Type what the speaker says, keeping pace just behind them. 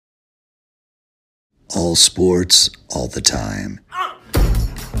All sports, all the time.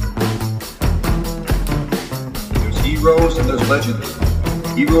 There's heroes and there's legends.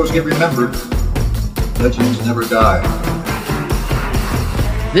 Heroes get remembered. Legends never die.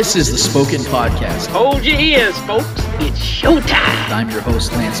 This is the Spoken Podcast. Hold your ears, folks. It's showtime. I'm your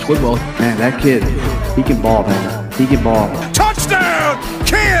host, Lance Twidwell. Man, that kid, he can ball, man. He can ball. Touchdown,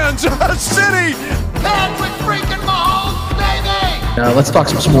 Kansas City! Patrick freaking Mahomes, baby! Let's talk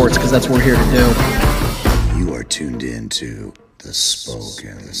some sports, because that's what we're here to do. You are tuned in to The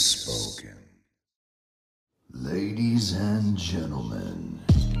Spoken. Ladies and gentlemen,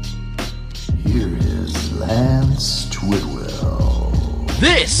 here is Lance Twidwell.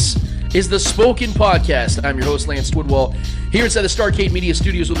 This is the Spoken Podcast. I'm your host, Lance Twidwell, here inside the Starcade Media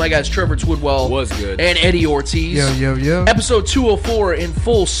Studios with my guys Trevor Twidwell was good and Eddie Ortiz. Yo. Episode 204 in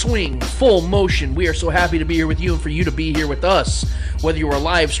full swing, full motion. We are so happy to be here with you and for you to be here with us. Whether you are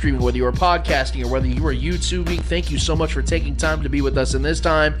live streaming, whether you are podcasting, or whether you are YouTubing, thank you so much for taking time to be with us in this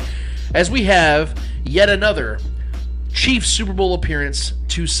time as we have yet another Chiefs Super Bowl appearance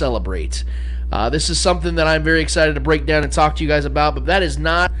to celebrate. This is something that I'm very excited to break down and talk to you guys about, but that is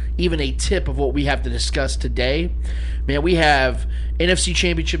not even a tip of what we have to discuss today. Man, we have NFC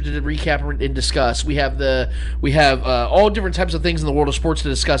Championship to recap and discuss. We have all different types of things in the world of sports to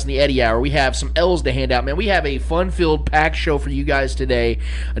discuss in the Eddie Hour. We have some L's to hand out. Man, we have a fun-filled, packed show for you guys today.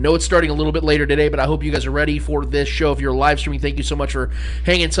 I know it's starting a little bit later today, but I hope you guys are ready for this show. If you're live streaming, thank you so much for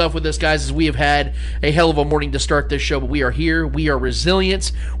hanging tough with us, guys, as we have had a hell of a morning to start this show, but we are here. We are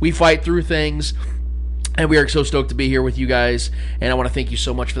resilient. We fight through things. And we are so stoked to be here with you guys, and I want to thank you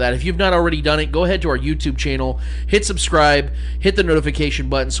so much for that. If you've not already done it, go ahead to our YouTube channel, hit subscribe, hit the notification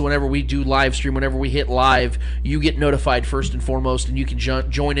button, so whenever we do live stream, whenever we hit live, you get notified first and foremost, and you can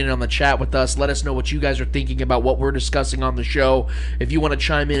join in on the chat with us. Let us know what you guys are thinking about what we're discussing on the show. If you want to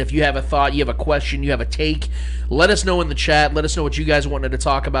chime in, if you have a thought, you have a question, you have a take, let us know in the chat. Let us know what you guys wanted to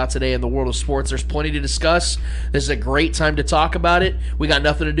talk about today in the world of sports. There's plenty to discuss. This is a great time to talk about it. We got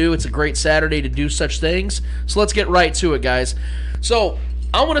nothing to do. It's a great Saturday to do such things. So let's get right to it, guys. So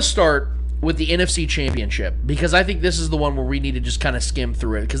I want to start with the NFC Championship because I think this is the one where we need to just kind of skim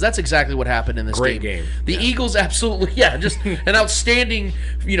through it because that's exactly what happened in this Great game. The Eagles absolutely, just an outstanding,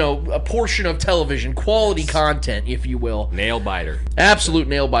 a portion of television, quality content, if you will. Nail biter. Absolute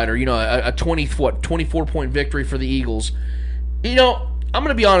nail biter. A 24-point victory for the Eagles. I'm going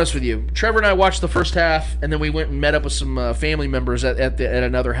to be honest with you. Trevor and I watched the first half, and then we went and met up with some family members at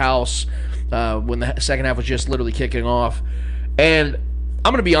another house when the second half was just literally kicking off. And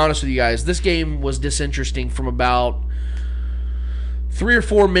I'm going to be honest with you guys. This game was disinteresting from about 3 or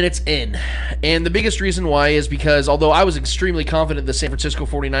 4 minutes in. And the biggest reason why is because although I was extremely confident the San Francisco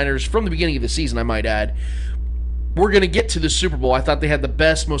 49ers from the beginning of the season, I might add, we're going to get to the Super Bowl. I thought they had the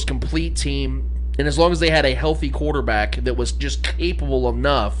best, most complete team. And as long as they had a healthy quarterback that was just capable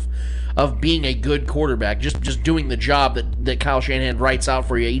enough of being a good quarterback, just doing the job that Kyle Shanahan writes out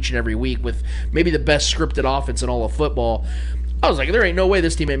for you each and every week with maybe the best scripted offense in all of football, I was like, there ain't no way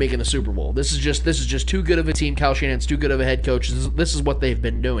this team ain't making the Super Bowl. This is just too good of a team. Kyle Shanahan's too good of a head coach. This is what they've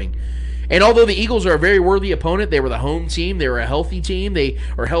been doing. And although the Eagles are a very worthy opponent, they were the home team. They were a healthy team. They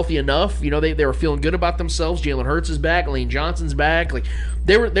are healthy enough. They were feeling good about themselves. Jalen Hurts is back. Lane Johnson's back. Like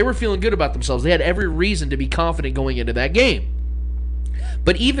they were feeling good about themselves. They had every reason to be confident going into that game.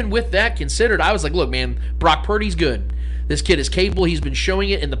 But even with that considered, I was like, look, man, Brock Purdy's good. This kid is capable. He's been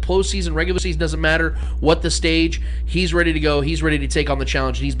showing it in the postseason, regular season, doesn't matter what the stage. He's ready to go. He's ready to take on the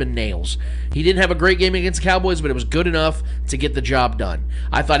challenge, and he's been nails. He didn't have a great game against the Cowboys, but it was good enough to get the job done.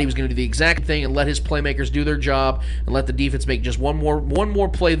 I thought he was going to do the exact thing and let his playmakers do their job and let the defense make just one more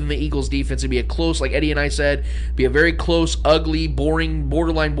play than the Eagles' defense. It'd be a close, like Eddie and I said, be a very close, ugly, boring,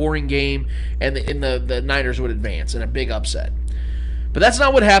 borderline boring game, and the Niners would advance in a big upset. But that's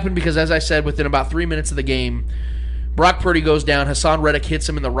not what happened because, as I said, within about 3 minutes of the game, Brock Purdy goes down. Hassan Reddick hits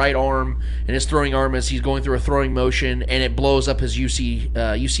him in the right arm and his throwing arm as he's going through a throwing motion, and it blows up his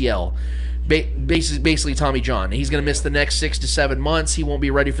UCL. Basically Tommy John. He's going to miss the next 6 to 7 months. He won't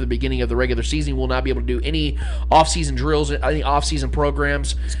be ready for the beginning of the regular season. He will not be able to do any off-season drills, any off-season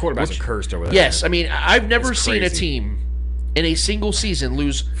programs. His quarterbacks are cursed over there. Yes, I mean, I've never seen a team in a single season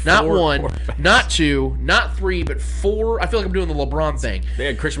lose not one, not two, not three, but four. I feel like I'm doing the LeBron thing. They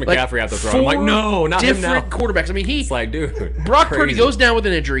had Christian McCaffrey out the throw. I'm like, no, not him now. Different quarterbacks. I mean, it's like, dude, Brock Purdy goes down with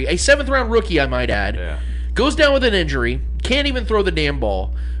an injury. A 7th-round rookie, I might add, goes down with an injury. Can't even throw the damn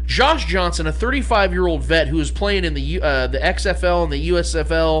ball. Josh Johnson, a 35-year-old vet who is playing in the XFL and the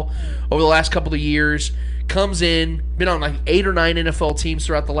USFL over the last couple of years, comes in, been on like 8 or 9 NFL teams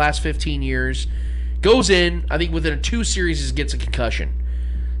throughout the last 15 years. Goes in, I think within 2 series, gets a concussion.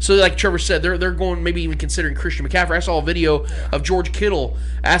 So like Trevor said, they're going maybe even considering Christian McCaffrey. I saw a video of George Kittle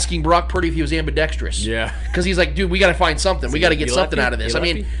asking Brock Purdy if he was ambidextrous. Yeah. Because he's like, dude, we got to find something. We got to get something out of this. I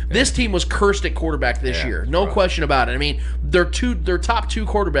mean, Yeah. this team was cursed at quarterback this year. No question about it. I mean, their top two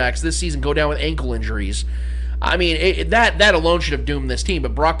quarterbacks this season go down with ankle injuries. I mean, that alone should have doomed this team.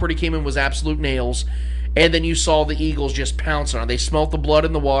 But Brock Purdy came in was absolute nails. And then you saw the Eagles just pounce on it. They smelt the blood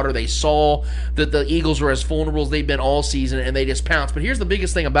in the water. They saw that the Eagles were as vulnerable as they've been all season, and they just pounced. But here's the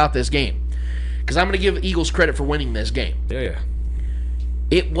biggest thing about this game, because I'm going to give Eagles credit for winning this game. Yeah.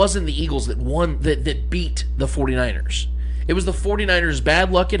 It wasn't the Eagles that won, that beat the 49ers. It was the 49ers'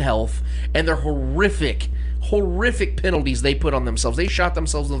 bad luck at health and their horrific penalties they put on themselves. They shot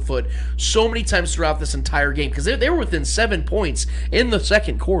themselves in the foot so many times throughout this entire game because they were within 7 points in the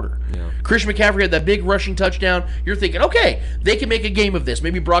second quarter. Yeah. Christian McCaffrey had that big rushing touchdown. You're thinking, okay, they can make a game of this.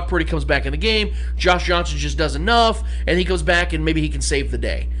 Maybe Brock Purdy comes back in the game. Josh Johnson just does enough, and he goes back, and maybe he can save the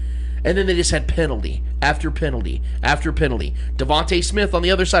day. And then they just had penalty after penalty after penalty. Devontae Smith on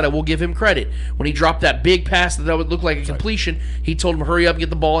the other side, I will give him credit. When he dropped that big pass that would look like a completion, he told him, hurry up, get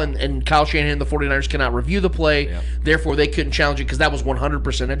the ball, and Kyle Shanahan and the 49ers cannot review the play. Yeah. Therefore, they couldn't challenge it because that was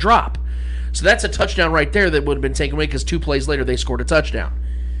 100% a drop. So that's a touchdown right there that would have been taken away because 2 plays later they scored a touchdown.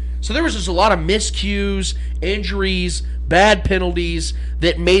 So there was just a lot of miscues, injuries, bad penalties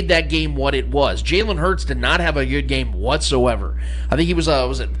that made that game what it was. Jalen Hurts did not have a good game whatsoever. I think he was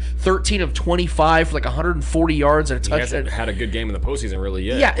 13 of 25 for like 140 yards and a touchdown. He hasn't had a good game in the postseason really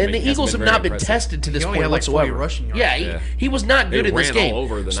yet. Yeah, and the Eagles have not been tested to this point whatsoever. 40 rushing yards. Yeah, he was not good in this game. They ran all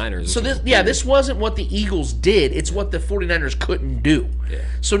over the Niners. So this wasn't what the Eagles did. It's what the 49ers couldn't do. Yeah.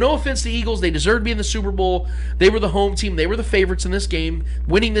 So no offense to the Eagles. They deserved to be in the Super Bowl. They were the home team. They were the favorites in this game.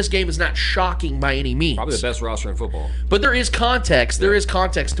 Winning this game is not shocking by any means. Probably the best roster in football. But there is context. There is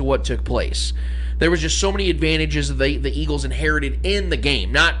context to what took place. There was just so many advantages that the Eagles inherited in the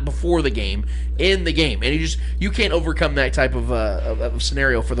game, not before the game, in the game. And you can't overcome that type of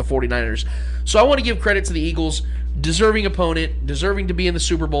scenario for the 49ers. So I want to give credit to the Eagles. Deserving opponent, deserving to be in the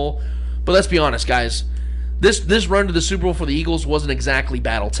Super Bowl. But let's be honest, guys. This run to the Super Bowl for the Eagles wasn't exactly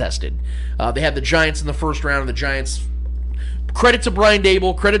battle-tested. They had the Giants in the first round, and the Giants, credit to Brian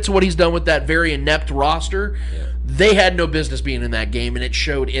Daboll, credit to what he's done with that very inept roster, they had no business being in that game, and it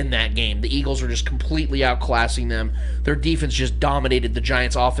showed in that game. The Eagles were just completely outclassing them. Their defense just dominated the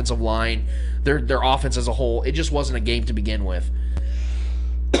Giants' offensive line, their offense as a whole. It just wasn't a game to begin with.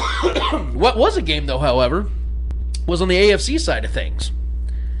 What was a game, though, however, was on the AFC side of things.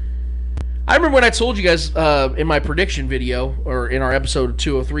 I remember when I told you guys in my prediction video, or in our episode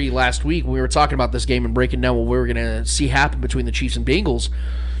 203 last week, when we were talking about this game and breaking down what we were going to see happen between the Chiefs and Bengals,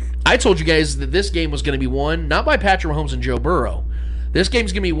 I told you guys that this game was going to be won not by Patrick Mahomes and Joe Burrow. This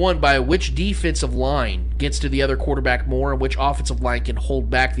game's going to be won by which defensive line gets to the other quarterback more and which offensive line can hold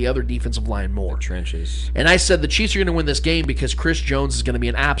back the other defensive line more. The trenches. And I said the Chiefs are going to win this game because Chris Jones is going to be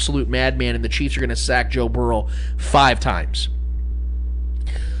an absolute madman and the Chiefs are going to sack Joe Burrow 5 times.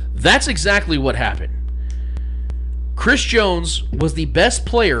 That's exactly what happened. Chris Jones was the best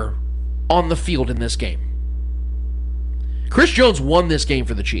player on the field in this game. Chris Jones won this game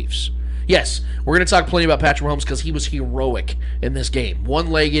for the Chiefs. Yes, we're going to talk plenty about Patrick Mahomes because he was heroic in this game.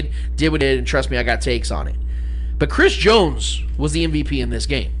 One-legged, did what he did, and trust me, I got takes on it. But Chris Jones was the MVP in this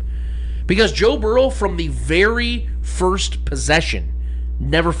game. Because Joe Burrow, from the very first possession,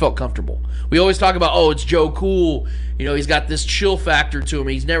 never felt comfortable. We always talk about, it's Joe Cool. You know, he's got this chill factor to him.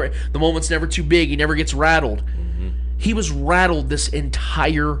 The moment's never too big. He never gets rattled. Mm-hmm. He was rattled this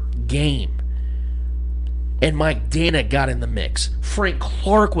entire game. And Mike Dana got in the mix. Frank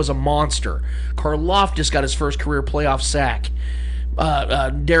Clark was a monster. Karlaftis got his first career playoff sack.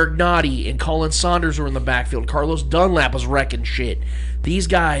 Derek Nottie and Colin Saunders were in the backfield. Carlos Dunlap was wrecking shit. These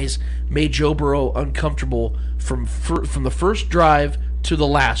guys made Joe Burrow uncomfortable from the first drive to the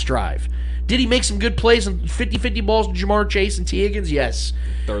last drive. Did he make some good plays and 50-50 balls to Jamar Chase and T. Higgins? Yes.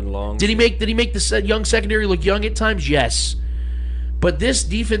 Third and long. Did he make the young secondary look young at times? Yes. But this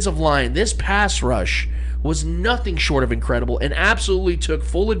defensive line, this pass rush, was nothing short of incredible and absolutely took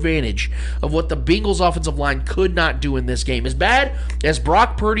full advantage of what the Bengals offensive line could not do in this game. As bad as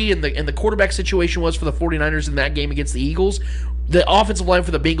Brock Purdy and the quarterback situation was for the 49ers in that game against the Eagles, the offensive line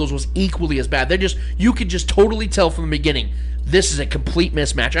for the Bengals was equally as bad. You could just totally tell from the beginning, this is a complete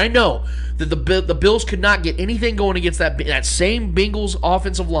mismatch. I know that the Bills could not get anything going against that same Bengals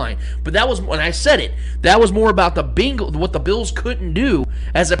offensive line, but that was when I said it. That was more about what the Bills couldn't do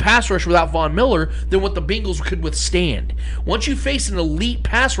as a pass rush without Von Miller than what the Bengals could withstand. Once you face an elite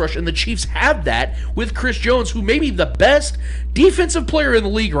pass rush, and the Chiefs have that with Chris Jones, who may be the best defensive player in the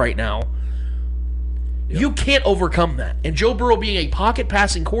league right now, You can't overcome that. And Joe Burrow, being a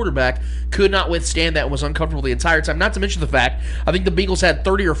pocket-passing quarterback, could not withstand that and was uncomfortable the entire time. Not to mention the fact, I think the Bengals had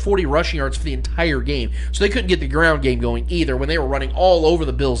 30 or 40 rushing yards for the entire game. So they couldn't get the ground game going either when they were running all over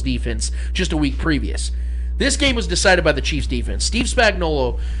the Bills' defense just a week previous. This game was decided by the Chiefs' defense. Steve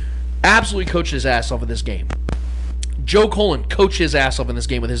Spagnuolo absolutely coached his ass off of this game. Joe Cullen coached his ass off in this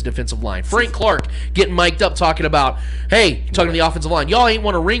game with his defensive line. Frank Clark getting mic'd up talking about, hey, talking to the offensive line, y'all ain't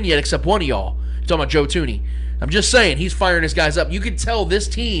won a ring yet except one of y'all. Talking about Joe Thuney. I'm just saying, he's firing his guys up. You could tell this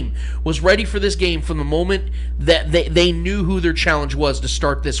team was ready for this game from the moment that they knew who their challenge was to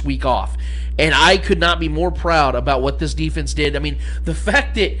start this week off. And I could not be more proud about what this defense did. I mean, the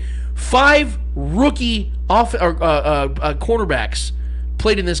fact that 5 rookie cornerbacks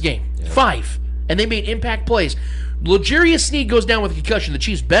played in this game. Yeah. 5. And they made impact plays. L'Jarius Sneed goes down with a concussion. The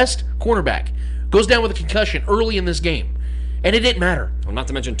Chiefs' best cornerback goes down with a concussion early in this game. And it didn't matter. Well, not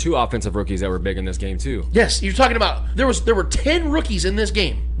to mention 2 offensive rookies that were big in this game, too. Yes, you're talking about there were 10 rookies in this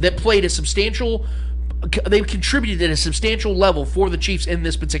game that played a substantial. They contributed at a substantial level for the Chiefs in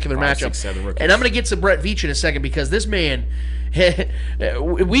this particular 5, matchup. 6, 7 rookies. And I'm going to get to Brett Veach in a second because this man,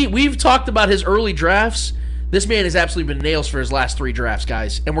 we've talked about his early drafts. This man has absolutely been nails for his last 3 drafts,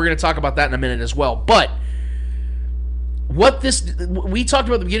 guys. And we're going to talk about that in a minute as well. But we talked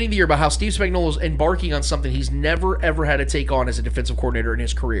about at the beginning of the year about how Steve Spagnuolo is embarking on something he's never, ever had to take on as a defensive coordinator in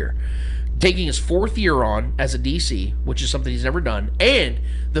his career. Taking his 4th year on as a DC, which is something he's never done, and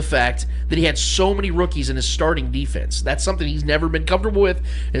the fact that he had so many rookies in his starting defense. That's something he's never been comfortable with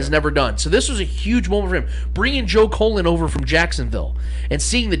and has never done. So this was a huge moment for him. Bringing Joe Cullen over from Jacksonville and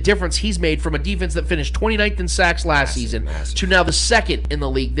seeing the difference he's made from a defense that finished 29th in sacks last season to now the 2nd in the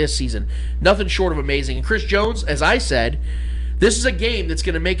league this season. Nothing short of amazing. And Chris Jones, as I said, this is a game that's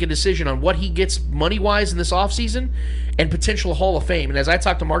going to make a decision on what he gets money-wise in this offseason and potential Hall of Fame. And as I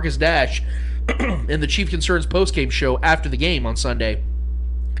talked to Marcus Dash in the Chief Concerns postgame show after the game on Sunday,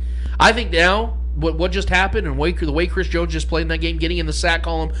 I think now what just happened and the way Chris Jones just played in that game, getting in the sack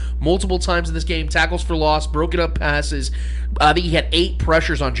column multiple times in this game, tackles for loss, broken up passes. I think he had 8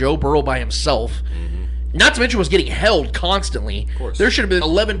 pressures on Joe Burrow by himself. Not to mention was getting held constantly. Of course. There should have been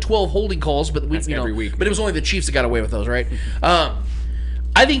 11, 12 holding calls, but every week. But it was only the Chiefs that got away with those, right?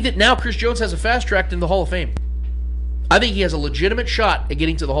 I think that now Chris Jones has a fast track to the Hall of Fame. I think he has a legitimate shot at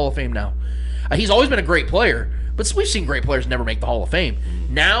getting to the Hall of Fame now. He's always been a great player, but we've seen great players never make the Hall of Fame.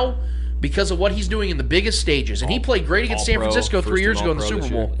 Now, because of what he's doing in the biggest stages, and he played great against San Francisco 3 years ago in the Super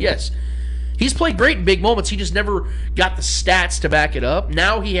Bowl. Yes. He's played great in big moments. He just never got the stats to back it up.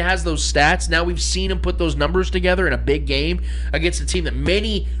 Now he has those stats. Now we've seen him put those numbers together in a big game against a team that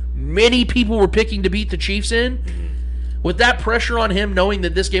many, many people were picking to beat the Chiefs in. With that pressure on him, knowing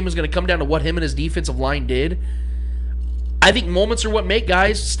that this game was going to come down to what him and his defensive line did, I think moments are what make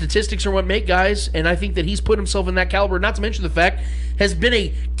guys. Statistics are what make guys. And I think that he's put himself in that caliber, not to mention the fact, has been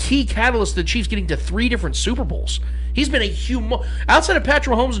a key catalyst to the Chiefs getting to 3 different Super Bowls. He's been a outside of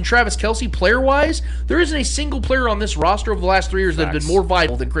Patrick Mahomes and Travis Kelce, player-wise, there isn't a single player on this roster over the last 3 years that have been more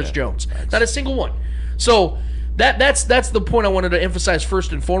vital than Chris Jones. Not a single one. So that's the point I wanted to emphasize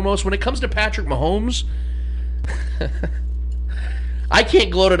first and foremost. When it comes to Patrick Mahomes, I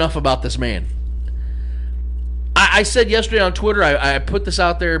can't gloat enough about this man. I said yesterday on Twitter, I put this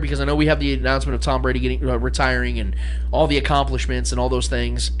out there because I know we have the announcement of Tom Brady retiring and all the accomplishments and all those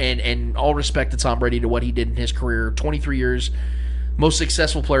things, and all respect to Tom Brady to what he did in his career. 23 years, most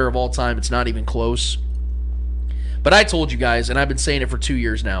successful player of all time. It's not even close. But I told you guys, and I've been saying it for 2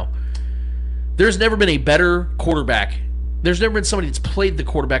 years now, there's never been a better quarterback. There's never been somebody that's played the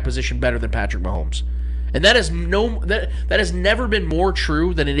quarterback position better than Patrick Mahomes. And that has never been more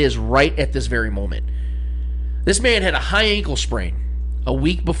true than it is right at this very moment. This man had a high ankle sprain a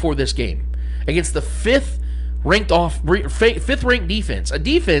week before this game against the fifth ranked defense, a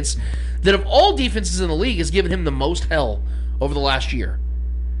defense that of all defenses in the league has given him the most hell over the last year.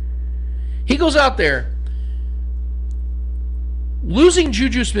 He goes out there losing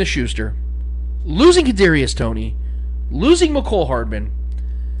Juju Smith-Schuster, losing Kadarius Toney, losing McCole Hardman,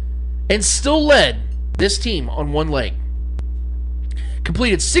 and still led this team on one leg.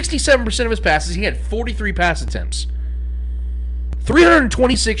 Completed 67% of his passes. He had 43 pass attempts.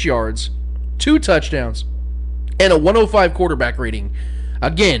 326 yards, 2 touchdowns, and a 105 quarterback rating.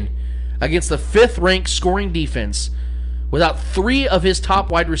 Again, against the 5th-ranked scoring defense without 3 of his top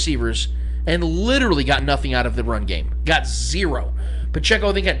wide receivers and literally got nothing out of the run game. Got 0.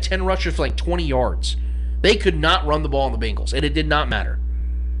 Pacheco, I think, had 10 rushes for like 20 yards. They could not run the ball on the Bengals, and it did not matter.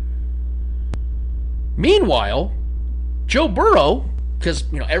 Meanwhile, Joe Burrow, because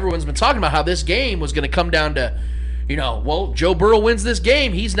everyone's been talking about how this game was going to come down to, well, Joe Burrow wins this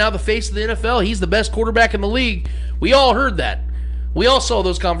game. He's now the face of the NFL. He's the best quarterback in the league. We all heard that. We all saw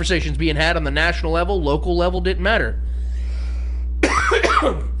those conversations being had on the national level, local level, didn't matter.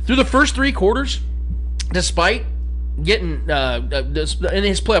 Through the first 3 quarters, despite getting, in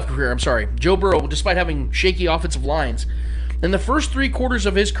his playoff career, Joe Burrow, despite having shaky offensive lines, in the first 3 quarters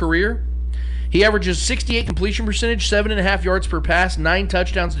of his career, he averages 68 completion percentage, 7.5 yards per pass, 9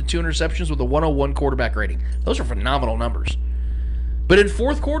 touchdowns to 2 interceptions with a 101 quarterback rating. Those are phenomenal numbers. But in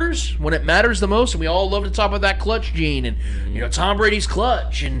fourth quarters, when it matters the most, and we all love to talk about that clutch gene, and Tom Brady's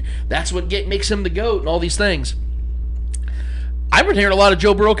clutch, and that's what makes him the GOAT, and all these things. I've been hearing a lot of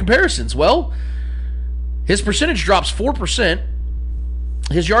Joe Burrow comparisons. Well, his percentage drops 4%.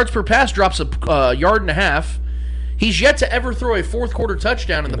 His yards per pass drops a yard and a half. He's yet to ever throw a fourth quarter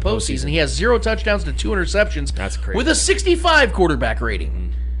touchdown in the postseason. He has 0 touchdowns to 2 interceptions. That's crazy. With a 65 quarterback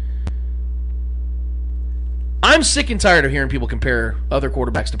rating. I'm sick and tired of hearing people compare other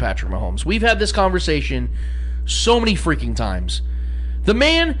quarterbacks to Patrick Mahomes. We've had this conversation so many freaking times. The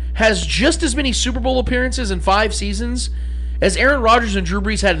man has just as many Super Bowl appearances in 5 seasons as Aaron Rodgers and Drew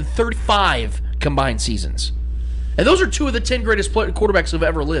Brees had in 35 combined seasons. And those are 2 of the 10 greatest quarterbacks who have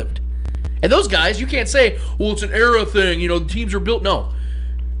ever lived. And those guys, you can't say, well, it's an era thing, the teams are built. No.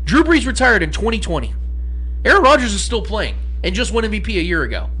 Drew Brees retired in 2020. Aaron Rodgers is still playing and just won MVP a year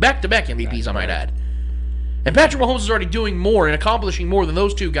ago. Back-to-back MVPs, I might add. And Patrick Mahomes is already doing more and accomplishing more than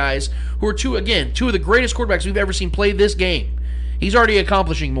those 2 guys who are, 2 of the greatest quarterbacks we've ever seen play this game. He's already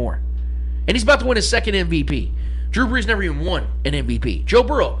accomplishing more. And he's about to win his 2nd MVP. Drew Brees never even won an MVP. Joe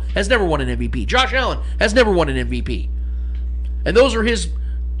Burrow has never won an MVP. Josh Allen has never won an MVP. And those are his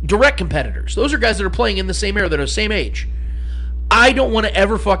direct competitors. Those are guys that are playing in the same era, that are the same age. I don't want to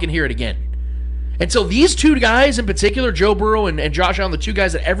ever fucking hear it again. Until these 2 guys in particular, Joe Burrow and Josh Allen, the 2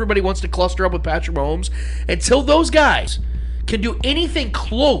 guys that everybody wants to cluster up with Patrick Mahomes, until those guys can do anything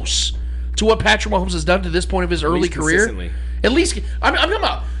close to what Patrick Mahomes has done to this point of his early career, at least, I'm talking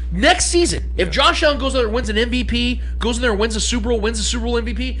about next season, if Josh Allen goes in there and wins an MVP, goes in there and wins a Super Bowl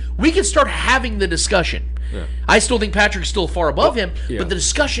MVP, we can start having the discussion. Yeah. I still think Patrick's still far above him, but the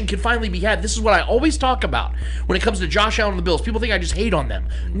discussion can finally be had. This is what I always talk about when it comes to Josh Allen and the Bills. People think I just hate on them.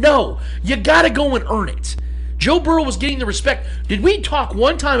 No, you got to go and earn it. Joe Burrow was getting the respect. Did we talk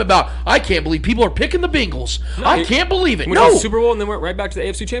one time about, I can't believe people are picking the Bengals? No, I can't believe it. We got the Super Bowl and then went right back to the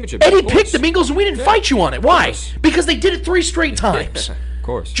AFC Championship. And he picked the Bengals and we didn't fight you on it. Why? Because they did it 3 straight times. Of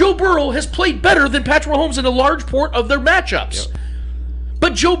course. Joe Burrow has played better than Patrick Mahomes in a large part of their matchups. Yep.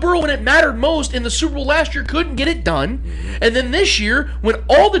 But Joe Burrow, when it mattered most in the Super Bowl last year, couldn't get it done. And then this year, when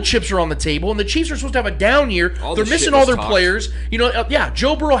all the chips are on the table and the Chiefs are supposed to have a down year, they're missing all their players.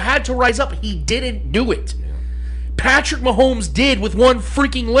 Joe Burrow had to rise up. He didn't do it. Yeah. Patrick Mahomes did with one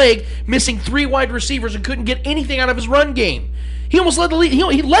freaking leg, missing 3 wide receivers and couldn't get anything out of his run game. He almost led the lead.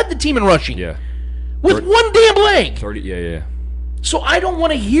 He led the team in rushing. Yeah. With one damn leg. 30. Yeah. So I don't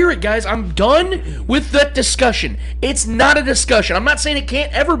want to hear it, guys. I'm done with that discussion. It's not a discussion. I'm not saying it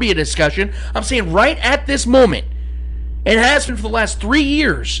can't ever be a discussion. I'm saying right at this moment, and it has been for the last 3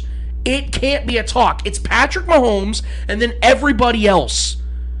 years, it can't be a talk. It's Patrick Mahomes and then everybody else.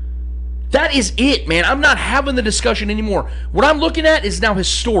 That is it, man. I'm not having the discussion anymore. What I'm looking at is now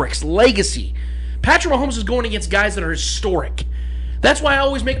historics, legacy. Patrick Mahomes is going against guys that are historic. That's why I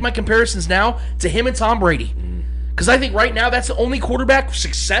always make my comparisons now to him and Tom Brady. Because I think right now that's the only quarterback,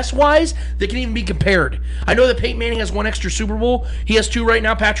 success-wise, that can even be compared. I know that Peyton Manning has 1 extra Super Bowl. He has 2 right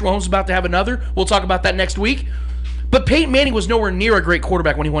now. Patrick Mahomes is about to have another. We'll talk about that next week. But Peyton Manning was nowhere near a great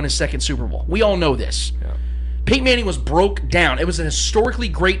quarterback when he won his 2nd Super Bowl. We all know this. Yeah. Peyton Manning was broke down. It was an historically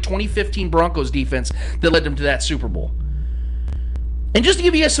great 2015 Broncos defense that led them to that Super Bowl. And just to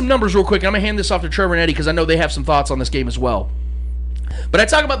give you guys some numbers real quick, I'm going to hand this off to Trevor and Eddie because I know they have some thoughts on this game as well. But I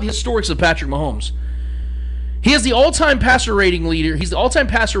talk about the historics of Patrick Mahomes. He is the all-time passer rating leader. He's the all-time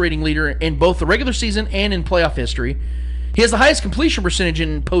passer rating leader in both the regular season and in playoff history. He has the highest completion percentage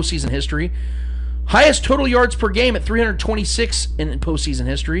in postseason history. Highest total yards per game at 326 in postseason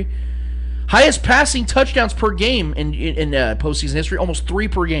history. Highest passing touchdowns per game in postseason history, almost 3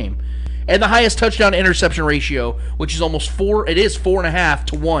 per game. And the highest touchdown interception ratio, which is almost 4. It is 4.5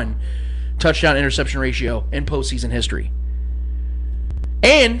 to 1 touchdown interception ratio in postseason history.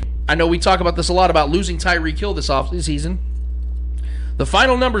 And I know we talk about this a lot about losing Tyreek Hill this offseason. The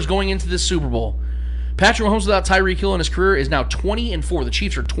final numbers going into this Super Bowl. Patrick Mahomes without Tyreek Hill in his career is now 20-4. The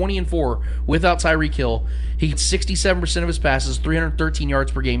Chiefs are 20-4 without Tyreek Hill. He gets 67% of his passes, 313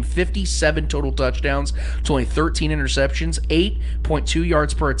 yards per game, 57 total touchdowns to only 13 interceptions, 8.2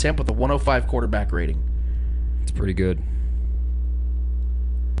 yards per attempt with a 105 quarterback rating. It's pretty good.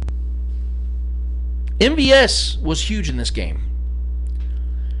 MVS was huge in this game.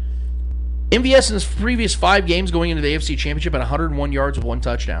 MVS in his previous 5 games going into the AFC Championship had 101 yards with 1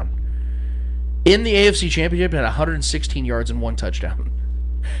 touchdown. In the AFC Championship, had 116 yards and 1 touchdown.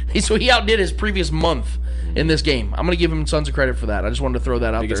 So he outdid his previous month in this game. I'm going to give him tons of credit for that. I just wanted to throw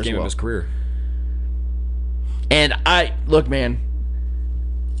that out there as well. Biggest game of his career. And look, man,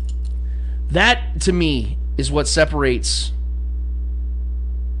 that to me is what separates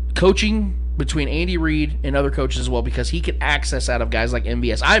coaching between Andy Reid and other coaches as well, because he can access out of guys like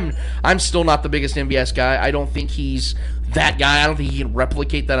MVS. I'm still not the biggest MVS guy. I don't think he's that guy. I don't think he can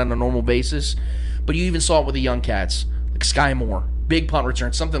replicate that on a normal basis. But you even saw it with the young cats, like Sky Moore, big punt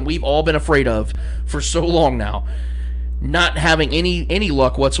return, something we've all been afraid of for so long now. Not having any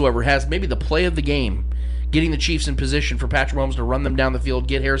luck whatsoever. Has maybe the play of the game, getting the Chiefs in position for Patrick Mahomes to run them down the field,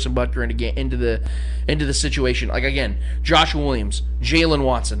 get Harrison Butker into the situation. Like, again, Joshua Williams, Jalen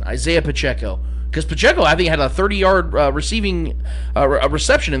Watson, Isaiah Pacheco. Because Pacheco, I think, had a 30-yard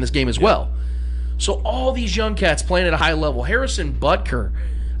reception in this game as well. So all these young cats playing at a high level. Harrison Butker,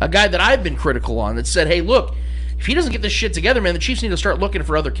 a guy that I've been critical on, that said, hey, look, if he doesn't get this shit together, man, the Chiefs need to start looking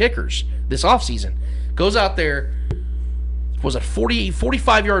for other kickers this offseason. Goes out there, was a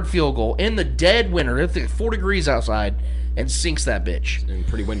 45-yard field goal in the dead winter. It's like 4 degrees outside, and sinks that bitch. And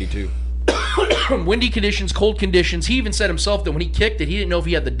pretty windy, too. Windy conditions, cold conditions. He even said himself that when he kicked it, he didn't know if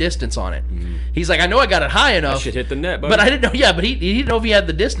he had the distance on it. He's like, I know I got it high enough. That shit hit the net, but I didn't know. Yeah, but he didn't know if he had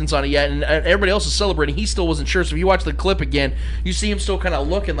the distance on it yet, and everybody else is celebrating. He still wasn't sure. So if you watch the clip again, you see him still kind of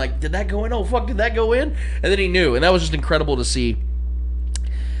looking like, did that go in? Oh, fuck, did that go in? And then he knew, and that was just incredible to see.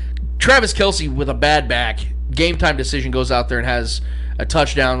 Travis Kelce with a bad back, game time decision, goes out there and has a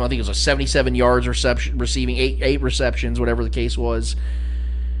touchdown. I think it was a 77 yards receiving, eight receptions, whatever the case was.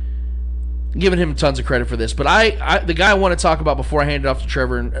 Giving him tons of credit for this. But the guy I want to talk about before I hand it off to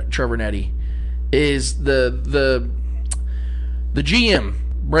Trevor and Eddie is the GM,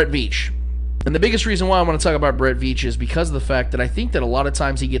 Brett Veach. And the biggest reason why I want to talk about Brett Veach is because of the fact that I think that a lot of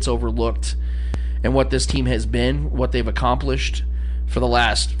times he gets overlooked and what this team has been, what they've accomplished for the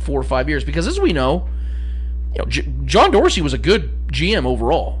last 4 or 5 years. Because as we know, John Dorsey was a good GM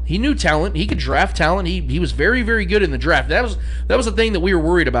overall. He knew talent. He could draft talent. He was very, very good in the draft. That was the thing that we were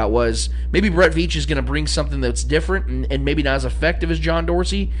worried about, was maybe Brett Veach is going to bring something that's different and maybe not as effective as John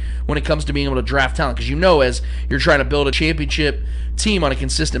Dorsey when it comes to being able to draft talent. Because as you're trying to build a championship team on a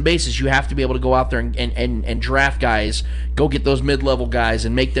consistent basis, you have to be able to go out there and draft guys, go get those mid-level guys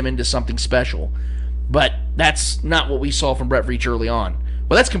and make them into something special. But that's not what we saw from Brett Veach early on.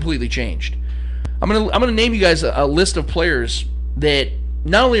 Well, that's completely changed. I'm gonna name you guys a list of players that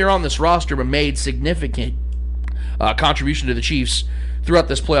not only are on this roster but made significant contribution to the Chiefs throughout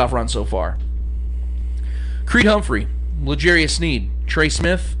this playoff run so far. Creed Humphrey, L'Jarius Sneed, Trey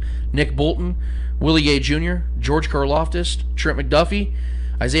Smith, Nick Bolton, Willie Gay Jr., George Karlaftis, Trent McDuffie,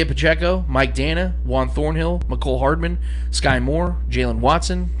 Isaiah Pacheco, Mike Dana, Juan Thornhill, McCole Hardman, Sky Moore, Jalen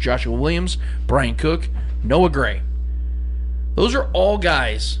Watson, Joshua Williams, Brian Cook, Noah Gray. Those are all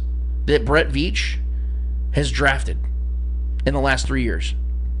guys that Brett Veach has drafted in the last 4 years.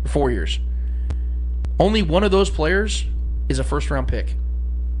 Only one of those players is a first-round pick.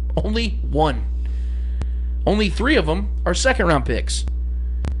 Only one. Only 3 of them are second-round picks.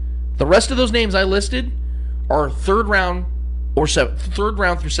 The rest of those names I listed are third round through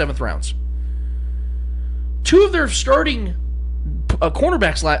 7th rounds. 2 of their starting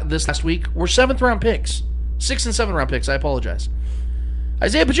cornerbacks this last week were 7th-round picks. 6th and 7th round picks, I apologize.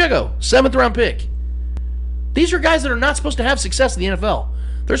 Isaiah Pacheco, 7th-round pick. These are guys that are not supposed to have success in the NFL.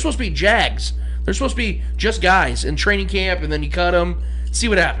 They're supposed to be jags. They're supposed to be just guys in training camp, and then you cut them, see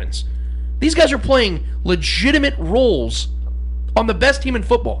what happens. These guys are playing legitimate roles on the best team in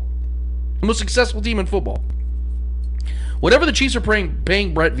football, the most successful team in football. Whatever the Chiefs are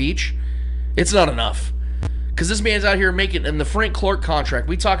paying Brett Veach, it's not enough. Because this man's out here making, in the Frank Clark contract,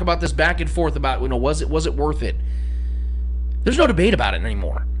 we talk about this back and forth about, was it worth it? There's no debate about it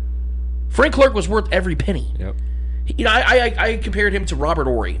anymore. Frank Clark was worth every penny. Yep. I compared him to Robert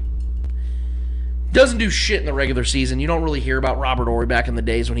Horry. Doesn't do shit in the regular season. You don't really hear about Robert Horry back in the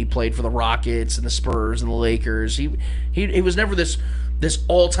days when he played for the Rockets and the Spurs and the Lakers. He was never this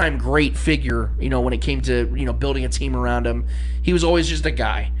all-time great figure, when it came to, building a team around him. He was always just a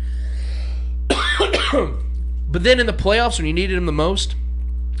guy. But then in the playoffs, when you needed him the most,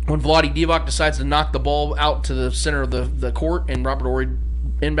 when Vlade Divac decides to knock the ball out to the center of the court and Robert Horry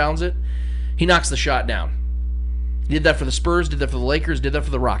inbounds it, he knocks the shot down. He did that for the Spurs, did that for the Lakers, did that for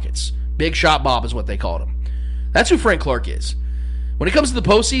the Rockets. Big Shot Bob is what they called him. That's who Frank Clark is. When it comes to the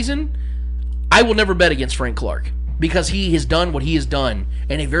postseason, I will never bet against Frank Clark. because he has done what he has done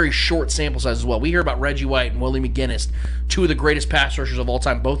in a very short sample size as well. We hear about Reggie White and Willie McGinnis, two of the greatest pass rushers of all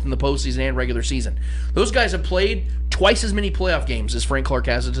time, both in the postseason and regular season. Those guys have played twice as many playoff games as Frank Clark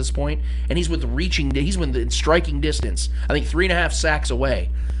has at this point, and he's within striking distance. I think 3.5 sacks away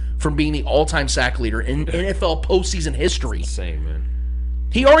from being the all-time sack leader in NFL postseason history. Insane, man.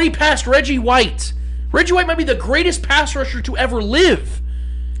 He already passed Reggie White. Reggie White might be the greatest pass rusher to ever live,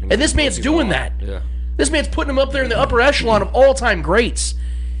 and this man's doing that. Yeah. This man's putting him up there in the upper echelon of all-time greats.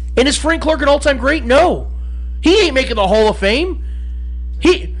 And is Frank Clark an all-time great? No. He ain't making the Hall of Fame.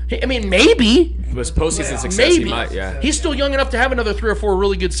 I mean, maybe. But postseason success, Maybe. he might, yeah. He's still young enough to have another 3 or 4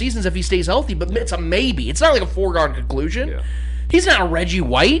 really good seasons if he stays healthy, but it's a maybe. It's not like a foregone conclusion. Yeah. He's not a Reggie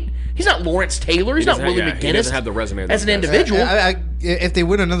White. He's not Lawrence Taylor. He's not doesn't Willie have- McGinnis. he doesn't have the resume of as those an guys. individual. If they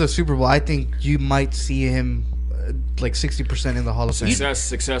win another Super Bowl, I think you might see him like 60% in the Hall of Fame.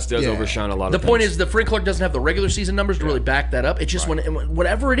 Success does overshine a lot The of point things. is that Frank Clark doesn't have the regular season numbers to really back that up. It's just when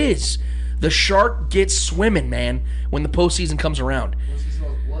whatever it is, the shark gets swimming, man, when the postseason comes around.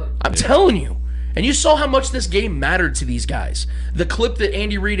 I'm telling you. And you saw how much this game mattered to these guys. The clip that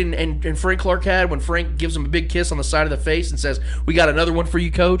Andy Reid and Frank Clark had when Frank gives him a big kiss on the side of the face and says, "We got another one for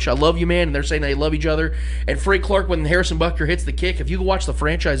you, coach. I love you, man." And they're saying they love each other. And Frank Clark, when Harrison Butker hits the kick, if you go watch the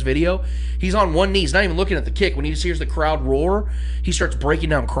franchise video, he's on one knee. He's not even looking at the kick. When he just hears the crowd roar, he starts breaking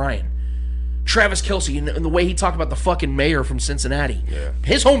down crying. Travis Kelce and the way he talked about the fucking mayor from Cincinnati. Yeah.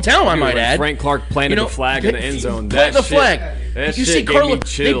 His hometown, I might When add. Frank Clark planted the flag in the end zone. Planted the flag. That You shit see, gave me Carlos.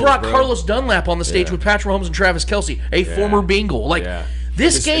 They chills, brought bro. Carlos Dunlap on the stage Yeah. with Patrick Mahomes and Travis Kelce, a former Bengal. Like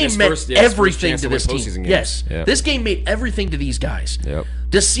this In game his meant first- his first everything chance to to this win team. postseason games. Yes, Yep. this game made everything to these guys. Yep.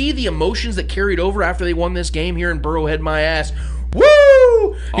 To see the emotions that carried over after they won this game here in Burrowhead, my ass.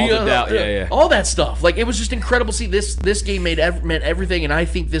 Woo! All the doubt, yeah. All that stuff. Like, it was just incredible to see this game meant everything, and I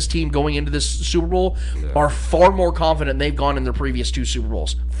think this team going into this Super Bowl are far more confident than they've gone in their previous 2 Super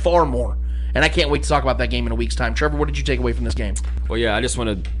Bowls. Far more. And I can't wait to talk about that game in a week's time. Trevor, what did you take away from this game? Well, yeah, I just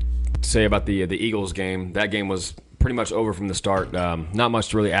want to say about the Eagles game. That game was pretty much over from the start. Not much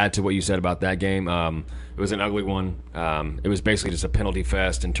to really add to what you said about that game. It was an ugly one. It was basically just a penalty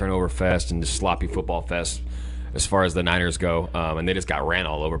fest and turnover fest and just sloppy football fest as far as the Niners go, and they just got ran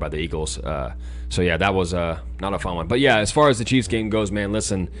all over by the Eagles. So, yeah, that was not a fun one. But, yeah, as far as the Chiefs game goes, man,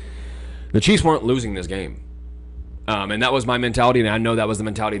 listen, the Chiefs weren't losing this game. And that was my mentality, and I know that was the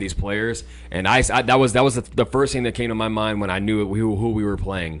mentality of these players. And that was the first thing that came to my mind when I knew who we were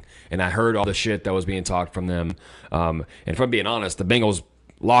playing, and I heard all the shit that was being talked from them. And if I'm being honest, the Bengals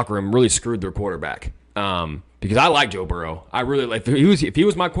locker room really screwed their quarterback. Because I like Joe Burrow. I really like. If he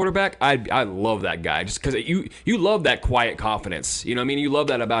was my quarterback, I love that guy. Just because you love that quiet confidence. You know what I mean? You love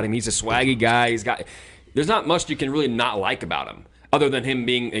that about him. He's a swaggy guy. There's not much you can really not like about him, other than him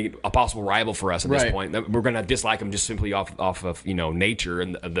being a possible rival for us at this point. We're going to dislike him just simply off of nature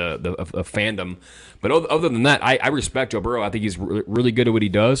and the fandom. But other than that, I respect Joe Burrow. I think he's really good at what he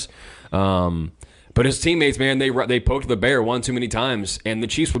does. But his teammates, man, they poked the bear one too many times, and the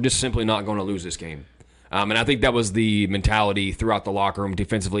Chiefs were just simply not going to lose this game. And I think that was the mentality throughout the locker room,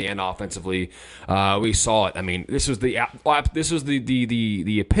 defensively and offensively. We saw it. I mean, this was the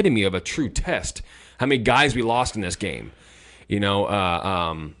epitome of a true test. How many guys we lost in this game? It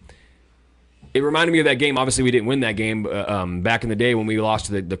reminded me of that game. Obviously, we didn't win that game back in the day when we lost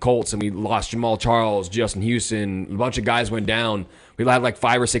to the Colts, and we lost Jamal Charles, Justin Houston. A bunch of guys went down. We had like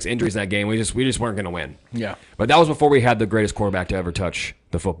 5 or 6 injuries in that game. We just weren't going to win. Yeah. But that was before we had the greatest quarterback to ever touch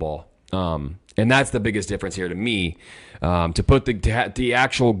the football. And that's the biggest difference here to me. To put the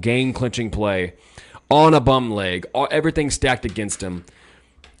actual game-clinching play on a bum leg, everything stacked against him.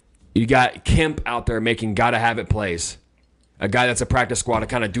 You got Kemp out there making gotta-have-it plays. A guy that's a practice squad, a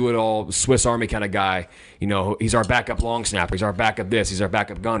kind of do-it-all Swiss Army kind of guy. He's our backup long snapper. He's our backup this. He's our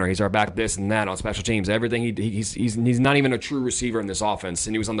backup gunner. He's our backup this and that on special teams. Everything. He's not even a true receiver in this offense,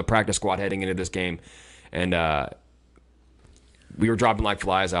 and he was on the practice squad heading into this game. And we were dropping like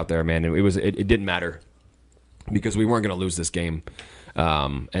flies out there, man. It didn't matter because we weren't going to lose this game.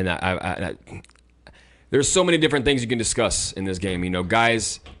 And there's so many different things you can discuss in this game.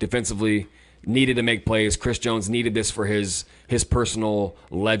 Guys defensively needed to make plays. Chris Jones needed this for his personal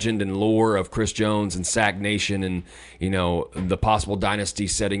legend and lore of Chris Jones and Sack Nation and the possible dynasty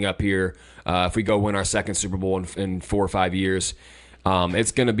setting up here if we go win our second Super Bowl in 4 or 5 years.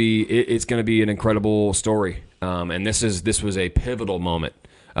 It's gonna be an incredible story. And this was a pivotal moment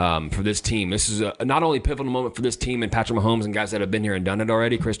for this team. This is not only a pivotal moment for this team and Patrick Mahomes and guys that have been here and done it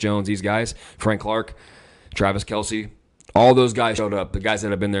already. Chris Jones, these guys, Frank Clark, Travis Kelce. All those guys showed up, the guys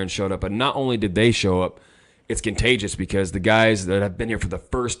that have been there and showed up. But not only did they show up, it's contagious because the guys that have been here for the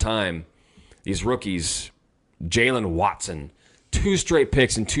first time, these rookies, Jalen Watson, 2 straight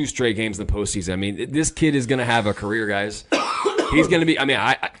picks in 2 straight games in the postseason. I mean, this kid is going to have a career, guys. He's going to be. I mean,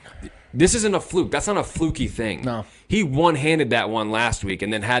 this isn't a fluke. That's not a fluky thing. No. He one-handed that one last week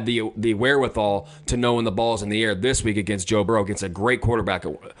and then had the wherewithal to know when the ball's in the air this week against Joe Burrow, against a great quarterback,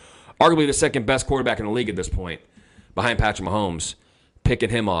 arguably the second best quarterback in the league at this point, behind Patrick Mahomes, picking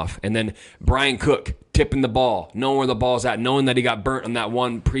him off. And then Brian Cook tipping the ball, knowing where the ball's at, knowing that he got burnt on that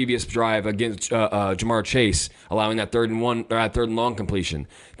one previous drive against Jamar Chase, allowing that third and long completion.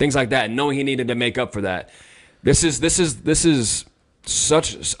 Things like that, and knowing he needed to make up for that. This is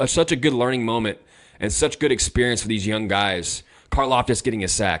such a good learning moment and such good experience for these young guys. Karlaftis getting a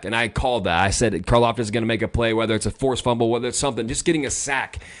sack, and I called that. I said Karlaftis is going to make a play, whether it's a forced fumble, whether it's something, just getting a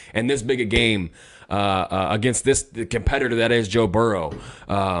sack in this big a game against the competitor that is Joe Burrow.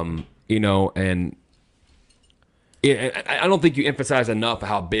 And I don't think you emphasize enough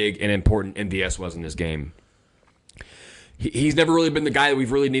how big and important MVS was in this game. He's never really been the guy that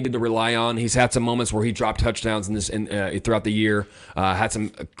we've really needed to rely on. He's had some moments where he dropped touchdowns throughout the year, had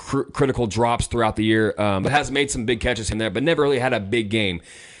some critical drops throughout the year, but has made some big catches in there, but never really had a big game.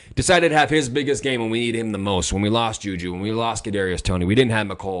 Decided to have his biggest game when we needed him the most, when we lost Juju, when we lost Kadarius Toney. We didn't have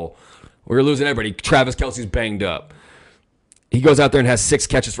McCole. We were losing everybody. Travis Kelce's banged up. He goes out there and has 6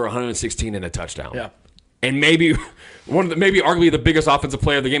 catches for 116 and a touchdown. Yeah. And maybe arguably the biggest offensive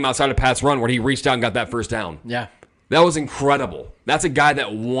play of the game outside of Pat's run, where he reached out and got that first down. Yeah. That was incredible. That's a guy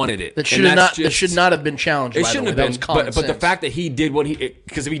that wanted it. That should not have been challenged. It shouldn't have been. But the sense. fact that he did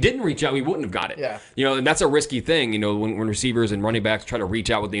because if he didn't reach out, he wouldn't have got it. Yeah. And that's a risky thing. When receivers and running backs try to reach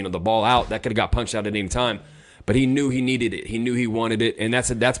out with the ball out, that could have got punched out at any time. But he knew he needed it. He knew he wanted it, and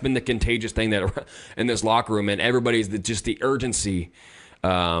that's been the contagious thing that in this locker room. And everybody's just the urgency.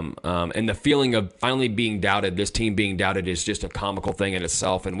 And the feeling of finally being doubted, this team being doubted, is just a comical thing in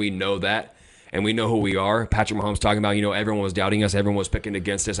itself, and we know that. And we know who we are. Patrick Mahomes talking about, everyone was doubting us. Everyone was picking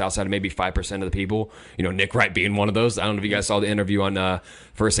against us outside of maybe 5% of the people. Nick Wright being one of those. I don't know if you guys saw the interview on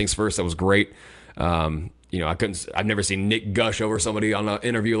First Things First. That was great. I've never seen Nick gush over somebody on an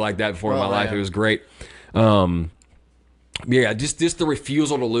interview like that before in my life. It was great. Just the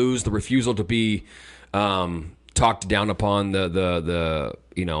refusal to lose, the refusal to be talked down upon, the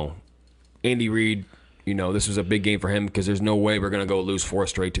Andy Reid. This was a big game for him because there's no way we're going to go lose 4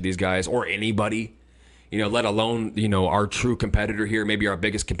 straight to these guys or anybody, let alone, our true competitor here, maybe our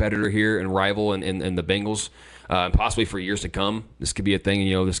biggest competitor here and rival in the Bengals, possibly for years to come. This could be a thing.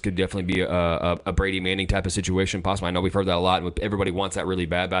 This could definitely be a Brady Manning type of situation. Possibly. I know we've heard that a lot, and everybody wants that really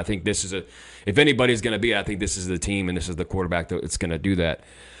bad, but I think this is if anybody's going to be, I think this is the team and this is the quarterback that's going to do that.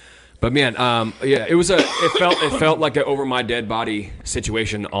 But man, it felt like an over my dead body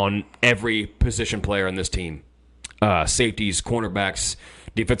situation on every position player in this team. Safeties, cornerbacks,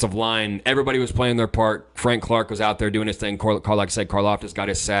 defensive line, everybody was playing their part. Frank Clark was out there doing his thing. Like I said, Karlaftis got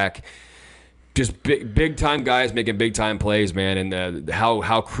his sack. Just big time guys making big time plays, man. And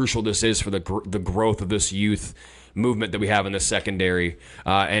how crucial this is for the growth of this youth movement that we have in the secondary.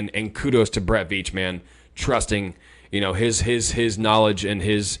 And kudos to Brett Veach, man, trusting his knowledge and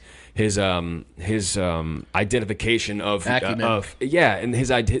his identification of and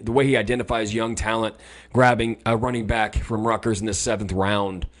the way he identifies young talent, grabbing a running back from Rutgers in the 7th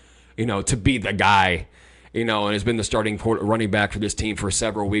round, to be the guy, and has been the starting running back for this team for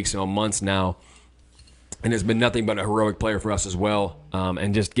several weeks, months now, and has been nothing but a heroic player for us as well.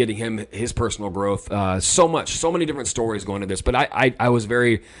 And just getting him his personal growth, so many different stories going to this, but I was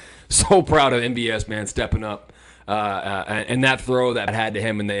so proud of MVS, man, stepping up. And that throw that I had to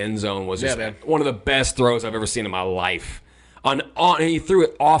him in the end zone was just one of the best throws I've ever seen in my life. And he threw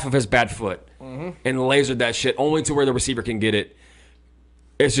it off of his bad foot and lasered that shit only to where the receiver can get it.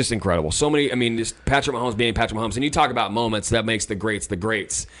 It's just incredible. So many, just Patrick Mahomes being Patrick Mahomes. And you talk about moments that makes the greats the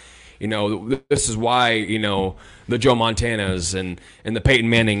greats. This is why, the Joe Montanas and the Peyton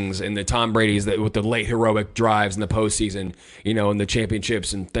Mannings and the Tom Brady's with the late heroic drives in the postseason, and the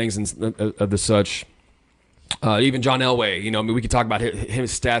championships and things of the such. Even John Elway, we could talk about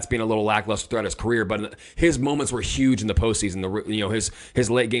his stats being a little lackluster throughout his career, but his moments were huge in the postseason. His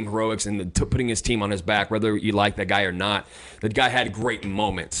late game heroics and putting his team on his back, whether you like that guy or not, the guy had great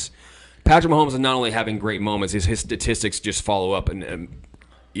moments. Patrick Mahomes is not only having great moments; his statistics just follow up, and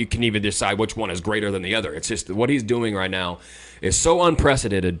you can even decide which one is greater than the other. It's just what he's doing right now is so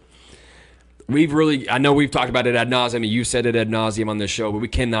unprecedented. I know we've talked about it ad nauseum. You said it ad nauseum on this show, but we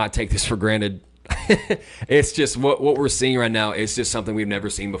cannot take this for granted. It's just what we're seeing right now is just something we've never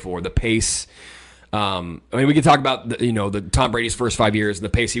seen before. The pace. We can talk about the Tom Brady's first 5 years and the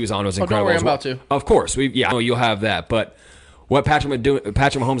pace he was on was incredible. Don't worry, I'm about to. Of course, you'll have that. But what Patrick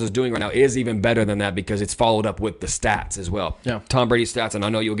Mahomes is doing right now is even better than that because it's followed up with the stats as well. Yeah. Tom Brady's stats, and I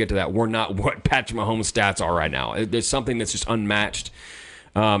know you'll get to that, were not what Patrick Mahomes' stats are right now. There's something that's just unmatched.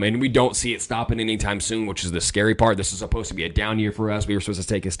 And we don't see it stopping anytime soon, which is the scary part. This is supposed to be a down year for us. We were supposed to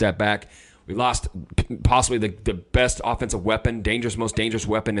take a step back. We lost possibly the best offensive weapon, most dangerous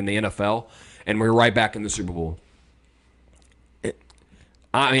weapon in the NFL, and we're right back in the Super Bowl.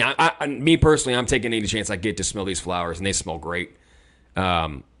 Me personally, I'm taking any chance I get to smell these flowers, and they smell great.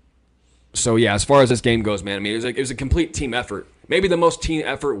 So, yeah, as far as this game goes, man, I mean, it was a complete team effort. Maybe the most team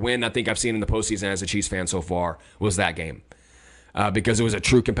effort win I think I've seen in the postseason as a Chiefs fan so far was that game. Because it was a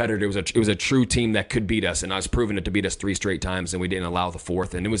true competitor. It was a true team that could beat us, and I was proving it to beat us 3 straight times, and we didn't allow the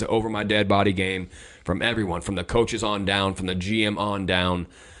 4th. And it was an over-my-dead-body game from everyone, from the coaches on down, from the GM on down.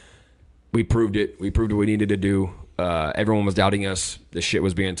 We proved it. We proved what we needed to do. Everyone was doubting us. The shit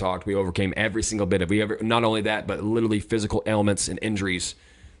was being talked. We overcame every single bit of not only that, but literally physical ailments and injuries.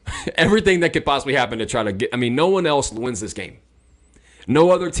 Everything that could possibly happen to try to get. I mean, no one else wins this game.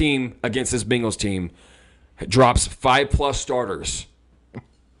 No other team against this Bengals team drops 5+ starters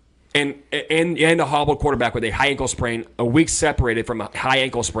and a hobbled quarterback with a high ankle sprain, a week separated from a high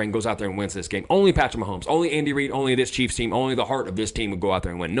ankle sprain, goes out there and wins this game. Only Patrick Mahomes, only Andy Reid, only this Chiefs team, only the heart of this team would go out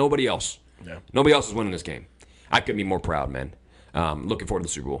there and win. Nobody else. Yeah. Nobody else is winning this game. I couldn't be more proud, man. Looking forward to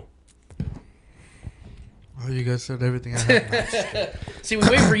the Super Bowl. Oh, you guys said everything I had. See, we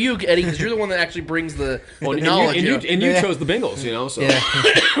wait for you, Eddie, because you're the one that actually brings the knowledge. And you chose the Bengals, you know. So. Yeah.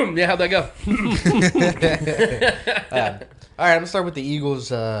 Yeah, how'd that go? All right, I'm going to start with the Eagles,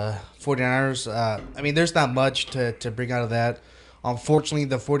 49ers. I mean, there's not much to bring out of that. Unfortunately,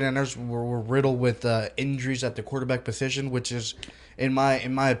 the 49ers were riddled with injuries at the quarterback position, which is, in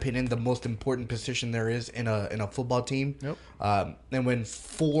my opinion, the most important position there is in a football team. Yep. And when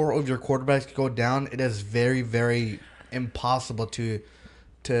 4 of your quarterbacks go down, it is very, very impossible to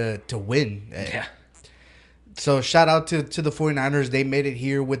win. Yeah. So shout out to the 49ers. They made it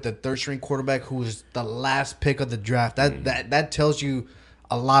here with the 3rd-string quarterback who was the last pick of the draft. That tells you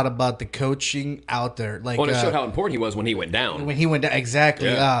a lot about the coaching out there. Like, it showed how important he was when he went down. Exactly.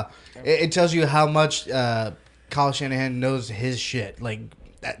 Yeah. It tells you how much Kyle Shanahan knows his shit. Like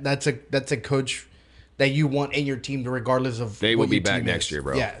that's a coach that you want in your team, regardless of. They will be back next year,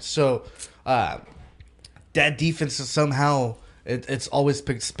 bro. Yeah. So that defense is somehow it's always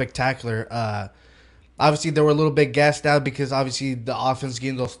spectacular. Obviously, they were a little bit gassed out because obviously the offense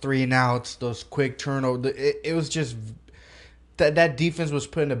getting those 3-and-outs, those quick turnovers. It was just that defense was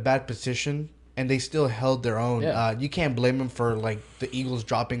put in a bad position, and they still held their own. Yeah. You can't blame them for like the Eagles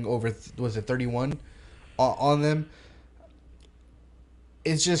dropping over 31 on them.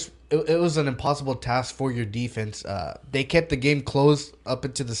 It's just it was an impossible task for your defense. They kept the game close up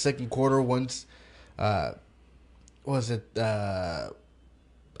into the second quarter. Once after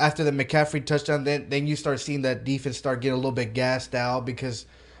the McCaffrey touchdown, then you start seeing that defense start getting a little bit gassed out because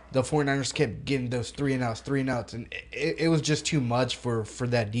the 49ers kept getting those 3-and-outs, and it was just too much for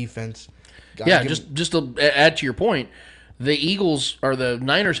that defense. Yeah, just to add to your point, the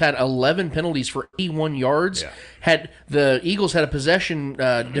Niners had 11 penalties for 81 yards. Yeah. The Eagles had a possession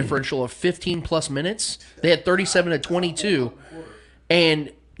differential of 15+ minutes. They had 37-22,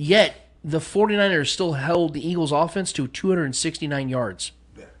 and yet the 49ers still held the Eagles offense to 269 yards.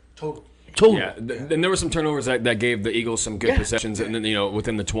 Total. Yeah, and there were some turnovers that gave the Eagles some good possessions, and then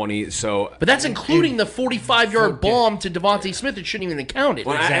within the 20. So, but that's including the 45-yard bomb to Devontae Smith that shouldn't even have counted.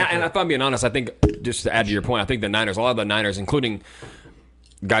 Well, and if I'm being honest, I think just to add to your point, I think a lot of the Niners, including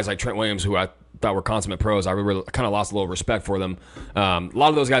guys like Trent Williams, who I thought were consummate pros, I really kind of lost a little respect for them. A lot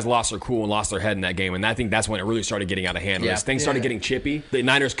of those guys lost their cool and lost their head in that game, and I think that's when it really started getting out of hand. Yeah. As things started getting chippy, the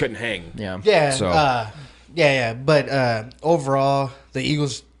Niners couldn't hang. Yeah. So. But overall, the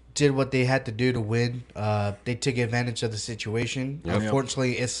Eagles did what they had to do to win. They took advantage of the situation. Yep.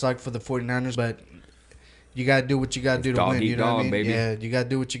 Unfortunately, it sucked for the 49ers, but you got to do what you got to do to win. You know what I mean? Baby. Yeah, you got to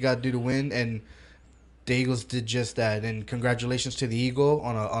do what you got to do to win, and the Eagles did just that. And congratulations to the Eagle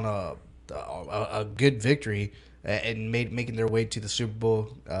on a good victory and making their way to the Super Bowl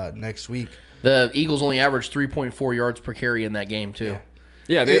next week. The Eagles only averaged 3.4 yards per carry in that game, too.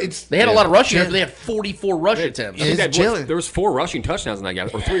 Yeah, they had a lot of rushing attempts. They had 44 rush attempts. There was 4 rushing touchdowns in that game,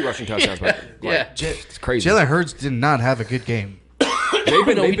 or 3 rushing touchdowns. It's crazy. Jalen Hurts did not have a good game. He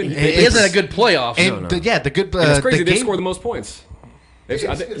hasn't had a good playoff. It's crazy. They've scored the most points.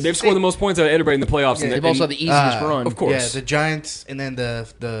 They've scored the most points out of anybody in the playoffs. Yeah, they've also had the easiest run, of course. Yeah, the Giants, and then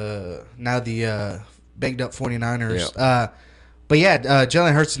the banged up 49ers. Yeah.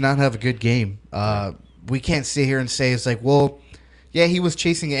 Jalen Hurts did not have a good game. We can't sit here and say it's like, well, Yeah, he was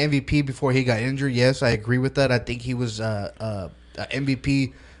chasing an MVP before he got injured. Yes, I agree with that. I think he was a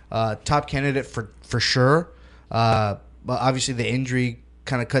MVP top candidate for sure. But obviously the injury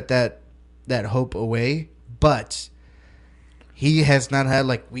kind of cut that hope away. But he has not had,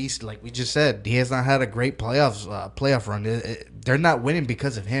 like we just said, he has not had a great playoff run. They're not winning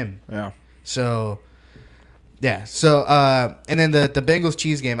because of him. Yeah. So, yeah. So, and then the Bengals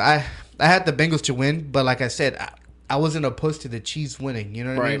Chiefs game, I had the Bengals to win, but like I said, I wasn't opposed to the Chiefs winning. You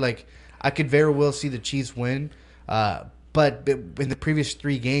know what I mean? Like, I could very well see the Chiefs win. But in the previous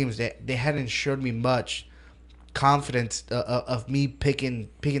 3 games, they hadn't showed me much confidence of me picking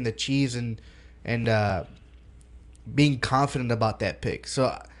the Chiefs and being confident about that pick.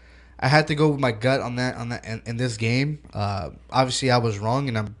 So I had to go with my gut on that in this game. Obviously, I was wrong,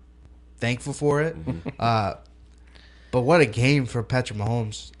 and I'm thankful for it. But what a game for Patrick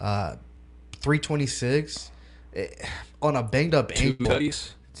Mahomes. 326 on a banged up ankle. 2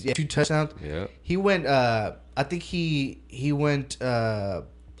 tutties. Yeah, 2 touchdowns. Yeah. He went. I think he went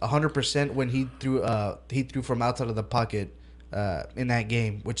 100% when he threw from outside of the pocket in that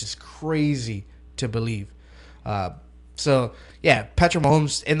game, which is crazy to believe. So yeah, Patrick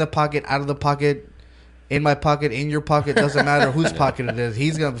Mahomes in the pocket, out of the pocket, in my pocket, in your pocket, doesn't matter whose pocket it is.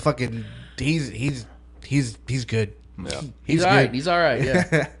 He's gonna fucking he's good. Yeah. He's all right. He's all right.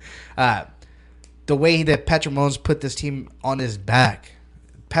 Yeah. The way that Patrick Mahomes put this team on his back,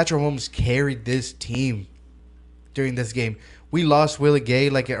 Patrick Mahomes carried this team during this game. We lost Willie Gay,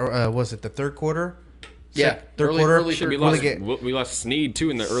 was it the third quarter? Yeah, third quarter. We lost Snead too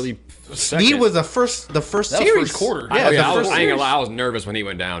in the early. Snead was the first that series. Was first quarter. Yeah, I ain't gonna lie, I was nervous when he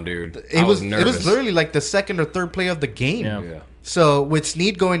went down, dude. It was literally like the second or third play of the game. Yeah. So with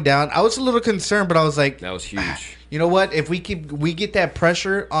Snead going down, I was a little concerned, but I was like, that was huge. You know what? If we get that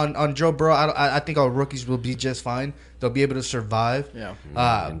pressure on Joe Burrow, I think our rookies will be just fine. They'll be able to survive.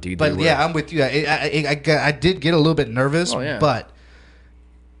 Yeah. Indeed, but yeah, I'm with you. I did get a little bit nervous, but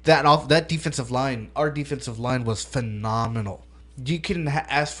that defensive line, our defensive line was phenomenal. You couldn't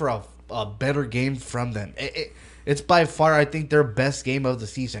ask for a better game from them. It's by far, I think, their best game of the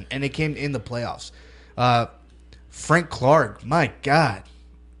season, and it came in the playoffs. Frank Clark, my God.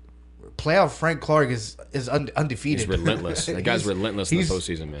 Playoff Frank Clark is undefeated. He's relentless. That guy's relentless in the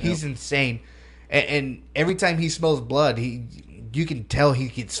postseason, man. He's insane. And every time he smells blood, you can tell he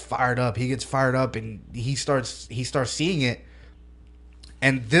gets fired up. He gets fired up, and he starts seeing it.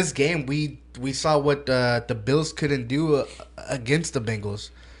 And this game, we saw what the Bills couldn't do against the Bengals.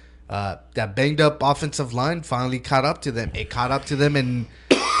 That banged up offensive line finally caught up to them. It caught up to them, and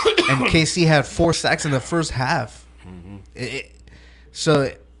KC had 4 sacks in the first half. Mm-hmm.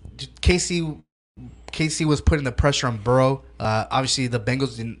 So KC was putting the pressure on Burrow. Obviously, the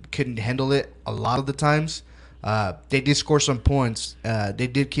Bengals couldn't handle it a lot of the times. They did score some points. They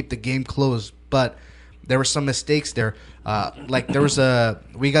did keep the game close, but there were some mistakes there. We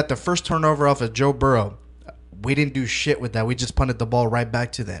got the first turnover off of Joe Burrow. We didn't do shit with that. We just punted the ball right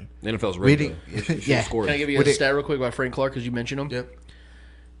back to them. The NFL's rigged. Yeah. Can I give you a stat real quick about Frank Clark because you mentioned him? Yep.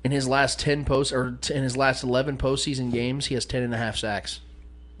 In his last in his last 11 postseason games, he has 10.5 sacks.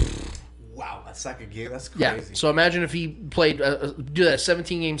 Wow, a sack a game. That's crazy. Yeah. So imagine if he played do that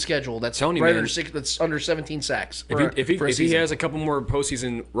 17-game schedule. That's that's under 17 sacks. If he has a couple more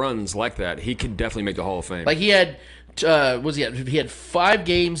postseason runs like that, he could definitely make the Hall of Fame. Like he had, he had 5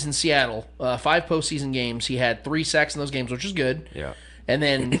 games in Seattle, 5 postseason games. He had 3 sacks in those games, which is good. Yeah. And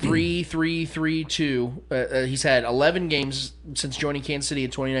then 3, 3, 3, 2. He's had 11 games since joining Kansas City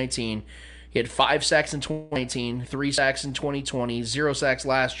in 2019. He had 5 sacks in 2019, 3 sacks in 2020, 0 sacks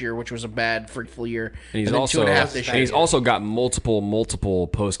last year, which was a bad full year. And he's then also 2.5 this year. also got multiple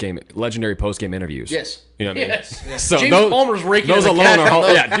legendary post game interviews. Yes. You know what I mean? Yes. So James Palmer's raking those in the alone cash are on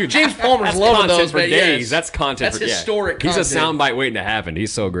those. yeah, dude. James Palmer's loving content those for man. days. Yes. That's content. That's historic. He's content. a soundbite waiting to happen.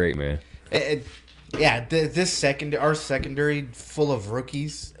 He's so great, man. Our secondary full of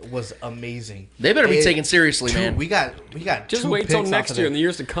rookies was amazing. They better be taken seriously, man. We got Just 2 wait till picks next off year of and the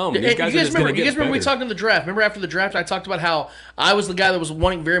years to come. You guys remember we talked in the draft? Remember after the draft, I talked about how I was the guy that was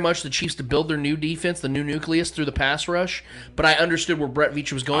wanting very much the Chiefs to build their new defense, the new nucleus through the pass rush. But I understood where Brett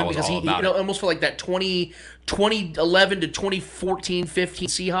Veach was going because he almost felt like that 2011 to 2014, 15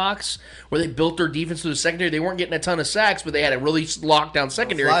 Seahawks where they built their defense through the secondary. They weren't getting a ton of sacks, but they had a really locked down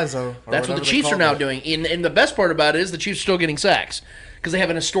secondary. That's what the Chiefs are now doing. And the best part about it is the Chiefs are still getting sacks because they have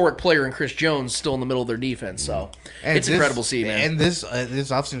an historic player in Chris Jones still in the middle of their defense. So it's incredible to see, man. And this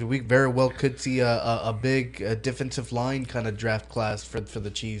offseason week very well could see a big defensive line kind of draft class for the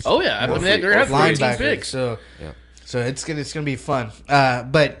Chiefs. Oh yeah, they're having 15 picks. So it's gonna be fun.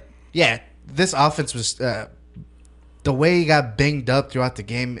 But yeah, this offense was the way he got banged up throughout the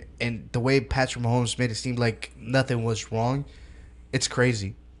game and the way Patrick Mahomes made it seem like nothing was wrong, it's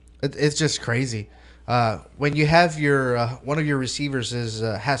crazy. It's just crazy. When you have your one of your receivers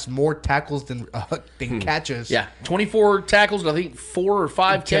has more tackles than catches. Yeah, 24 tackles, and I think 4 or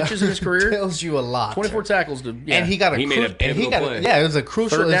 5 catches in his career. Tells you a lot. 24 tackles, and he got made a pivotal play. Yeah, it was a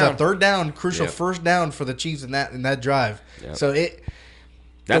crucial, third down, crucial Yep. first down for the Chiefs in that drive. Yep. So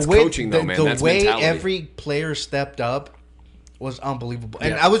that's coaching though, man. The That's way mentality. every player stepped up was unbelievable.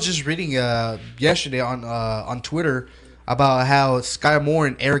 And I was just reading yesterday on Twitter about how Sky Moore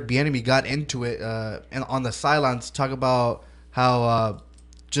and Eric Bieniemy got into it and on the sidelines talk about how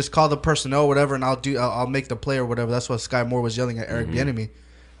just call the personnel or whatever and I'll make the play or whatever. That's what Sky Moore was yelling at Eric Bieniemy.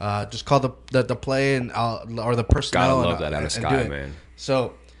 Just call the play and or the personnel. Gotta love that out of Sky, man.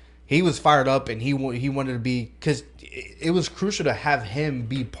 So he was fired up and he wanted to be, because it was crucial to have him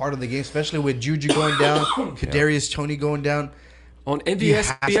be part of the game, especially with Juju going down, Kadarius Toney going down. On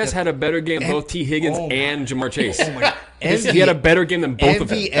MVS had a better game both T. Higgins and Jamar Chase. Oh my God. He had a better game than both of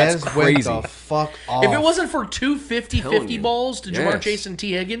them. That's crazy. Went the fuck off. If it wasn't for 2 50-50 balls to Jamar Chase and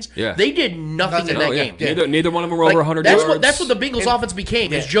T. Higgins, they did nothing in that game. Neither one of them were over 100 that's yards. That's what the Bengals offense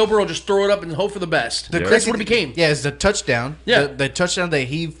became. Is Joe Burrow just throw it up and hope for the best. That's what it became. Yeah, it's the touchdown. Yeah. The touchdown that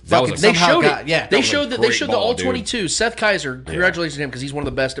he fucking somehow got. Yeah, they showed great the ball, all dude. 22. Seth Kaiser, congratulations to him because he's one of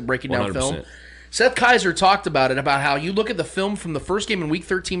the best at breaking down 100%. film. Seth Kaiser talked about it, about how you look at the film from the first game in Week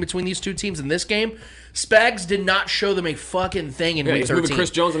 13 between these two teams and this game, Spags did not show them a fucking thing in Week he's 13. moving Chris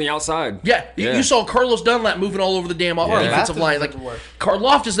Jones on the outside. Yeah, you saw Carlos Dunlap moving all over the damn offensive line. Like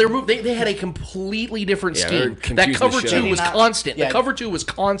Karlaftis, they had a completely different scheme. That cover 2 was constant. The cover 2 was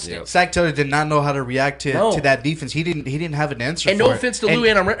constant. Zach Taylor did not know how to react to that defense. He didn't have an answer. And for no it. offense to Lou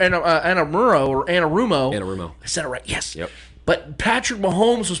Anarumo. Anarumo. I said it right. Yes. Yep. But Patrick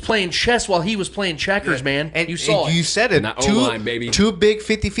Mahomes was playing chess while he was playing checkers, man. And you saw it. You said it. And that O-line, baby. Two big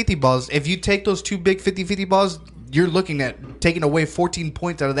 50-50 balls. If you take those 2 big 50-50 balls, you're looking at taking away 14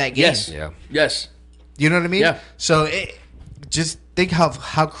 points out of that game. Yes. Yeah. Yes. You know what I mean? Yeah. So just think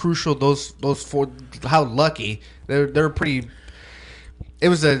how crucial those 4, how lucky they're pretty. It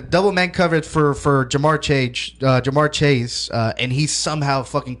was a double man coverage for Jamar Chase, and he somehow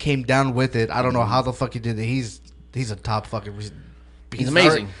fucking came down with it. I don't know how the fuck he did it. He's a top fucking. He's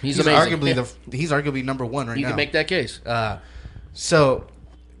amazing. He's amazing. He's arguably number 1 right now. You can make that case. So,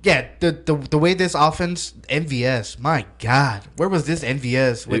 yeah, the way this offense, MVS, my God, where was this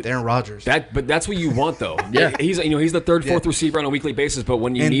MVS with Aaron Rodgers? But that's what you want, though. Yeah, he's the third, fourth receiver on a weekly basis. But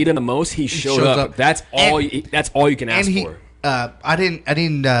when you need him the most, he showed up. That's all you can ask for. I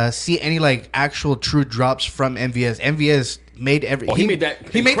didn't see any like actual true drops from MVS. MVS made every. He made that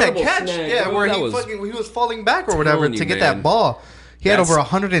catch. Snag, yeah, bro. where he was falling back or whatever to get that ball. He had over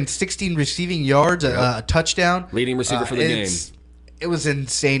 116 receiving yards, a touchdown, leading receiver for the game. It was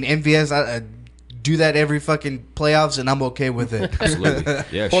insane. MVS, I do that every fucking playoffs, and I'm okay with it. Absolutely.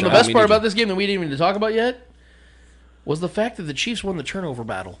 Yeah. Well, the best part about this game that we didn't even talk about yet was the fact that the Chiefs won the turnover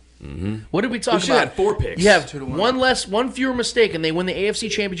battle. Mm-hmm. What did we talk about? We had 4 picks. You have one fewer mistake, and they win the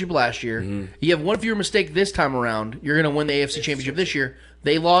AFC Championship last year. Mm-hmm. You have one fewer mistake this time around. You're going to win the AFC Championship this year.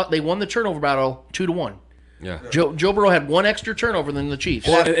 They won the turnover battle 2-1. Yeah. Joe Burrow had one extra turnover than the Chiefs.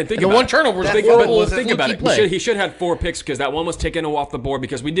 Well, and think the about one turnover was think about it. Play. He should have had 4 picks because that one was taken off the board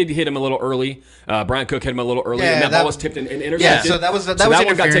because we did hit him a little early. Brian Cook hit him a little early, and that ball was tipped and intercepted. Yeah, so that was one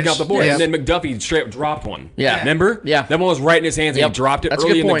got taken off the board, and then McDuffie straight up dropped one. Yeah. Remember? Yeah. That one was right in his hands, and he dropped it That's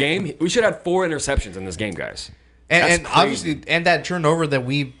early a good in the point. game. We should have had 4 interceptions in this game, guys. And obviously, and that turnover that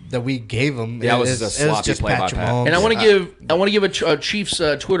we gave him, was just a sloppy play by Pat. And I want to give a Chiefs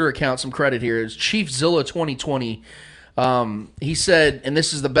Twitter account some credit here. It's Chiefzilla 2020. He said, and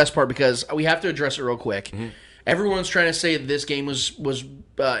this is the best part because we have to address it real quick. Mm-hmm. Everyone's trying to say that this game was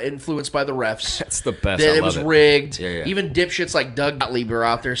influenced by the refs. That's the best. That it was rigged. Yeah. Even dipshits like Doug Gottlieb are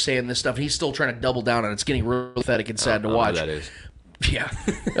out there saying this stuff. And he's still trying to double down on it. It's getting really pathetic and sad to watch. That is. Yeah.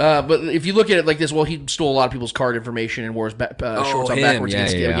 But if you look at it like this, well, he stole a lot of people's card information and wore his shorts on backwards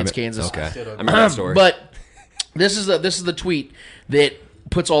against Kansas. Okay. I remember that story. But this is the tweet that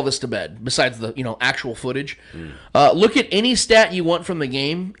puts all this to bed. Besides the actual footage, look at any stat you want from the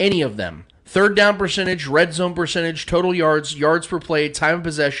game. Any of them: third down percentage, red zone percentage, total yards, yards per play, time of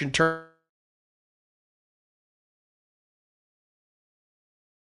possession, turn.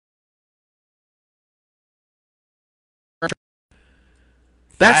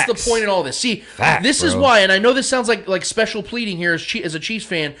 That's the point in all this. See, this is why, and I know this sounds like special pleading here as a Chiefs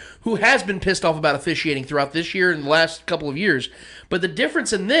fan, who has been pissed off about officiating throughout this year and the last couple of years. But the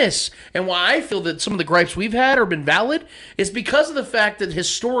difference in this, and why I feel that some of the gripes we've had are been valid, is because of the fact that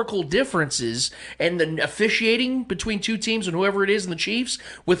historical differences and the officiating between two teams and whoever it is in the Chiefs,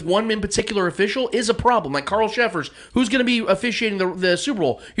 with one in particular official, is a problem. Like Carl Sheffers, who's going to be officiating the Super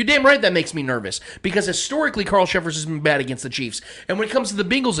Bowl. You're damn right that makes me nervous, because historically Carl Sheffers has been bad against the Chiefs. And when it comes to the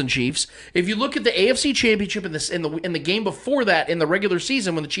Bengals and Chiefs, if you look at the AFC Championship in the game before that in the regular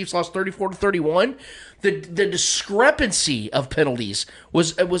season when the Chiefs lost 34-31, the discrepancy of penalties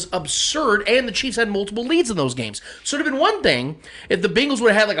was absurd, and the Chiefs had multiple leads in those games. So it would have been one thing if the Bengals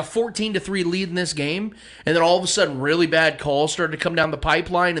would have had like a 14-3 lead in this game, and then all of a sudden really bad calls started to come down the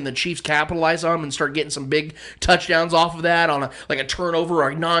pipeline, and the Chiefs capitalize on them and start getting some big touchdowns off of that on a turnover or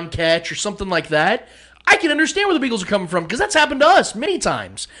a non-catch or something like that. I can understand where the Bengals are coming from, because that's happened to us many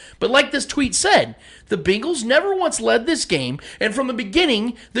times. But like this tweet said, the Bengals never once led this game, and from the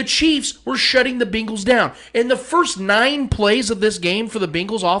beginning, the Chiefs were shutting the Bengals down. In the first 9 plays of this game for the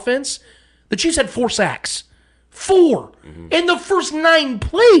Bengals offense, the Chiefs had 4 sacks. 4 in the first 9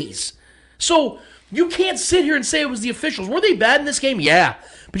 plays. So you can't sit here and say it was the officials. Were they bad in this game? Yeah.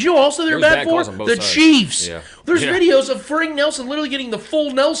 But you know also they're bad for? The sides. Chiefs. Yeah. There's videos of Frank Nelson literally getting the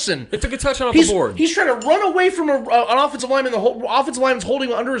full Nelson. It took a touchdown off the board. He's trying to run away from an offensive lineman. The whole offensive lineman's holding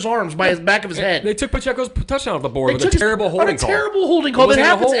him under his arms by his back of his head. They took Pacheco's touchdown off the board with a terrible holding call. Terrible holding call that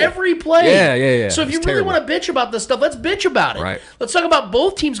happens every play. Yeah. So if you really want to bitch about this stuff, let's bitch about it. Right. Let's talk about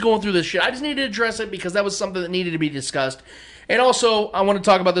both teams going through this shit. I just needed to address it because that was something that needed to be discussed. And also, I want to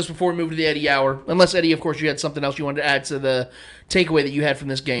talk about this before we move to the Eddie Hour. Unless, Eddie, of course, you had something else you wanted to add to the takeaway that you had from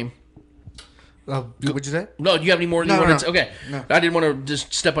this game. What'd you say? No, do you have any more? No. Okay. No. I didn't want to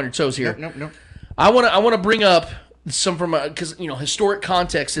just step on your toes here. No. I want to bring up some from because historic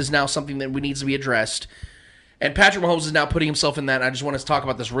context is now something that needs to be addressed, and Patrick Mahomes is now putting himself in that. And I just want to talk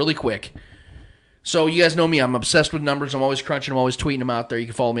about this really quick. So you guys know me; I'm obsessed with numbers. I'm always crunching. I'm always tweeting them out there. You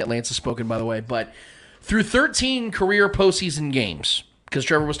can follow me at Lance Has Spoken, by the way. But through 13 career postseason games, because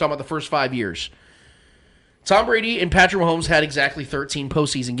Trevor was talking about the first 5 years, Tom Brady and Patrick Mahomes had exactly 13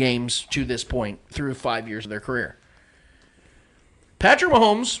 postseason games to this point through 5 years of their career. Patrick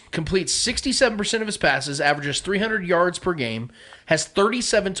Mahomes completes 67% of his passes, averages 300 yards per game, has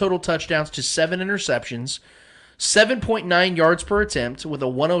 37 total touchdowns to 7 interceptions, 7.9 yards per attempt with a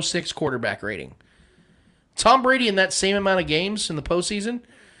 106 quarterback rating. Tom Brady, in that same amount of games in the postseason,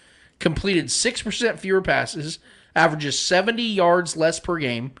 completed 6% fewer passes, averages 70 yards less per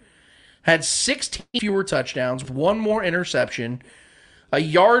game, had 16 fewer touchdowns, 1 more interception, a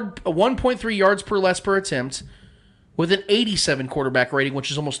 1.3 yards per less per attempt, with an 87 quarterback rating,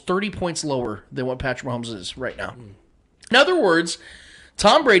 which is almost 30 points lower than what Patrick Mahomes is right now. In other words,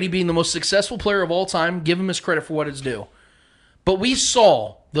 Tom Brady, being the most successful player of all time, give him his credit for what it's due. But we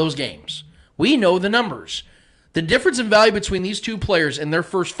saw those games. We know the numbers. The difference in value between these two players in their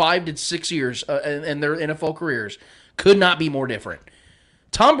first 5 to 6 years in their NFL careers could not be more different.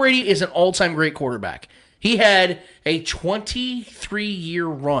 Tom Brady is an all-time great quarterback. He had a 23-year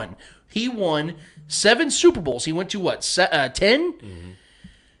run. He won 7 Super Bowls. He went to, 10? Mm-hmm.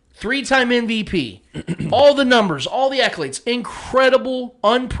 3-time MVP. All the numbers, all the accolades. Incredible,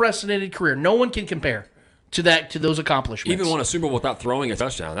 unprecedented career. No one can compare to those accomplishments. Even won a Super Bowl without throwing a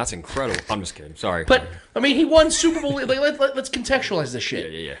touchdown. That's incredible. I'm just kidding. Sorry. But, he won Super Bowl. Let's contextualize this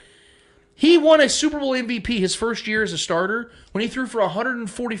shit. Yeah. He won a Super Bowl MVP his first year as a starter when he threw for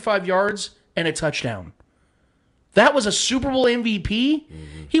 145 yards and a touchdown. That was a Super Bowl MVP.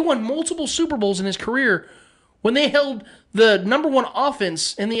 Mm-hmm. He won multiple Super Bowls in his career when they held the number 1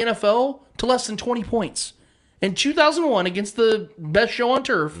 offense in the NFL to less than 20 points. In 2001, against the best show on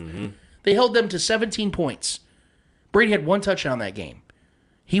turf, they held them to 17 points. Brady had 1 touchdown that game.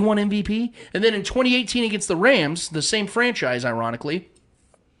 He won MVP. And then in 2018 against the Rams, the same franchise, ironically,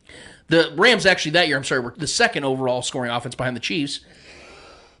 the Rams actually that year, were the second overall scoring offense behind the Chiefs,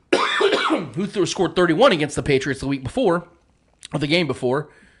 who scored 31 against the Patriots the week before, or the game before,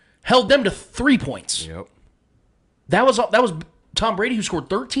 held them to 3 points. Yep. That was Tom Brady, who scored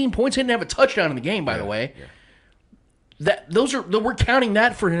 13 points. He didn't have a touchdown in the game, by the way. Yeah. We're counting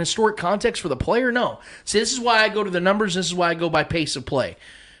that for an historic context for the player? No. See, this is why I go to the numbers. This is why I go by pace of play.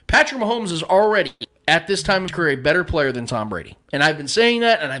 Patrick Mahomes is already, at this time of career, a better player than Tom Brady. And I've been saying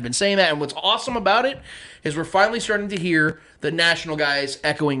that, and what's awesome about it is we're finally starting to hear the national guys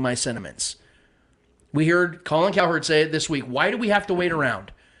echoing my sentiments. We heard Colin Cowherd say it this week. Why do we have to wait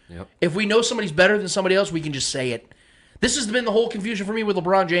around? Yep. If we know somebody's better than somebody else, we can just say it. This has been the whole confusion for me with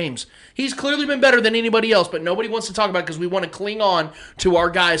LeBron James. He's clearly been better than anybody else, but nobody wants to talk about it because we want to cling on to our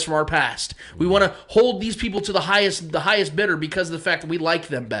guys from our past. We want to hold these people to the highest bidder because of the fact that we like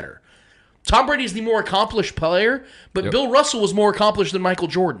them better. Tom Brady is the more accomplished player, but Bill Russell was more accomplished than Michael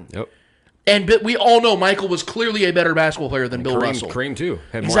Jordan. Yep. And we all know Michael was clearly a better basketball player than Bill Russell. Kareem too.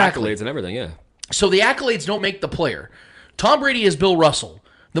 Had more accolades and everything, yeah. So the accolades don't make the player. Tom Brady is Bill Russell,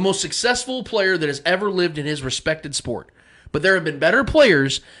 the most successful player that has ever lived in his respected sport. But there have been better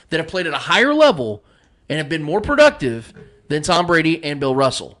players that have played at a higher level and have been more productive than Tom Brady and Bill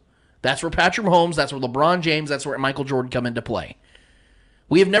Russell. That's where Patrick Mahomes, that's where LeBron James, that's where Michael Jordan come into play.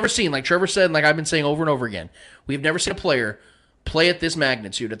 We have never seen, like Trevor said, and like I've been saying over and over again, we have never seen a player play at this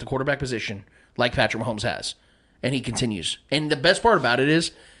magnitude at the quarterback position like Patrick Mahomes has. And he continues. And the best part about it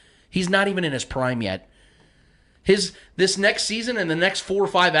is he's not even in his prime yet. This next season and the next 4 or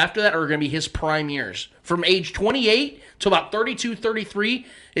 5 after that are going to be his prime years. From age 28 to about 32, 33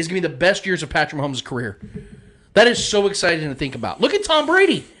 is going to be the best years of Patrick Mahomes' career. That is so exciting to think about. Look at Tom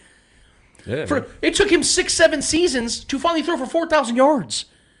Brady. Yeah, it took him 6-7 seasons to finally throw for 4,000 yards.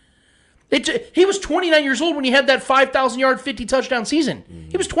 He was 29 years old when he had that 5,000-yard, 50-touchdown season.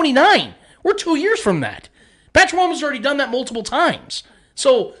 He was 29. We're 2 years from that. Patrick Mahomes has already done that multiple times.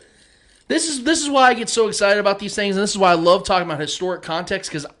 So this is why I get so excited about these things, and this is why I love talking about historic context,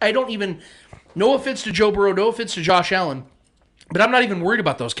 because I don't even, no offense to Joe Burrow, no offense to Josh Allen, but I'm not even worried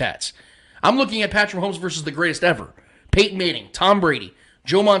about those cats. I'm looking at Patrick Mahomes versus the greatest ever. Peyton Manning, Tom Brady,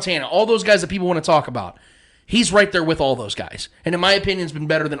 Joe Montana, all those guys that people want to talk about. He's right there with all those guys. And in my opinion, has been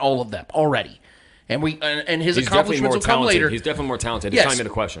better than all of them already. And his accomplishments will come later. He's definitely more talented. Yes. It's not even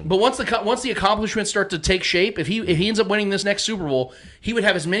a question. But once the accomplishments start to take shape, if he ends up winning this next Super Bowl, he would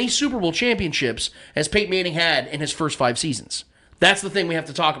have as many Super Bowl championships as Peyton Manning had in his first 5 seasons. That's the thing we have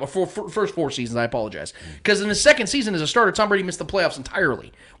to talk about. First 4 seasons, I apologize. Because in his second season as a starter, Tom Brady missed the playoffs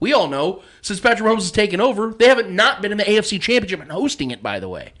entirely. We all know, since Patrick Mahomes has taken over, they haven't not been in the AFC Championship and hosting it, by the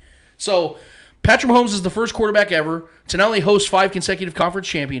way. So Patrick Mahomes is the first quarterback ever to not only host 5 consecutive conference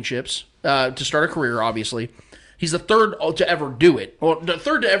championships, to start a career, obviously. He's the third to ever do it. Well, the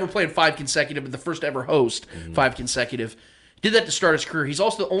third to ever play in 5 consecutive, but the first to ever host 5 consecutive. Did that to start his career. He's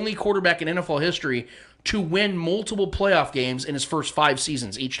also the only quarterback in NFL history to win multiple playoff games in his first 5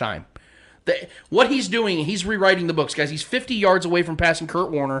 seasons each time. What he's doing, he's rewriting the books, guys. He's 50 yards away from passing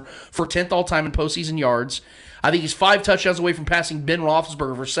Kurt Warner for 10th all-time in postseason yards. I think he's 5 touchdowns away from passing Ben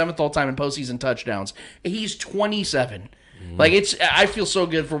Roethlisberger for 7th all-time in postseason touchdowns. He's 27. Like, I feel so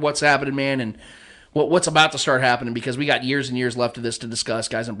good for what's happening, man, and what's about to start happening, because we got years and years left of this to discuss,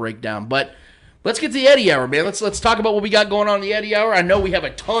 guys, and break down. But let's get to the Eddie Hour, man. Let's talk about what we got going on in the Eddie Hour. I know we have a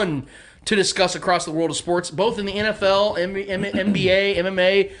ton to discuss across the world of sports, both in the NFL, NBA,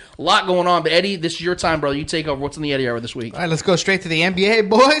 MMA, a lot going on. But Eddie, this is your time, brother. You take over. What's in the Eddie Hour this week? All right, let's go straight to the NBA,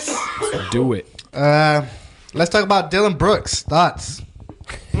 boys. Do it. Let's talk about Dylan Brooks. Thoughts?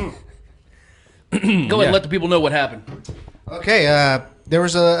 Go ahead and let the people know what happened. Okay, there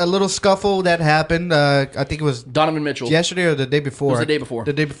was a little scuffle that happened. I think it was Donovan Mitchell. Yesterday or the day before? It was the day before.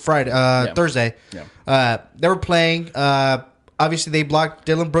 The day before Friday, Thursday. Yeah. They were playing. Obviously, they blocked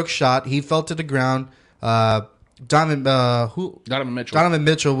Dylan Brooks' shot. He fell to the ground. Donovan Mitchell. Donovan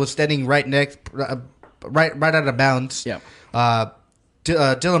Mitchell was standing right right out of bounds. Yeah.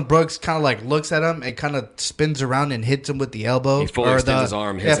 Dylan Brooks kind of like looks at him and kind of spins around and hits him with the elbow. He fully extends his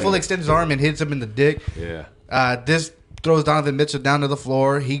arm. Fully extends his arm and hits him in the dick. Yeah. This throws Donovan Mitchell down to the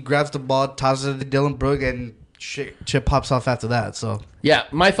floor. He grabs the ball, tosses it to Dylan Brooks, and shit pops off after that. So yeah,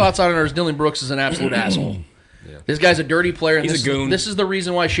 my thoughts on it are Dylan Brooks is an absolute asshole. Yeah. This guy's a dirty player. And He's a goon. This is the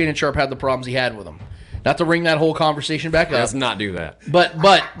reason why Shannon Sharp had the problems he had with him. Not to bring that whole conversation back up. Let's not do that. But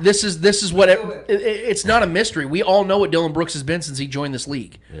this is what it's not a mystery. We all know what Dylan Brooks has been since he joined this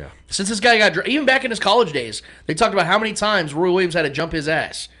league. Yeah. Since this guy got even back in his college days, they talked about how many times Roy Williams had to jump his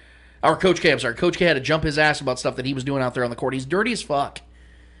ass. Or Coach K, I'm sorry. Coach K had to jump his ass about stuff that he was doing out there on the court. He's dirty as fuck.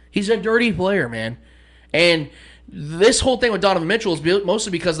 He's a dirty player, man. And this whole thing with Donovan Mitchell is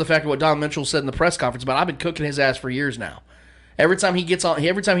mostly because of the fact of what Donovan Mitchell said in the press conference about I've been cooking his ass for years now. Every time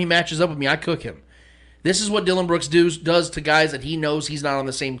he matches up with me, I cook him. This is what Dylan Brooks does to guys that he knows he's not on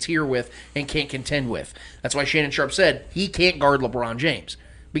the same tier with and can't contend with. That's why Shannon Sharp said he can't guard LeBron James.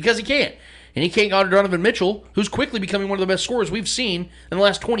 Because he can't. And he can't guard Donovan Mitchell, who's quickly becoming one of the best scorers we've seen in the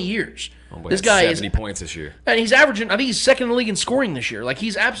last 20 years. This guy 70 points this year. And he's averaging, I think he's second in the league in scoring this year. Like,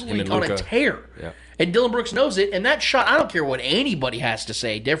 he's absolutely on a tear. Yeah. And Dylan Brooks knows it. And that shot, I don't care what anybody has to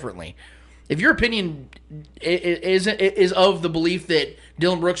say differently. if your opinion is of the belief that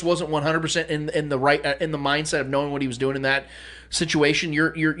Dylan Brooks wasn't 100% in the right in the mindset of knowing what he was doing in that situation,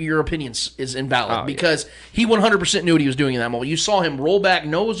 your opinion is invalid because he 100% knew what he was doing in that moment. You saw him roll back,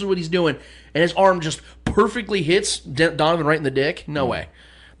 knows what he's doing, and his arm just perfectly hits Donovan right in the dick. No way.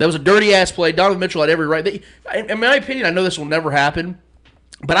 That was a dirty-ass play. Donovan Mitchell had every right. In my opinion, I know this will never happen,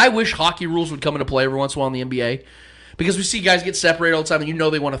 but I wish hockey rules would come into play every once in a while in the NBA. Because we see guys get separated all the time, and you know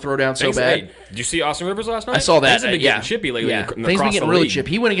they want to throw down so bad. Did you see Austin Rivers last night? I saw that. Things have been getting chippy lately. Yeah. Things been getting really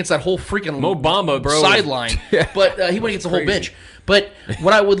chippy. He went against that whole freaking Mo Bamba, bro. Sideline. But he went against the whole bench. But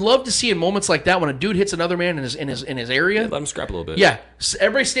what I would love to see in moments like that, when a dude hits another man in his area, let him scrap a little bit. Yeah,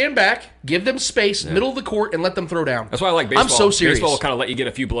 everybody stand back, give them space, middle of the court, and let them throw down. That's why I like baseball. I'm so serious. Baseball will kind of let you get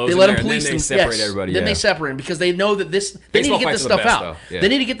a few blows. They let them police and then they separate everybody. Then they separate them because they know that they need to get this stuff out. They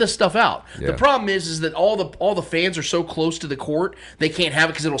need to get this stuff out. The problem is that all the fans are so close to the court, they can't have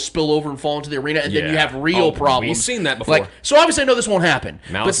it because it'll spill over and fall into the arena, and then you have real problems. We've seen that before. So obviously I know this won't happen.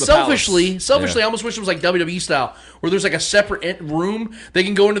 But selfishly, I almost wish it was like WWE style, where there's like a separate room. They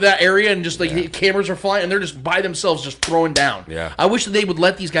can go into that area and just the cameras are flying, and they're just by themselves just throwing down. Yeah. I wish that they would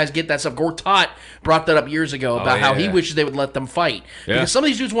let these guys get that stuff. Gortat brought that up years ago about how he wishes they would let them fight. Because some of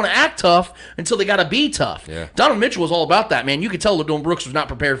these dudes want to act tough until they got to be tough. Yeah. Donovan Mitchell was all about that, man. You could tell that Dylan Brooks was not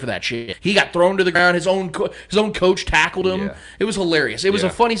prepared for that shit. He got thrown to the ground. His own coach tackled him. Yeah. It was hilarious. It was a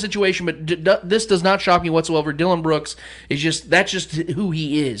funny situation, but this does not shock me whatsoever. Dylan Brooks is that's just who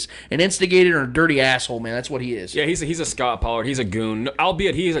he is. An instigator and a dirty asshole, man. That's what he is. Yeah, he's a Scott Pollard. He's a goon.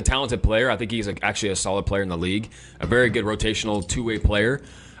 Albeit he is a talented player. I think he's actually a solid player in the league. A very good rotational two-way player.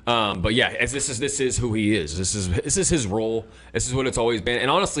 But yeah, this is who he is. This is his role. This is what it's always been. And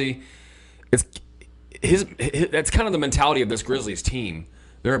honestly, it's that's kind of the mentality of this Grizzlies team.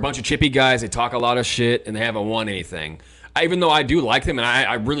 They're a bunch of chippy guys. They talk a lot of shit, and they haven't won anything. Even though I do like them, and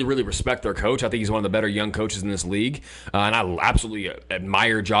I really, really respect their coach. I think he's one of the better young coaches in this league. And I absolutely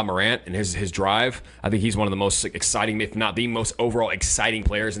admire Ja Morant and his drive. I think he's one of the most exciting, if not the most overall exciting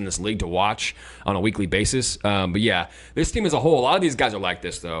players in this league to watch on a weekly basis. But yeah, this team as a whole, a lot of these guys are like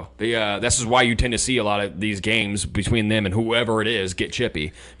this, though. This is why you tend to see a lot of these games between them and whoever it is get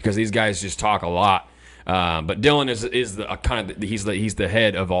chippy, because these guys just talk a lot. But Dylan is the kind of he's the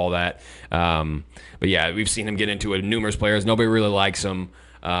head of all that. But yeah, we've seen him get into it. Numerous players, nobody really likes him.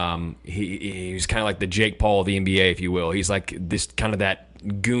 He's kind of like the Jake Paul of the NBA, if you will. He's like this kind of that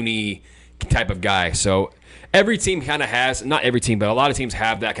goony type of guy. So every team kind of has, not every team, but a lot of teams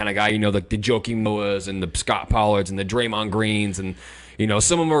have that kind of guy. You know, like the Joakim Noahs and the Scott Pollards and the Draymond Greens, and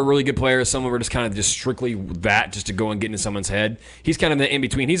some of them are really good players. Some of them are just kind of just strictly that, just to go and get into someone's head. He's kind of the in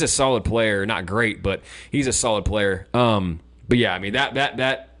between. He's a solid player, not great, but he's a solid player. But yeah, I mean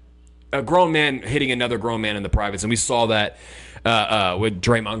that a grown man hitting another grown man in the privates, and we saw that with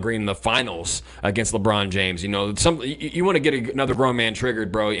Draymond Green in the finals against LeBron James. You want to get another grown man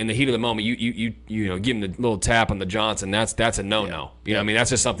triggered, bro, in the heat of the moment. You give him the little tap on the Johnson. That's a no-no. You know what I mean?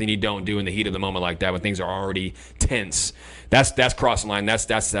 That's just something you don't do in the heat of the moment like that when things are already tense. That's crossing line.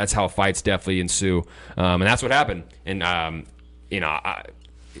 That's how fights definitely ensue, and that's what happened. And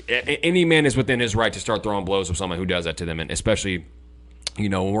any man is within his right to start throwing blows with someone who does that to them, and especially,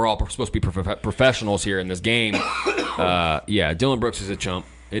 when we're all supposed to be professionals here in this game. Dylan Brooks is a chump.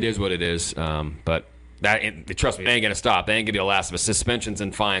 It is what it is. But trust me, they ain't gonna stop. They ain't gonna be the last of us. Suspensions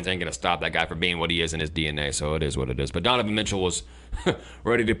and fines ain't gonna stop that guy from being what he is in his DNA. So it is what it is. But Donovan Mitchell was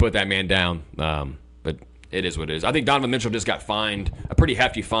ready to put that man down. But it is what it is. I think Donovan Mitchell just got fined a pretty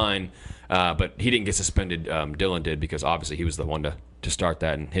hefty fine, but he didn't get suspended. Dylan did, because obviously he was the one to start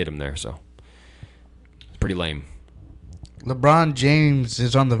that and hit him there. So it's pretty lame. LeBron James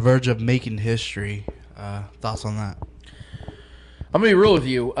is on the verge of making history. Thoughts on that? I'm going to be real with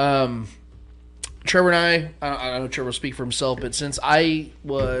you. Trevor and I know Trevor will speak for himself, but since I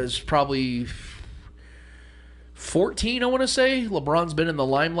was probably 14, I want to say, LeBron's been in the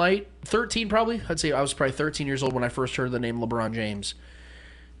limelight. 13 probably. I'd say I was probably 13 years old when I first heard the name LeBron James.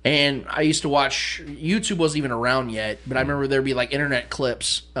 And I used to watch, YouTube wasn't even around yet, but I remember there'd be like internet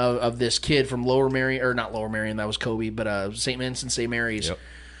clips of this kid from Lower Merion, or not Lower Merion, that was Kobe, but St. Vincent, St. Mary's,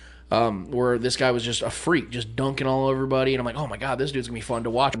 where this guy was just a freak, just dunking all over everybody. And I'm like, oh my God, this dude's going to be fun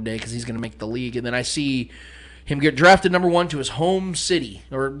to watch one day because he's going to make the league. And then I see him get drafted number 1 to his home city,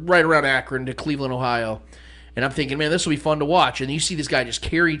 or right around Akron, to Cleveland, Ohio. And I'm thinking, man, this will be fun to watch. And you see this guy just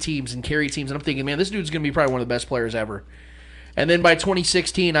carry teams. And I'm thinking, man, this dude's going to be probably one of the best players ever. And then by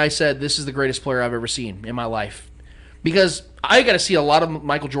 2016, I said, this is the greatest player I've ever seen in my life. Because I got to see a lot of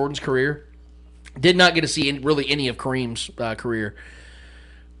Michael Jordan's career. Did not get to see really any of Kareem's career.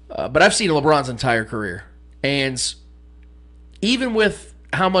 But I've seen LeBron's entire career. And even with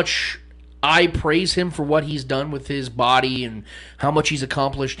how much I praise him for what he's done with his body and how much he's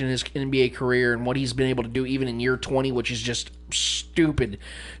accomplished in his NBA career and what he's been able to do even in year 20, which is just stupid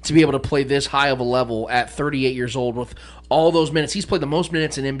to be able to play this high of a level at 38 years old with all those minutes. He's played the most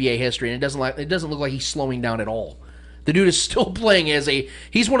minutes in NBA history, and it doesn't look like he's slowing down at all. The dude is still playing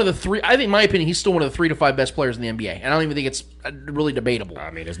he's one of the three, I think in my opinion, he's still one of the 3 to 5 best players in the NBA. And I don't even think it's really debatable.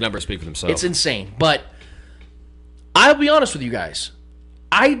 I mean, his numbers speak for themselves. It's insane. But I'll be honest with you guys.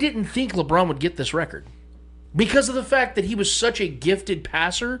 I didn't think LeBron would get this record because of the fact that he was such a gifted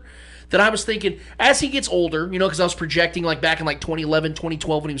passer that I was thinking as he gets older, because I was projecting like back in like 2011,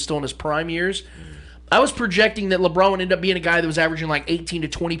 2012 when he was still in his prime years, I was projecting that LeBron would end up being a guy that was averaging like 18 to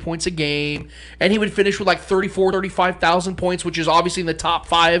 20 points a game, and he would finish with like 35,000 points, which is obviously in the top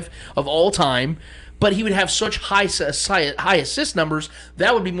 5 of all time. But he would have such high assist numbers,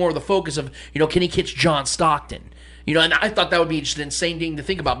 that would be more of the focus of, can he catch John Stockton? And I thought that would be just an insane thing to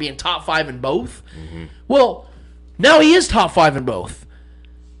think about, being top 5 in both. Mm-hmm. Well, now he is top 5 in both.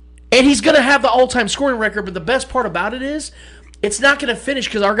 And he's going to have the all-time scoring record, but the best part about it is it's not going to finish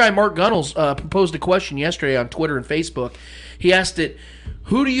because our guy Mark Gunnels proposed a question yesterday on Twitter and Facebook. He asked it,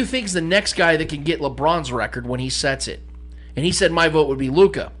 who do you think is the next guy that can get LeBron's record when he sets it? And he said my vote would be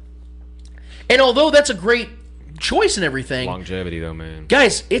Luka. And although that's a great choice and everything. Longevity, though, man.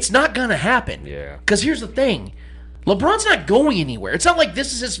 Guys, it's not going to happen. Yeah. Because here's the thing. LeBron's not going anywhere. It's not like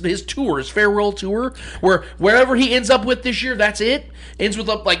this is his tour, his farewell tour, where wherever he ends up with this year, that's it. Ends with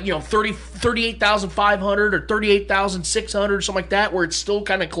 38,500 or 38,600 or something like that, where it's still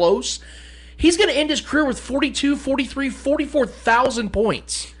kind of close. He's going to end his career with 42, 43, 44,000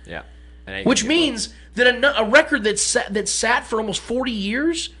 points. Yeah. Which means that a record that sat for almost 40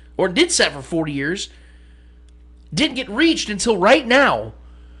 years, or did sat for 40 years, didn't get reached until right now.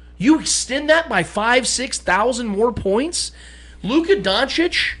 You extend that by 5,000, 6,000 more points. Luka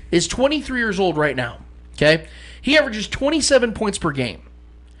Doncic is 23 years old right now. Okay, he averages 27 points per game.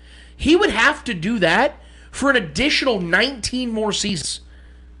 He would have to do that for an additional 19 more seasons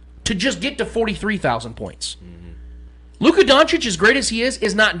to just get to 43,000 points. Mm-hmm. Luka Doncic, as great as he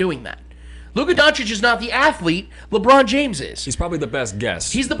is not doing that. Luka Doncic is not the athlete LeBron James is. He's probably the best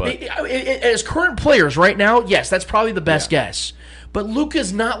guess. He's as current players right now, yes, that's probably the best guess. But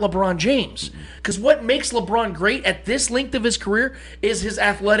Luka's not LeBron James. Because what makes LeBron great at this length of his career is his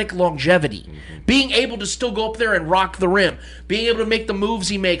athletic longevity. Mm-hmm. Being able to still go up there and rock the rim. Being able to make the moves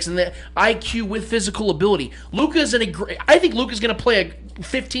he makes and the IQ with physical ability. I think Luka's going to play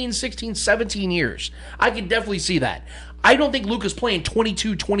 15, 16, 17 years. I can definitely see that. I don't think Luka's playing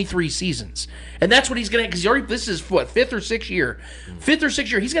 22, 23 seasons. And that's what he's going to, because this is what, 5th or 6th year. 5th or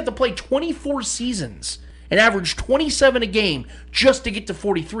 6th year. He's got to play 24 seasons and average 27 a game just to get to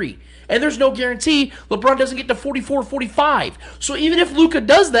 43. And there's no guarantee LeBron doesn't get to 44, 45. So even if Luka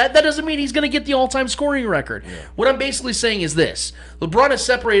does that, that doesn't mean he's going to get the all-time scoring record. Yeah. What I'm basically saying is this. LeBron has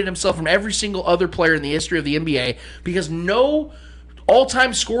separated himself from every single other player in the history of the NBA because no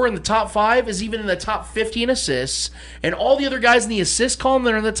all-time scorer in the top 5 is even in the top 50 in assists, and all the other guys in the assist column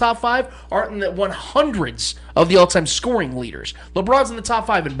that are in the top 5 are in the 100s of the all-time scoring leaders. LeBron's in the top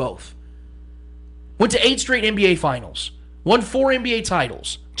 5 in both. Went to 8 straight NBA finals. Won 4 NBA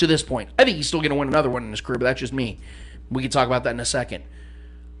titles to this point. I think he's still going to win another one in his career, but that's just me. We can talk about that in a second.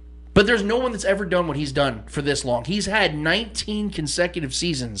 But there's no one that's ever done what he's done for this long. He's had 19 consecutive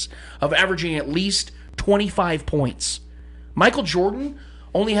seasons of averaging at least 25 points. Michael Jordan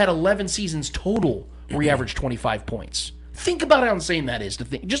only had 11 seasons total where he averaged 25 points. Think about how insane that is.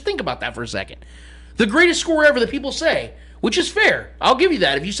 Just think about that for a second. The greatest scorer ever that people say, which is fair. I'll give you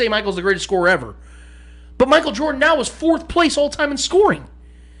that if you say Michael's the greatest scorer ever. But Michael Jordan now is 4th place all-time in scoring.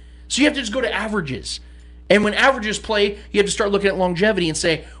 So you have to just go to averages. And when averages play, you have to start looking at longevity and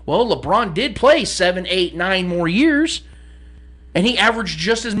say, well, LeBron did play 7, 8, 9 more years, and he averaged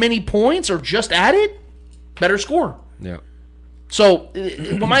just as many points or just added. Better score. Yeah. So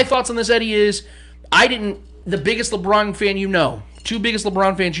my thoughts on this, Eddie, is the biggest LeBron fan you know, 2 biggest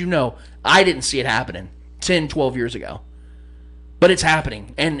LeBron fans you know, I didn't see it happening 10, 12 years ago. But it's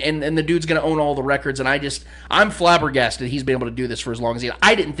happening, and the dude's going to own all the records, and I'm flabbergasted he's been able to do this for as long as he has.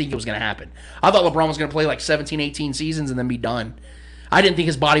 I didn't think it was going to happen. I thought LeBron was going to play like 17, 18 seasons and then be done. I didn't think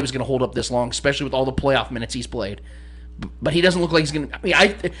his body was going to hold up this long, especially with all the playoff minutes he's played. But he doesn't look like he's going to.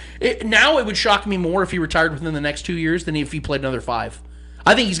 I mean, now it would shock me more if he retired within the next 2 years than if he played another 5.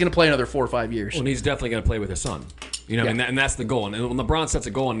 I think he's going to play another 4 or 5 years. Well, and he's definitely going to play with his son. Yeah. And that's the goal. And when LeBron sets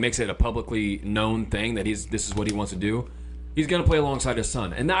a goal and makes it a publicly known thing that this is what he wants to do, he's going to play alongside his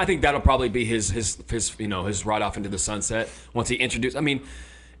son. And I think that'll probably be his ride off into the sunset once he introduces. I mean,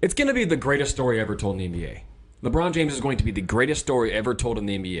 it's going to be the greatest story ever told in the NBA. LeBron James is going to be the greatest story ever told in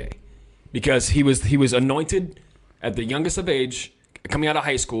the NBA. because he was anointed at the youngest of age, coming out of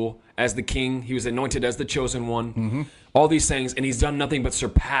high school as the king. He was anointed as the chosen one. All these things, and he's done nothing but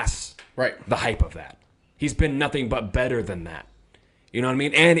surpass the hype of that. He's been nothing but better than that. You know what I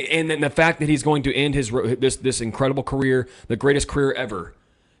mean? And then the fact that he's going to end his this incredible career, the greatest career ever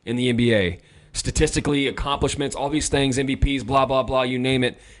in the NBA, statistically, accomplishments, all these things, MVPs, blah, blah, blah, you name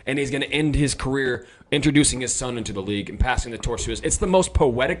it, and he's going to end his career introducing his son into the league and passing the torch to us. It's the most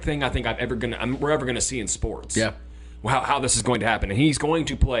poetic thing I think we're ever going to see in sports. Yeah. How this is going to happen. And he's going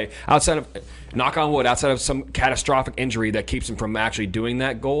to play outside of, knock on wood, outside of some catastrophic injury that keeps him from actually doing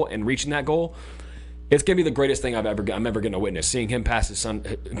that goal and reaching that goal. It's going to be the greatest thing I'm ever going to witness, seeing him pass it on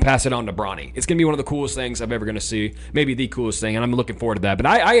to Bronny. It's going to be one of the coolest things I'm ever going to see, maybe the coolest thing, and I'm looking forward to that. But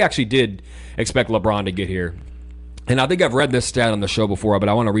I actually did expect LeBron to get here. And I think I've read this stat on the show before, but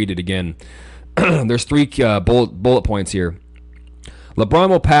I want to read it again. There's 3 bullet points here. LeBron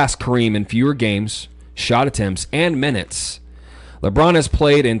will pass Kareem in fewer games, shot attempts, and minutes. LeBron has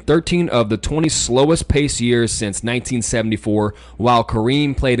played in 13 of the 20 slowest pace years since 1974, while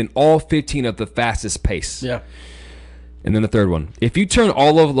Kareem played in all 15 of the fastest pace. Yeah. And then the third one. If you turn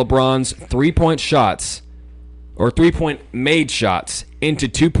all of LeBron's 3-point shots or 3-point made shots into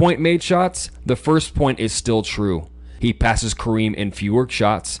 2-point made shots, the first point is still true. He passes Kareem in fewer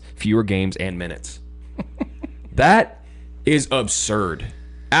shots, fewer games, and minutes. That is absurd.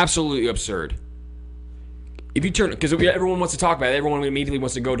 Absolutely absurd. If you turn, because everyone wants to talk about it, everyone immediately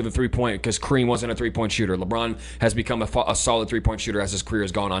wants to go to the 3-point because Kareem wasn't a 3-point shooter. LeBron has become a solid 3-point shooter as his career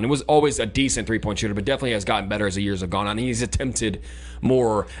has gone on. It was always a decent 3-point shooter, but definitely has gotten better as the years have gone on. He's attempted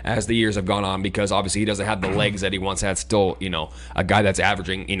more as the years have gone on because obviously he doesn't have the legs that he once had. Still, a guy that's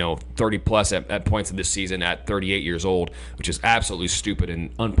averaging, 30 plus at points of this season at 38 years old, which is absolutely stupid and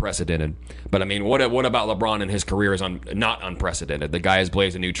unprecedented. But I mean, what about LeBron and his career is not unprecedented? The guy has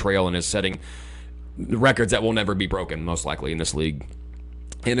blazed a new trail and is setting records that will never be broken, most likely, in this league.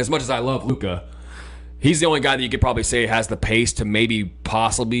 And as much as I love Luka, he's the only guy that you could probably say has the pace to maybe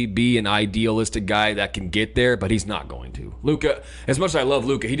possibly be an idealistic guy that can get there, but he's not going to. Luka, as much as I love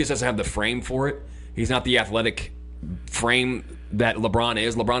Luka, he just doesn't have the frame for it. He's not the athletic frame that LeBron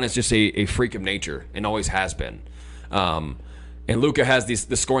is. LeBron is just a freak of nature and always has been. And Luka has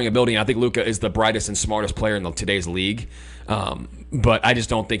the scoring ability, and I think Luka is the brightest and smartest player in today's league. But I just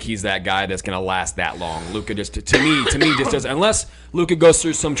don't think he's that guy that's going to last that long. Luka just, to me, just doesn't. Unless Luka goes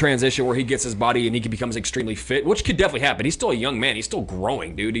through some transition where he gets his body and he becomes extremely fit, which could definitely happen. He's still a young man. He's still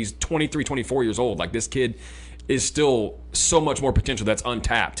growing, dude. He's 23, 24 years old. Like, this kid is still so much more potential that's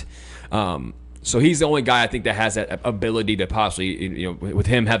untapped. So he's the only guy I think that has that ability to possibly, with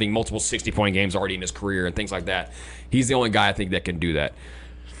him having multiple 60-point games already in his career and things like that, he's the only guy I think that can do that.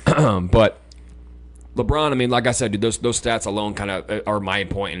 But LeBron, I mean, like I said, dude, those stats alone kind of are my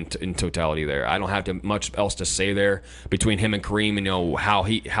point in totality there. I don't have much else to say there between him and Kareem,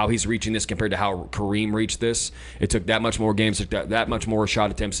 how he's reaching this compared to how Kareem reached this. It took that much more games, took that much more shot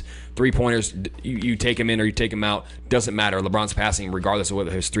attempts. 3-pointers, you take him in or you take him out, doesn't matter. LeBron's passing regardless of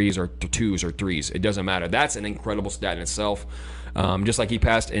whether his 3s or 2s or 3s. It doesn't matter. That's an incredible stat in itself. Just like he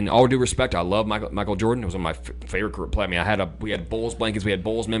passed, in all due respect, I love Michael Jordan. It was one of my favorite play. I mean, we had Bulls blankets, we had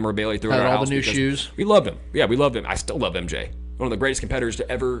Bulls memorabilia throughout our house. All the new shoes. We loved him. Yeah, we loved him. I still love MJ. One of the greatest competitors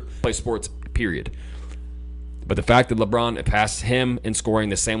to ever play sports, period. But the fact that LeBron passed him in scoring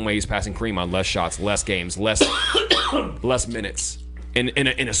the same way he's passing Kareem on less shots, less games, less minutes,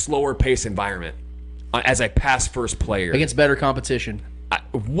 in a slower pace environment, as a pass-first player. Against better competition.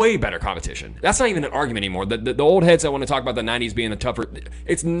 Way better competition. That's not even an argument anymore. The old heads that want to talk about the 90s being the tougher,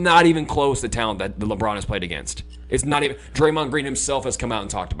 it's not even close to the talent that LeBron has played against. It's not even. Draymond Green himself has come out and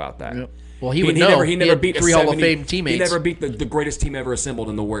talked about that. Yep. Well, he never beat 3 Hall of Fame teammates. He never beat the greatest team ever assembled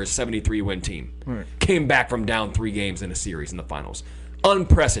in the Warriors 73-win team. Right. Came back from down 3 games in a series in the finals.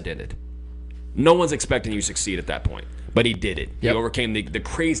 Unprecedented. No one's expecting you to succeed at that point. But he did it. Yep. He overcame the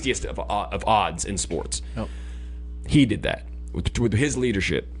craziest of odds in sports. Yep. He did that. With his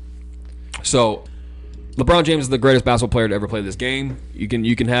leadership. So LeBron James is the greatest basketball player to ever play this game. You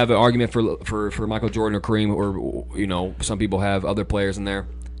can have an argument for Michael Jordan or Kareem, or some people have other players in there.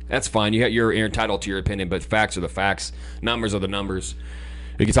 That's fine. You're entitled to your opinion, but facts are the facts. Numbers are the numbers.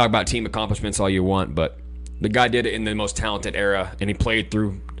 You can talk about team accomplishments all you want, but the guy did it in the most talented era, and he played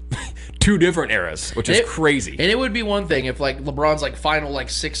through 2 different eras, which is crazy. And it would be one thing if LeBron's final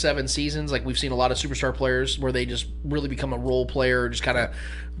 6-7 seasons, we've seen a lot of superstar players where they just really become a role player, just kind of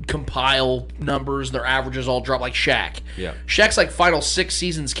compile numbers, their averages all drop, like Shaq. Yeah. Shaq's final 6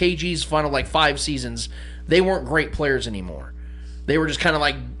 seasons, KG's final 5 seasons, they weren't great players anymore. They were just kind of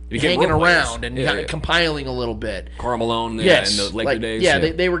hanging around and kind of compiling a little bit. Karl Malone in the Laker days. Yeah,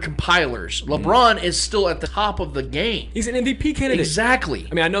 they were compilers. LeBron is still at the top of the game. He's an MVP candidate. Exactly.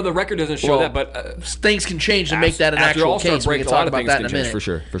 I mean, I know the record doesn't show that, but things can change to make that an actual case. We can talk about that in a minute. For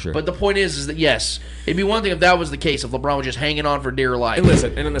sure. But the point is that, yes, it'd be one thing if that was the case, if LeBron was just hanging on for dear life. And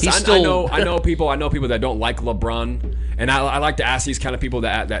listen, I know people that don't like LeBron, and I like to ask these kind of people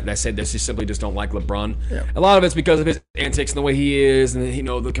that say this, simply just don't like LeBron. Yeah. A lot of it's because of his antics and the way he is, and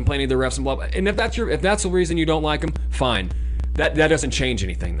the complaining to the refs and blah blah. And if that's the reason you don't like him, fine. That doesn't change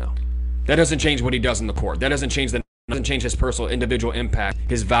anything though. That doesn't change what he does in the court. That doesn't change his personal individual impact,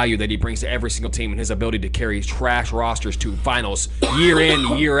 his value that he brings to every single team, and his ability to carry trash rosters to finals year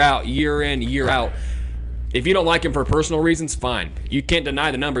in, year out. If you don't like him for personal reasons, fine. You can't deny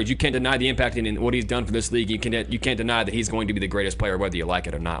the numbers. You can't deny the impact in what he's done for this league. You can't deny that he's going to be the greatest player, whether you like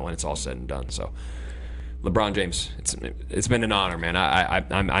it or not, when it's all said and done. So, LeBron James, it's been an honor, man.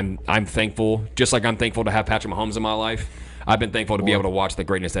 I'm thankful, just like I'm thankful to have Patrick Mahomes in my life. I've been thankful to be able to watch the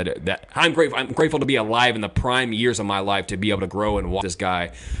greatness that I'm grateful. I'm grateful to be alive in the prime years of my life to be able to grow and watch this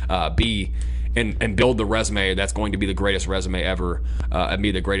guy be. And build the resume that's going to be the greatest resume ever, and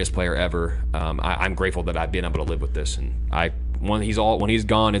be the greatest player ever. I'm grateful that I've been able to live with this. And when he's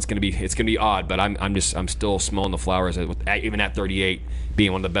gone, it's gonna be odd. But I'm still smelling the flowers. Even at 38,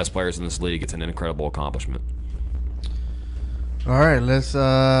 being one of the best players in this league, it's an incredible accomplishment. All right, let's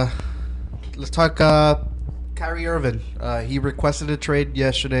talk Kyrie Irving. He requested a trade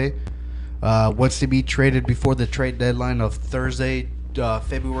yesterday. Wants to be traded before the trade deadline of Thursday,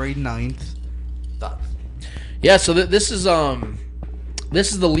 February 9th. Yeah, so this is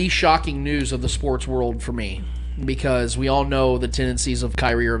the least shocking news of the sports world for me, because we all know the tendencies of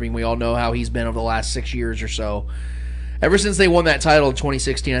Kyrie Irving. We all know how he's been over the last 6 years or so. Ever since they won that title in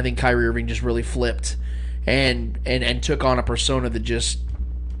 2016, I think Kyrie Irving just really flipped and took on a persona that just,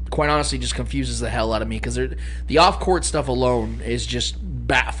 quite honestly, just confuses the hell out of me, because the off-court stuff alone is just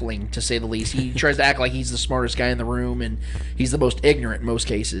baffling, to say the least. He tries to act like he's the smartest guy in the room, and he's the most ignorant in most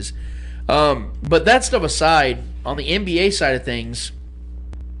cases. But that stuff aside, on the NBA side of things,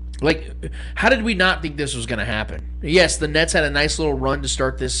 like, how did we not think this was going to happen? Yes, the Nets had a nice little run to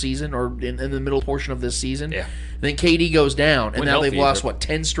start this season, or in the middle portion of this season. Yeah. Then KD goes down, and now they've lost,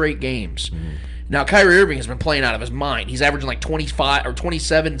 10 straight games. Mm-hmm. Now, Kyrie Irving has been playing out of his mind. He's averaging like 25 or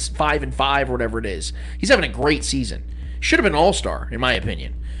 27, 5 and 5, or whatever it is. He's having a great season. Should have been an all-star, in my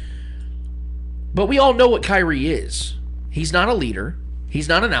opinion. But we all know what Kyrie is. He's not a leader. He's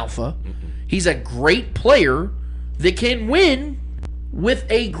not an alpha. He's a great player that can win with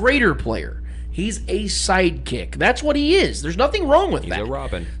a greater player. He's a sidekick. That's what he is. There's nothing wrong with that. He's a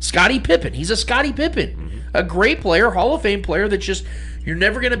Robin. Scottie Pippen. He's a Scottie Pippen. Mm-hmm. A great player, Hall of Fame player that just, you're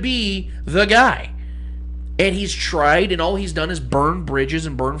never going to be the guy. And he's tried, and all he's done is burn bridges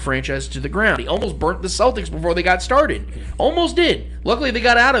and burn franchises to the ground. He almost burnt the Celtics before they got started. Almost did. Luckily, they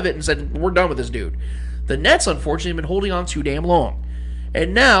got out of it and said, we're done with this dude. The Nets, unfortunately, have been holding on too damn long.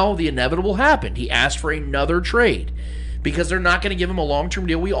 And now the inevitable happened. He asked for another trade because they're not going to give him a long-term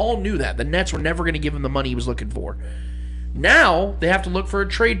deal. We all knew that. The Nets were never going to give him the money he was looking for. Now they have to look for a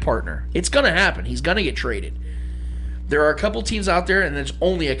trade partner. It's going to happen. He's going to get traded. There are a couple teams out there, and there's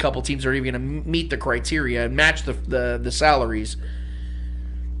only a couple teams that are even going to meet the criteria and match the salaries.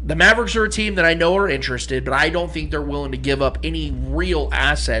 The Mavericks are a team that I know are interested, but I don't think they're willing to give up any real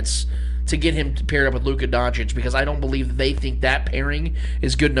assets to get him paired up with Luka Doncic, because I don't believe that they think that pairing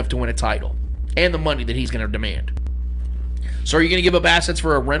is good enough to win a title and the money that he's going to demand. So are you going to give up assets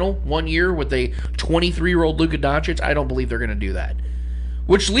for a rental 1 year with a 23-year-old Luka Doncic? I don't believe they're going to do that.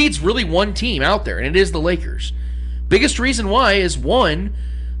 Which leads really one team out there, and it is the Lakers. Biggest reason why is, one,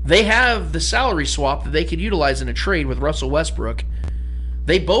 they have the salary swap that they could utilize in a trade with Russell Westbrook.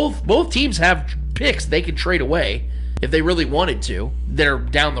 They both teams have picks they could trade away if they really wanted to, that are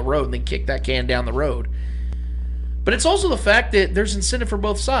down the road, and then kick that can down the road. But it's also the fact that there's incentive for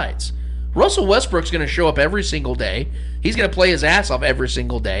both sides. Russell Westbrook's going to show up every single day. He's going to play his ass off every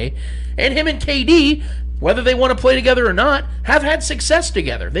single day. And him and KD, whether they want to play together or not, have had success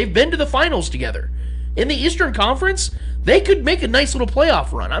together. They've been to the finals together. In the Eastern Conference, they could make a nice little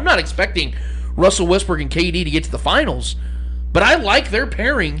playoff run. I'm not expecting Russell Westbrook and KD to get to the finals, but I like their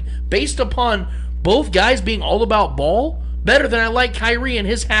pairing based upon both guys being all about ball better than I like Kyrie and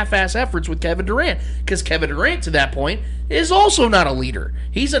his half-ass efforts with Kevin Durant. Because Kevin Durant, to that point, is also not a leader.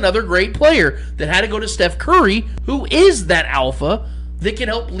 He's another great player that had to go to Steph Curry, who is that alpha that can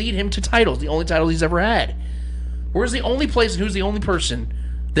help lead him to titles, the only title he's ever had. Where's the only place and who's the only person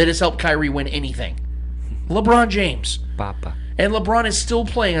that has helped Kyrie win anything? LeBron James. Papa. And LeBron is still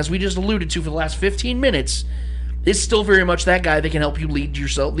playing, as we just alluded to, for the last 15 minutes, is still very much that guy that can help you lead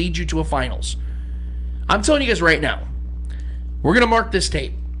you to a finals. I'm telling you guys right now, we're going to mark this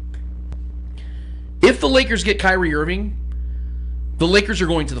tape. If the Lakers get Kyrie Irving, the Lakers are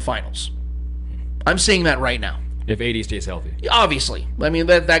going to the finals. I'm saying that right now. If AD stays healthy. Obviously. I mean,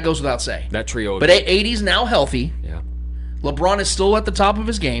 that goes without saying. That trio. But AD's now healthy. Yeah. LeBron is still at the top of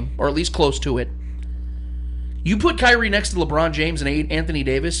his game, or at least close to it. You put Kyrie next to LeBron James and Anthony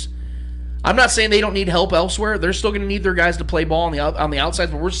Davis, I'm not saying they don't need help elsewhere. They're still going to need their guys to play ball on the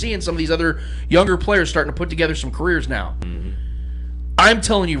outside, but we're seeing some of these other younger players starting to put together some careers now. Mm-hmm. I'm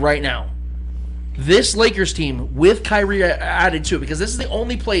telling you right now, this Lakers team with Kyrie added to it, because this is the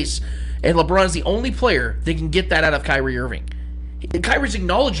only place, and LeBron is the only player that can get that out of Kyrie Irving. Kyrie's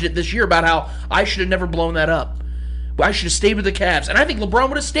acknowledged it this year about how I should have never blown that up. I should have stayed with the Cavs. And I think LeBron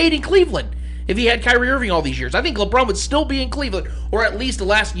would have stayed in Cleveland if he had Kyrie Irving all these years. I think LeBron would still be in Cleveland, or at least the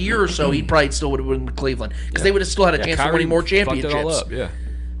last year or so, he probably still would have been in Cleveland, because they would have still had a chance for winning more championships. Fucked it all up, yeah.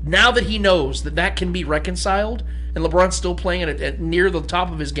 Now that he knows that can be reconciled, and LeBron's still playing at near the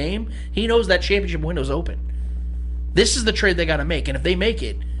top of his game, he knows that championship window's open. This is the trade they got to make, and if they make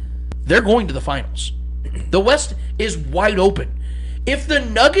it, they're going to the finals. The West is wide open. If the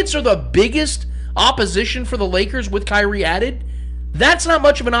Nuggets are the biggest opposition for the Lakers with Kyrie added, that's not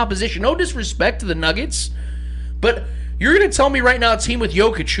much of an opposition. No disrespect to the Nuggets, but you're going to tell me right now a team with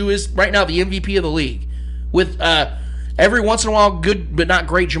Jokic, who is right now the MVP of the league, with every once in a while good but not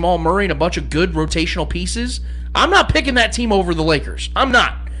great Jamal Murray and a bunch of good rotational pieces, I'm not picking that team over the Lakers. I'm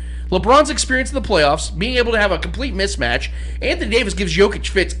not. LeBron's experience in the playoffs, being able to have a complete mismatch. Anthony Davis gives Jokic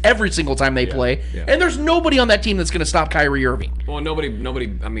fits every single time they play, and there's nobody on that team that's going to stop Kyrie Irving. Well, nobody.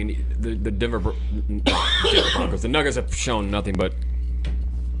 I mean, the Denver Broncos, the Nuggets have shown nothing but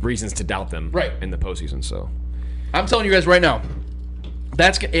reasons to doubt them in the postseason. So, I'm telling you guys right now,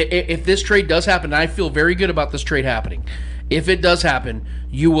 if this trade does happen, and I feel very good about this trade happening. If it does happen,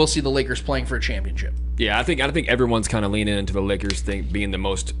 you will see the Lakers playing for a championship. Yeah, I think everyone's kind of leaning into the Lakers thing being the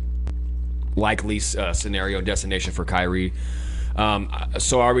most likely scenario and destination for Kyrie.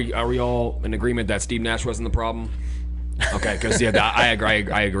 So are we all in agreement that Steve Nash wasn't the problem? Okay, because I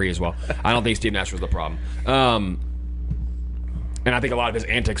agree as well. I don't think Steve Nash was the problem. And I think a lot of his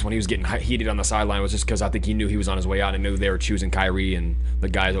antics when he was getting heated on the sideline was just because I think he knew he was on his way out and knew they were choosing Kyrie and the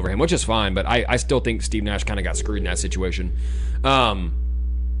guys over him, which is fine. But I still think Steve Nash kind of got screwed in that situation.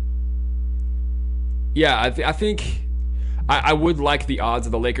 Yeah, I think I would like the odds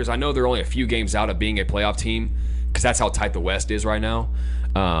of the Lakers. I know they're only a few games out of being a playoff team because that's how tight the West is right now.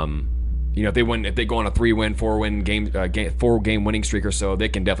 If they go on a 3-win, 4-game winning streak or so, they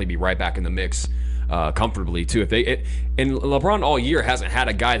can definitely be right back in the mix. Comfortably too. And LeBron all year hasn't had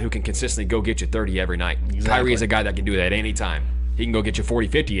a guy who can consistently go get you 30 every night. Exactly. Kyrie is a guy that can do that any time. He can go get you 40,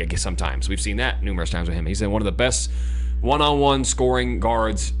 50 sometimes. We've seen that numerous times with him. He's one of the best one-on-one scoring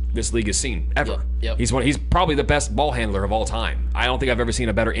guards this league has seen ever. Yep. He's probably the best ball handler of all time. I don't think I've ever seen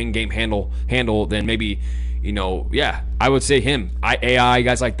a better in-game handle than maybe, I would say him. AI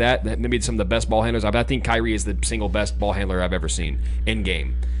guys like that maybe some of the best ball handlers. I think Kyrie is the single best ball handler I've ever seen in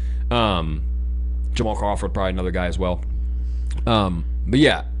game. Jamal Crawford, probably another guy as well. But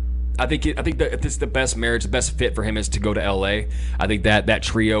yeah, I think that this is the best marriage, the best fit for him is to go to LA. I think that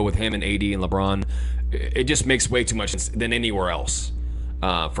trio with him and AD and LeBron, it just makes way too much sense than anywhere else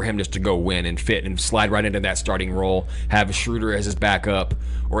for him just to go win and fit and slide right into that starting role, have Schroeder as his backup,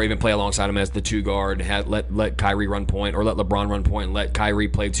 or even play alongside him as the 2 guard, let Kyrie run point, or let LeBron run point and let Kyrie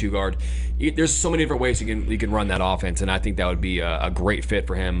play 2 guard. There's so many different ways you can run that offense, and I think that would be a great fit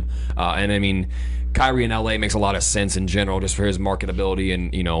for him. And I mean, Kyrie in LA makes a lot of sense in general, just for his marketability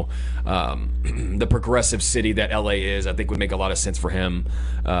and the progressive city that LA is. I think would make a lot of sense for him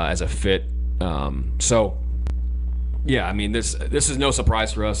as a fit. So yeah, I mean this is no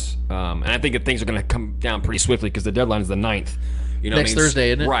surprise for us, and I think that things are going to come down pretty swiftly because the deadline is the 9th. Next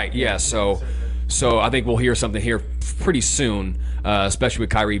Thursday, isn't it? Right. Yeah. So I think we'll hear something here pretty soon, especially with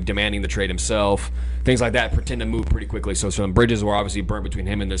Kyrie demanding the trade himself. Things like that pretend to move pretty quickly. So some bridges were obviously burnt between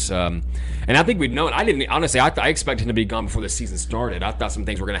him and this. And I think we'd known. I didn't honestly. I expected him to be gone before the season started. I thought some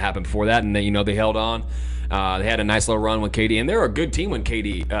things were going to happen before that, and they held on. They had a nice little run with KD, and they're a good team when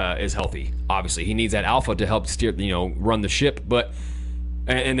KD is healthy. Obviously, he needs that alpha to help steer, run the ship. But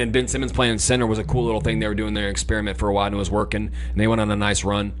and then Ben Simmons playing center was a cool little thing they were doing their experiment for a while, and it was working. And they went on a nice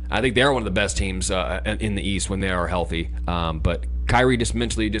run. I think they're one of the best teams in the East when they are healthy. But Kyrie just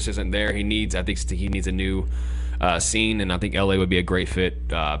mentally just isn't there. I think he needs a new scene, and I think LA would be a great fit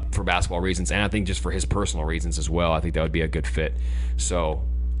for basketball reasons, and I think just for his personal reasons as well. I think that would be a good fit. So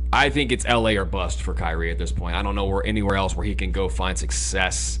I think it's LA or bust for Kyrie at this point. I don't know anywhere else where he can go find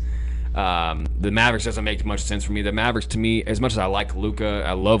success The Mavericks doesn't make much sense for me. The Mavericks, to me, as much as I like Luka,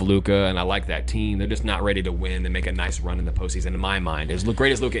 I love Luka, and I like that team, they're just not ready to win and make a nice run in the postseason. In my mind, as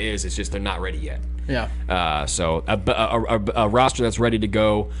great as Luka is, it's just they're not ready yet. Yeah. So a roster that's ready to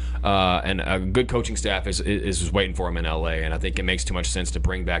go and a good coaching staff is just waiting for him in LA, and I think it makes too much sense to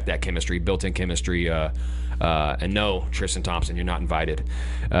bring back that chemistry, built-in chemistry. And no, Tristan Thompson, you're not invited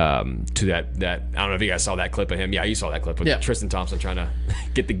to that. I don't know if you guys saw that clip of him. Yeah, you saw that clip with Tristan Thompson trying to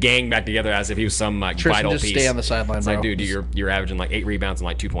get the gang back together as if he was some Tristan, vital just piece. Stay on the sideline, it's bro. like, dude, you're averaging like 8 rebounds and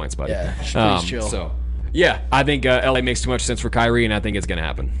like 2 points, buddy. Yeah, please chill. So, yeah, I think LA makes too much sense for Kyrie, and I think it's going to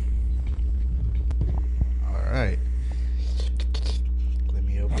happen. All right. Let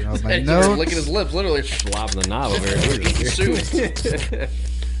me open up my He's notes. licking his lips, literally. Slobbing the knob over here.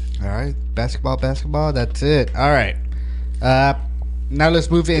 All right, basketball. That's it. All right. Now let's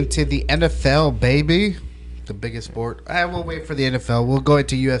move into the NFL, baby. The biggest sport. We'll wait for the NFL. We'll go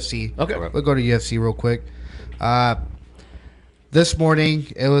into UFC. Okay. We'll go to UFC real quick. This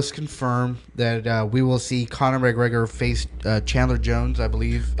morning, it was confirmed that we will see Conor McGregor face Chandler Jones, I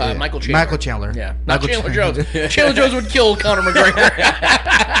believe. Michael Chandler. Michael Chandler. Yeah. Michael Not Chandler Jones. Chandler Jones would kill Conor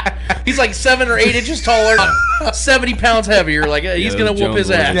McGregor. He's like 7 or 8 inches taller, 70 pounds heavier. Like he's going to whoop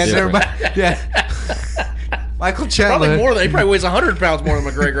his ass. Yeah, everybody, Michael Chandler. Probably more than, he probably weighs 100 pounds more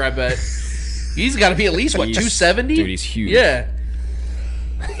than McGregor, I bet. He's got to be at least, 270? Dude, he's huge. Yeah.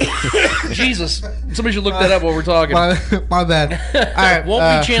 Jesus. Somebody should look that up while we're talking. My bad. All right.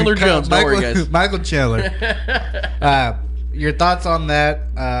 Won't be Chandler Jones. Don't worry, guys. Michael Chandler. Your thoughts on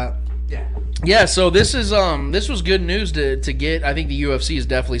that? Yeah, so this was good news to get. I think the UFC is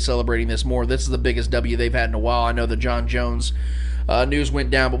definitely celebrating this more. This is the biggest W they've had in a while. I know the John Jones news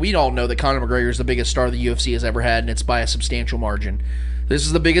went down, but we all know that Conor McGregor is the biggest star the UFC has ever had, and it's by a substantial margin. This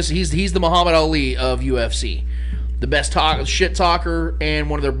is the biggest. He's the Muhammad Ali of UFC. The best shit talker and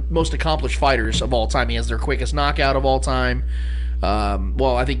one of their most accomplished fighters of all time. He has their quickest knockout of all time.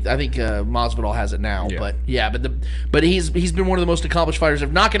 Well, I think Masvidal has it now, yeah. but he's been one of the most accomplished fighters.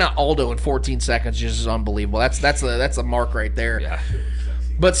 Of knocking out Aldo in 14 seconds just is unbelievable. That's a mark right there. Yeah.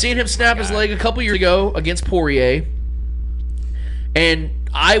 But seeing him snap his leg a couple years ago against Poirier, and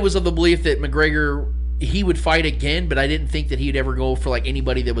I was of the belief that McGregor, he would fight again, but I didn't think that he'd ever go for like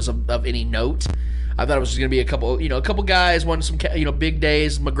anybody that was of any note. I thought it was just going to be a couple guys, won some big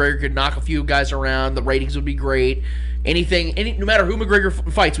days. McGregor could knock a few guys around. The ratings would be great. No matter who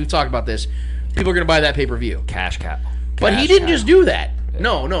McGregor fights, we've talked about this. People are going to buy that pay-per-view. Cash cow. But he didn't just do that. Yeah.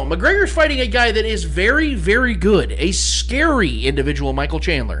 No. McGregor's fighting a guy that is very, very good. A scary individual, Michael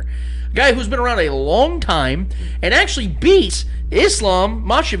Chandler. A guy who's been around a long time and actually beats Islam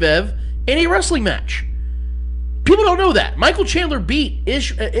Makhachev in a wrestling match. People don't know that. Michael Chandler beat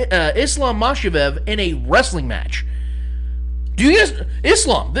Islam Makhachev in a wrestling match. Do you guys...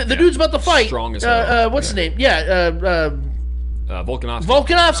 Islam, the dude's about to fight. Strong as hell. What's his name? Yeah, Volkanovski.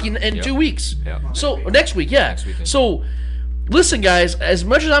 Volkanovski in 2 weeks. Yeah. So, next week, yeah. Next weekend. So, listen, guys, as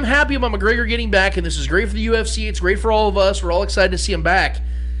much as I'm happy about McGregor getting back, and this is great for the UFC, it's great for all of us, we're all excited to see him back,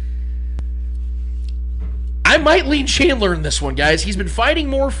 I might lean Chandler in this one, guys. He's been fighting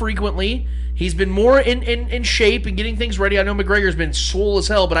more frequently. He's been more in shape and getting things ready. I know McGregor's been swole as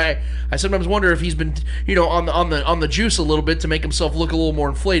hell, but I sometimes wonder if he's been on the juice a little bit to make himself look a little more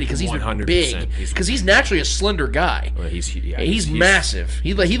inflated because he's been big. Because he's naturally a slender guy. Well, he's massive.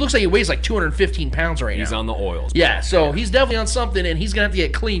 He looks like he weighs like 215 pounds right now. He's on the oils. Yeah, so he's definitely on something, and he's gonna have to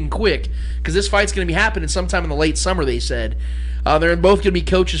get clean quick because this fight's gonna be happening sometime in the late summer. They said. They're both going to be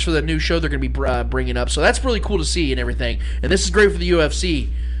coaches for the new show they're going to be bringing up. So that's really cool to see and everything. And this is great for the UFC.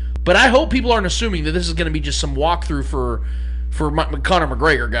 But I hope people aren't assuming that this is going to be just some walkthrough for Conor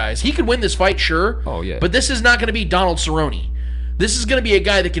McGregor, guys. He could win this fight, sure. Oh, yeah. But this is not going to be Donald Cerrone. This is going to be a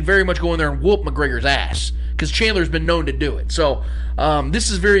guy that can very much go in there and whoop McGregor's ass because Chandler's been known to do it. So this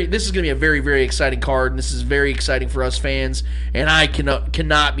is going to be a very, very exciting card, and this is very exciting for us fans. And I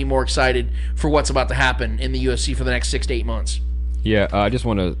cannot be more excited for what's about to happen in the UFC for the next 6 to 8 months. Yeah, I just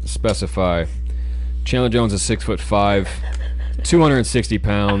want to specify, Chandler Jones is 6'5", 260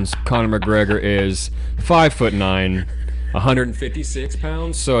 pounds. Conor McGregor is 5'9", 156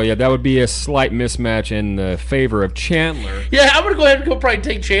 pounds. So yeah, that would be a slight mismatch in the favor of Chandler. Yeah, I'm gonna go ahead and probably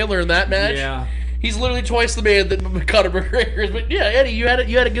take Chandler in that match. Yeah, he's literally twice the man that Conor McGregor is. But yeah, Eddie, you had a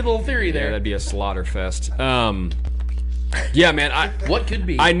good little theory there. Yeah, that'd be a slaughter fest. Yeah, man. What could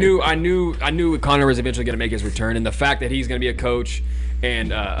be? I knew Conor was eventually going to make his return, and the fact that he's going to be a coach and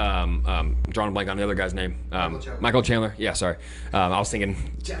drawing a blank on the other guy's name, Michael Chandler. Yeah, sorry. I was thinking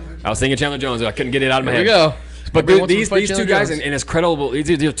Chandler Jones. I couldn't get it out of my head. There you go. But these two guys, and as credible,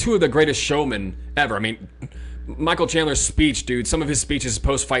 these are two of the greatest showmen ever. I mean, Michael Chandler's speech, dude. Some of his speeches,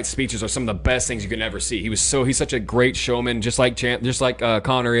 post-fight speeches, are some of the best things you can ever see. He's such a great showman, just like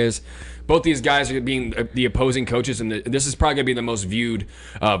Conor is. Both these guys are being the opposing coaches, and this is probably going to be the most viewed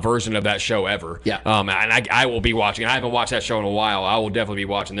version of that show ever. Yeah. And I will be watching. I haven't watched that show in a while. I will definitely be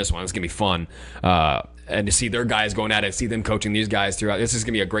watching this one. It's going to be fun. And to see their guys going at it, see them coaching these guys throughout. This is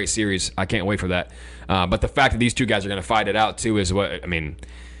going to be a great series. I can't wait for that. But the fact that these two guys are going to fight it out, too, is what, I mean,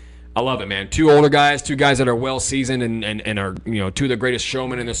 I love it, man. Two older guys, two guys that are well seasoned and are, two of the greatest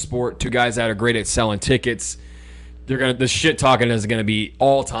showmen in the sport, two guys that are great at selling tickets. The shit talking is going to be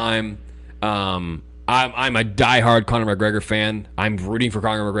all time. I'm a diehard Conor McGregor fan. I'm rooting for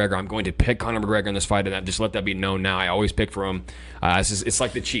Conor McGregor. I'm going to pick Conor McGregor in this fight, and just let that be known now. I always pick for him. It's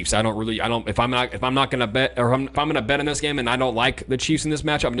like the Chiefs. If I'm not going to bet, or if I'm going to bet in this game, and I don't like the Chiefs in this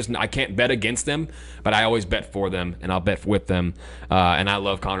matchup, I can't bet against them. But I always bet for them, and I'll bet with them. And I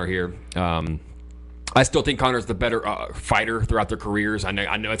love Conor here. I still think Conor's the better fighter throughout their careers. I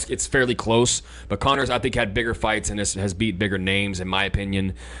know it's fairly close, but Conor's, I think, had bigger fights and has beat bigger names, in my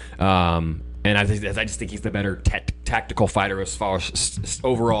opinion. And I just think he's the better tactical fighter as far as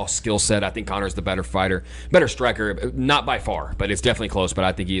overall skill set. I think Conor's the better fighter, better striker, not by far, but it's definitely close. But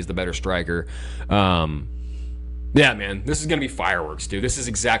I think he is the better striker. Yeah, man, this is going to be fireworks, dude. This is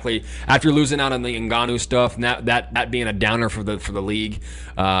exactly after losing out on the Ngannou stuff, and that being a downer for the league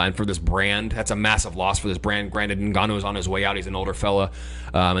and for this brand. That's a massive loss for this brand. Granted, Ngannou is on his way out. He's an older fella.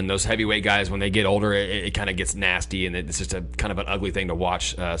 And those heavyweight guys, when they get older, it kind of gets nasty, and it's just a kind of an ugly thing to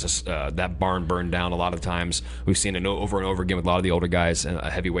watch. That barn burned down a lot of times. We've seen it over and over again with a lot of the older guys,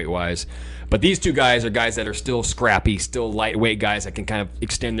 heavyweight-wise. But these two guys are guys that are still scrappy, still lightweight guys that can kind of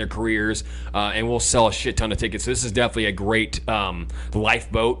extend their careers and will sell a shit ton of tickets. So this is definitely a great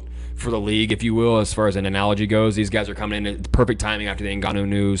lifeboat for the league, if you will, as far as an analogy goes. These guys are coming in at perfect timing after the Ngannou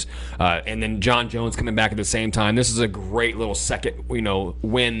news, and then John Jones coming back at the same time. This is a great little second,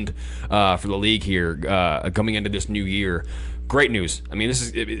 wind for the league here coming into this new year. Great news. I mean,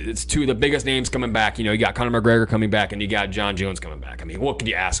 it's two of the biggest names coming back. You got Conor McGregor coming back, and you got John Jones coming back. I mean, what could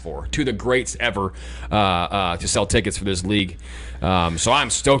you ask for? Two of the greats ever to sell tickets for this league. So I'm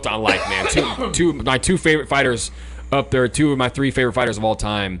stoked on life, man. My two favorite fighters up there. Two of my three favorite fighters of all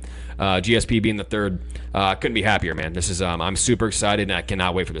time. GSP being the third. Couldn't be happier, man. This is I'm super excited, and I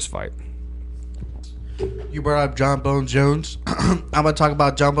cannot wait for this fight. You brought up John Bone Jones. I'm gonna talk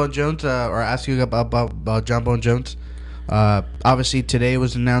about John Bone Jones, or ask you about John Bone Jones. Obviously, today it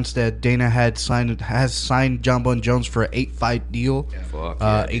was announced that Dana has signed John Bone Jones for an 8-fight deal,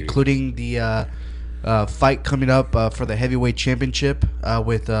 including the fight coming up for the heavyweight championship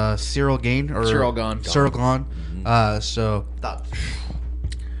with Cyril Gane. Cyril Gane.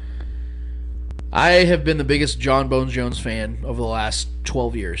 I have been the biggest John Bones Jones fan over the last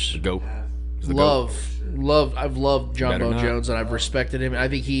 12 years. Goat. I've loved John Bones Jones, and I've respected him. I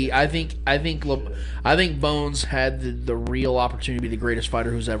think Bones had the real opportunity to be the greatest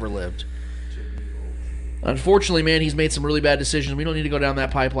fighter who's ever lived. Unfortunately, man, he's made some really bad decisions. We don't need to go down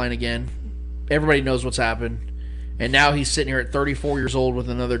that pipeline again. Everybody knows what's happened. And now he's sitting here at 34 years old with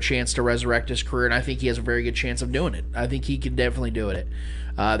another chance to resurrect his career, and I think he has a very good chance of doing it. I think he can definitely do it.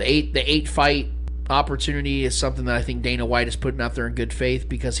 The eight fight opportunity is something that I think Dana White is putting out there in good faith,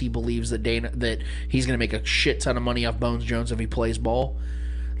 because he believes that he's going to make a shit ton of money off Bones Jones if he plays ball.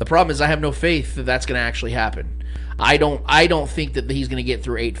 The problem is I have no faith that that's going to actually happen. I don't think that he's going to get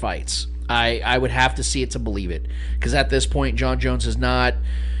through 8 fights. I would have to see it to believe it, because at this point John Jones has not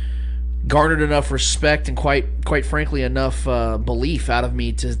garnered enough respect and quite frankly enough belief out of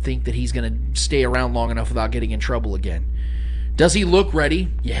me to think that he's going to stay around long enough without getting in trouble again. Does he look ready?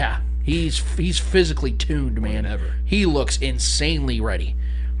 Yeah. He's physically tuned, man. Whenever. He looks insanely ready.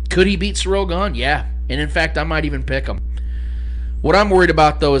 Could he beat Cyril Gane? Yeah. And in fact, I might even pick him. What I'm worried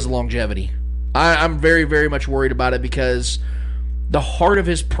about, though, is longevity. I'm very, very much worried about it, because the heart of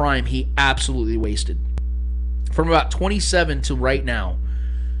his prime he absolutely wasted. From about 27 to right now,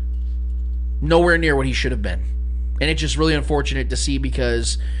 nowhere near what he should have been. And it's just really unfortunate to see,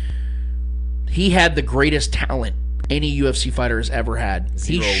 because he had the greatest talent any UFC fighter has ever had.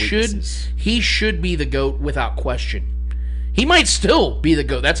 He should be the GOAT without question. He might still be the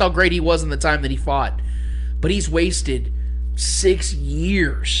GOAT. That's how great he was in the time that he fought. But he's wasted 6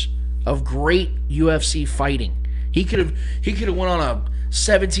 years of great UFC fighting. He could have went on a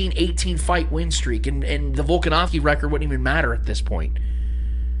 17, 18 fight win streak, and the Volkanovski record wouldn't even matter at this point.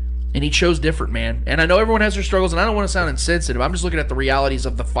 And he chose different, man. And I know everyone has their struggles, and I don't want to sound insensitive. I'm just looking at the realities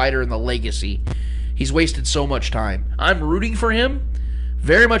of the fighter and the legacy. He's wasted so much time. I'm rooting for him,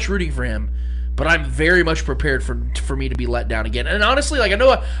 very much rooting for him, but I'm very much prepared for me to be let down again. And honestly, like I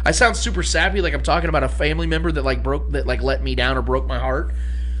know I sound super sappy, like I'm talking about a family member that let me down or broke my heart.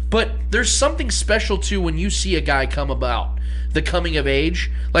 But there's something special too when you see a guy come about, the coming of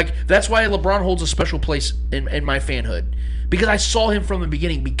age. Like that's why LeBron holds a special place in my fanhood, because I saw him from the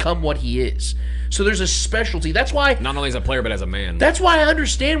beginning become what he is. So there's a specialty. That's why not only as a player but as a man. That's why I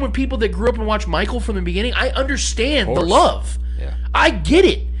understand when people that grew up and watched Michael from the beginning. I understand the love. Yeah. I get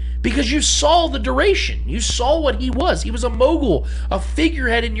it. Because you saw the duration. You saw what he was. He was a mogul, a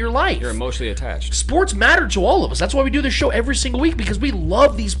figurehead in your life. You're emotionally attached. Sports matter to all of us. That's why we do this show every single week, because we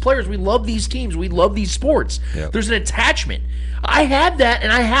love these players. We love these teams. We love these sports. Yep. There's an attachment. I had that,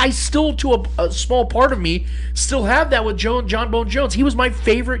 and I still, to a small part of me, still have that with John Bone Jones. He was my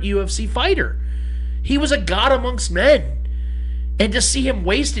favorite UFC fighter. He was a god amongst men. And to see him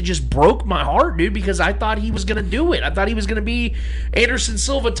wasted just broke my heart, dude, because I thought he was going to do it. I thought he was going to be Anderson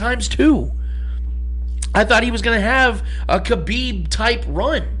Silva times 2. I thought he was going to have a Khabib-type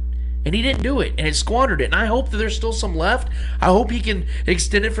run, and he didn't do it, and it squandered it. And I hope that there's still some left. I hope he can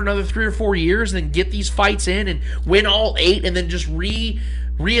extend it for another 3 or 4 years and then get these fights in and win all 8 and then just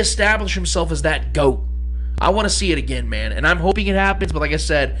reestablish himself as that GOAT. I want to see it again, man, and I'm hoping it happens, but like I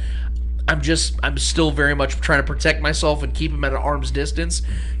said, I'm still very much trying to protect myself and keep him at an arm's distance,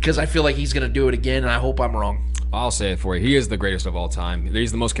 because I feel like he's going to do it again, and I hope I'm wrong. I'll say it for you. He is the greatest of all time.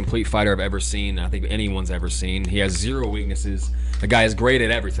 He's the most complete fighter I've ever seen, I think anyone's ever seen. He has 0 weaknesses. The guy is great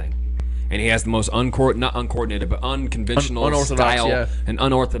at everything. And he has the most not uncoordinated, but unconventional style, an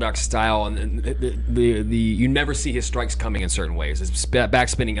unorthodox style, and the you never see his strikes coming in certain ways. His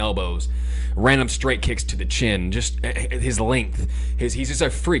backspinning elbows, random straight kicks to the chin, just his length. He's just a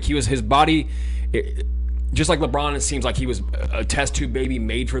freak. His body, just like LeBron. It seems like he was a test tube baby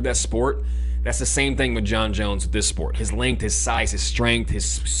made for that sport. That's the same thing with John Jones with this sport. His length, his size, his strength, his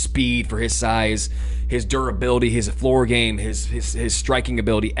speed for his size, his durability, his floor game, his striking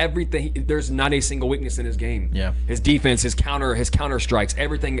ability, everything. There's not a single weakness in his game. Yeah. His defense, his counter strikes,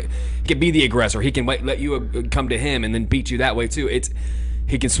 everything. He can be the aggressor. He can let you come to him and then beat you that way too.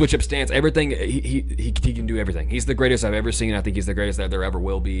 He can switch up stance. Everything. He can do everything. He's the greatest I've ever seen. I think he's the greatest that there ever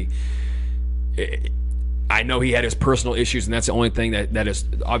will be. I know he had his personal issues, and that's the only thing that has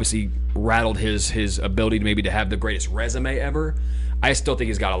obviously rattled his ability to have the greatest resume ever. I still think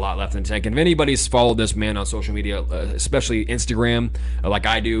he's got a lot left in the tank. And if anybody's followed this man on social media, especially Instagram, like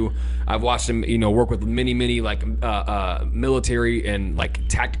I do, I've watched him, work with many like military and like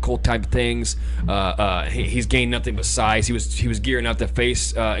tactical type things. He's gained nothing but size. He was gearing up to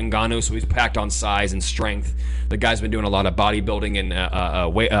face Ngannou, so he's packed on size and strength. The guy's been doing a lot of bodybuilding and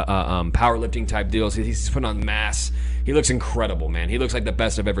powerlifting type deals. He's putting on mass. He looks incredible, man. He looks like the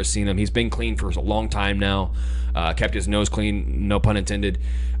best I've ever seen him. He's been clean for a long time now. Kept his nose clean, no pun intended.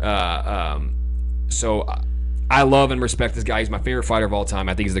 So I love and respect this guy. He's my favorite fighter of all time.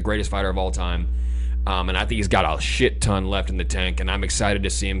 I think he's the greatest fighter of all time. And I think he's got a shit ton left in the tank, and I'm excited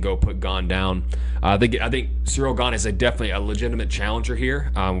to see him go put Gane down. I think Ciryl Gane is definitely a legitimate challenger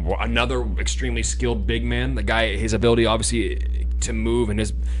here. Another extremely skilled big man. The guy, his ability obviously to move and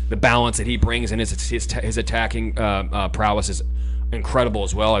the balance that he brings and his attacking prowess is incredible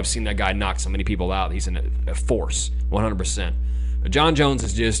as well. I've seen that guy knock so many people out. He's a force, 100%. But John Jones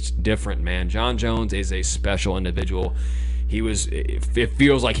is just different, man. John Jones is a special individual. It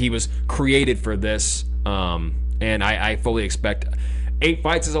feels like he was created for this, and I fully expect 8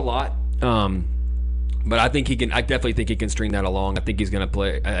 fights is a lot, but I definitely think he can string that along. I think he's gonna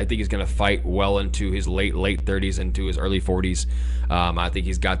play. I think he's gonna fight well into his late 30s, into his early 40s. I think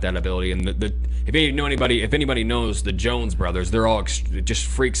he's got that ability. And if anybody knows the Jones brothers, they're all just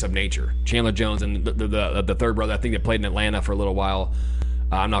freaks of nature. Chandler Jones and the third brother, I think they played in Atlanta for a little while.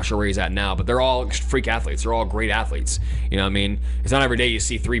 I'm not sure where he's at now, but they're all freak athletes. They're all great athletes. You know what I mean? It's not every day you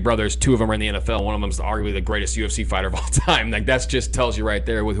see 3 brothers, 2 of them are in the NFL. One of them is arguably the greatest UFC fighter of all time. Like, that just tells you right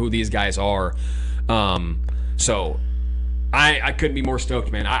there with who these guys are. So I couldn't be more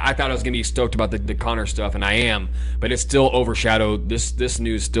stoked, man. I thought I was going to be stoked about the Conor stuff, and I am, but it's still overshadowed. This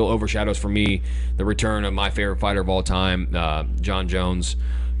news still overshadows for me the return of my favorite fighter of all time, John Jones.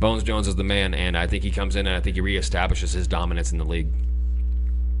 Bones Jones is the man, and I think he comes in and I think he reestablishes his dominance in the league.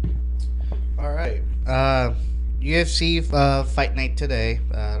 All right. UFC fight night today.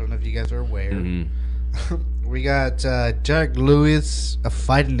 I don't know if you guys are aware. Mm-hmm. We got Derek Lewis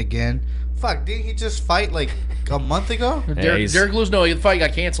fighting again. Fuck, didn't he just fight like a month ago? Derek Lewis, no, the fight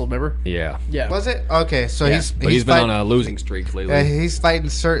got canceled, remember? Yeah. Was it? Okay, so he's been on a losing streak lately. He's fighting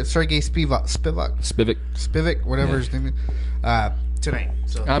Sergey Spivak, whatever his name is, tonight.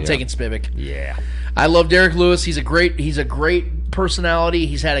 So I'm taking Spivak. Yeah. I love Derek Lewis. He's a great personality.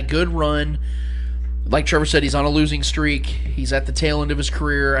 He's had a good run. Like Trevor said, he's on a losing streak. He's at the tail end of his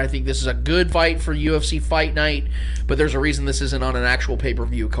career. I think this is a good fight for UFC Fight Night, but there's a reason this isn't on an actual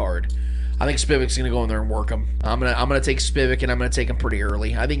pay-per-view card. I think Spivak's going to go in there and work him. I'm gonna take Spivak, and I'm going to take him pretty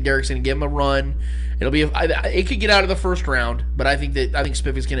early. I think Derek's going to give him a run. It could get out of the first round, but I think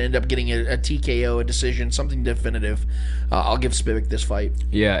Spivak's going to end up getting a TKO, a decision, something definitive. I'll give Spivak this fight.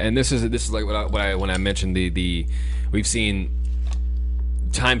 Yeah, and this is like when I mentioned the we've seen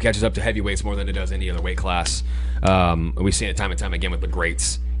time catches up to heavyweights more than it does any other weight class. We've seen it time and time again with the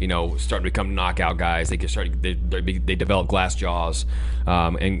greats. Starting to become knockout guys. They develop glass jaws,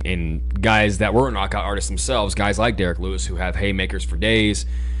 and guys that were knockout artists themselves, guys like Derek Lewis, who have haymakers for days,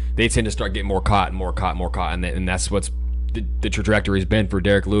 they tend to start getting more caught, and that's what's the trajectory has been for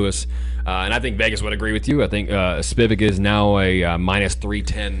Derek Lewis. And I think Vegas would agree with you. I think Spivak is now a minus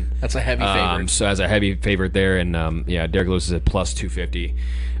 310. That's a heavy favorite. So as a heavy favorite there, and Derek Lewis is at plus 250.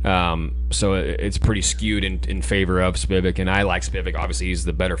 So it's pretty skewed in favor of Spivak, and I like Spivak. Obviously, he's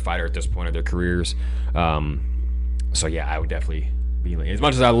the better fighter at this point of their careers. So yeah, I would definitely be, as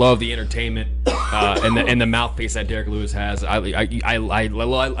much as I love the entertainment and the mouthpiece that Derek Lewis has. I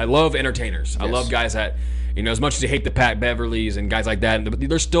love entertainers. Yes. I love guys that, as much as you hate the Pat Beverleys and guys like that,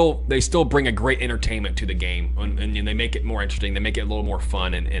 they still bring a great entertainment to the game, and they make it more interesting. They make it a little more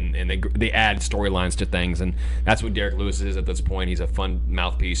fun, and they add storylines to things, and that's what Derek Lewis is at this point. He's a fun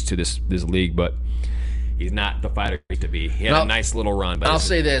mouthpiece to this league, but he's not the fighter he used to be. He had a nice little run. But I'll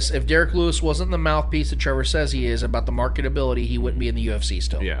say this: if Derek Lewis wasn't the mouthpiece that Trevor says he is about the marketability, he wouldn't be in the UFC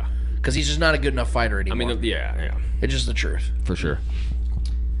still. Yeah, because he's just not a good enough fighter anymore. I mean, yeah, it's just the truth for sure.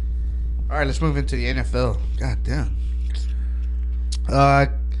 All right, let's move into the NFL. God damn.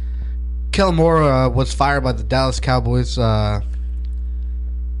 Kellen Moore was fired by the Dallas Cowboys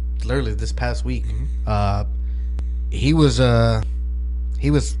literally this past week. He was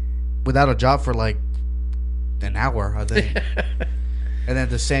without a job for like an hour, I think. And then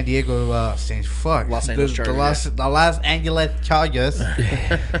the San Diego Los Angeles Chargers, the Los Angeles Chargers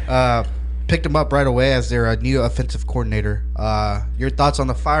picked him up right away as their new offensive coordinator. Your thoughts on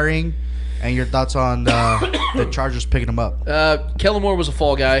the firing? And your thoughts on the Chargers picking him up? Kellen Moore was a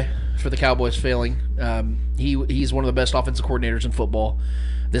fall guy for the Cowboys failing. He's one of the best offensive coordinators in football.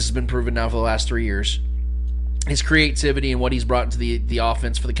 This has been proven now for the last 3 years. His creativity and what he's brought into the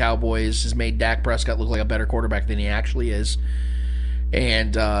offense for the Cowboys has made Dak Prescott look like a better quarterback than he actually is.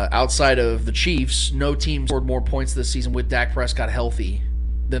 And outside of the Chiefs, no team scored more points this season with Dak Prescott healthy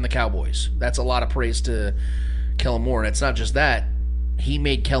than the Cowboys. That's a lot of praise to Kellen Moore. And it's not just that. He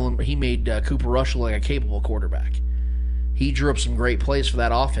made Cooper Rush look like a capable quarterback. He drew up some great plays for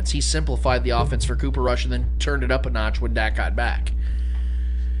that offense. He simplified the offense for Cooper Rush and then turned it up a notch when Dak got back.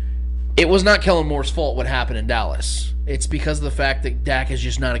 It was not Kellen Moore's fault what happened in Dallas. It's because of the fact that Dak is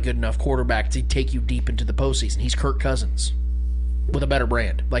just not a good enough quarterback to take you deep into the postseason. He's Kirk Cousins with a better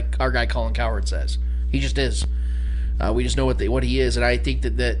brand, like our guy Colin Cowherd says. He just is. We just know what he is, and I think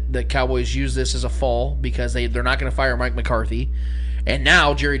that the Cowboys use this as a fall because they're not going to fire Mike McCarthy. And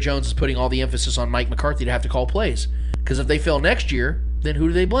now Jerry Jones is putting all the emphasis on Mike McCarthy to have to call plays. Because if they fail next year, then who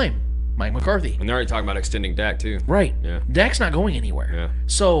do they blame? Mike McCarthy. And they're already talking about extending Dak, too. Right. Yeah. Dak's not going anywhere. Yeah.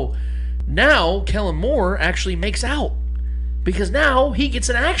 So now Kellen Moore actually makes out. Because now he gets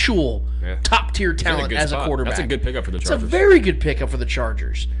an actual top-tier talent as a quarterback. That's a good pickup for the Chargers. It's a very good pickup for the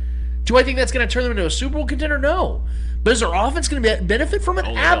Chargers. Do I think that's going to turn them into a Super Bowl contender? No. But is their offense going to benefit from it?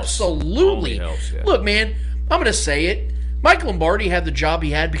 Only Absolutely. Helps, yeah. Look, man, I'm going to say it. Mike Lombardi had the job he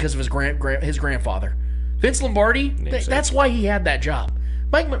had because of his grandfather. Vince Lombardi, that's why he had that job.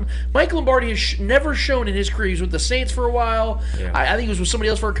 Mike Lombardi has never shown in his career. He was with the Saints for a while. Yeah. I think he was with somebody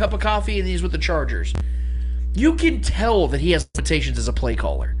else for a cup of coffee, and he's with the Chargers. You can tell that he has limitations as a play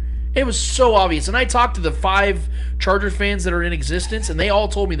caller. It was so obvious. And I talked to the 5 Chargers fans that are in existence, and they all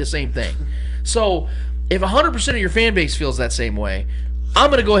told me the same thing. So if 100% of your fan base feels that same way, I'm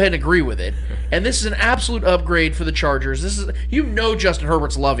going to go ahead and agree with it. And this is an absolute upgrade for the Chargers. Justin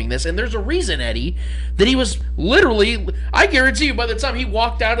Herbert's loving this. And there's a reason, Eddie, that he was literally, I guarantee you, by the time he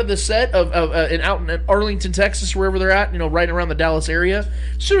walked out of the set out in Arlington, Texas, wherever they're at, right around the Dallas area,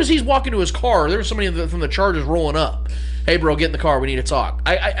 as soon as he's walking to his car, there was somebody from the Chargers rolling up. Hey, bro, get in the car. We need to talk.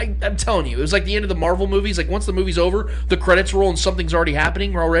 I'm telling you, it was like the end of the Marvel movies. Like, once the movie's over, the credits roll and something's already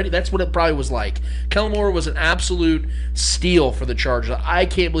happening already. That's what it probably was like. Kellen Moore was an absolute steal for the Chargers. I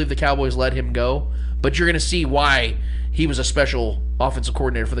can't believe the Cowboys let him go, but you're going to see why he was a special offensive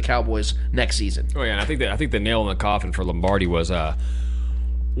coordinator for the Cowboys next season. Oh, yeah, and I think the nail in the coffin for Lombardi was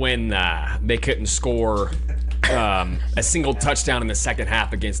when they couldn't score a single touchdown in the second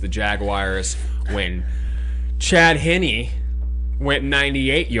half against the Jaguars when Chad Henne went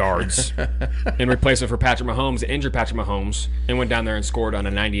 98 yards in replacement for Patrick Mahomes, injured Patrick Mahomes, and went down there and scored on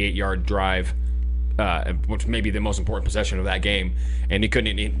a 98-yard drive, which may be the most important possession of that game. And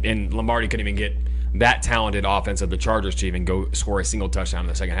and Lombardi couldn't even get that talented offense of the Chargers to even go score a single touchdown in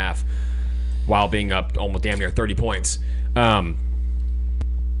the second half while being up almost damn near 30 points.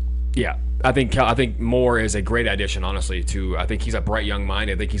 Yeah, I think Moore is a great addition, honestly. I think he's a bright young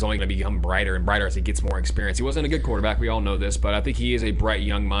mind. I think he's only going to become brighter and brighter as he gets more experience. He wasn't a good quarterback, we all know this, but I think he is a bright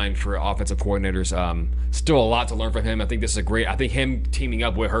young mind for offensive coordinators. Still a lot to learn from him. I think him teaming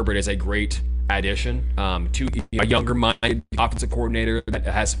up with Herbert is a great addition to a younger minded offensive coordinator that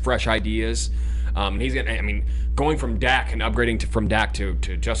has fresh ideas. He's going from Dak and upgrading from Dak to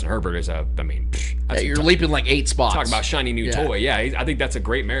Justin Herbert is you're leaping like 8 spots. Talk about shiny new toy. Yeah, I think that's a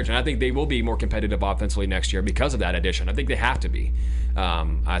great marriage, and I think they will be more competitive offensively next year because of that addition. I think they have to be.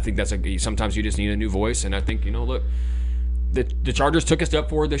 I think sometimes you just need a new voice, and I think look, the Chargers took a step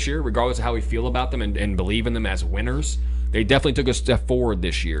forward this year, regardless of how we feel about them and believe in them as winners. They definitely took a step forward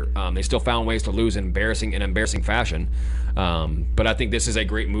this year. They still found ways to lose in embarrassing fashion. But I think this is a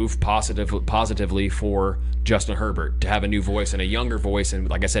great move positively for Justin Herbert to have a new voice and a younger voice, and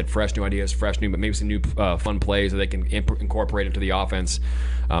like I said, fresh new ideas, but maybe some new fun plays that they can incorporate into the offense.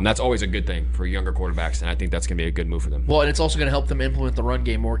 That's always a good thing for younger quarterbacks, and I think that's going to be a good move for them. Well, and it's also going to help them implement the run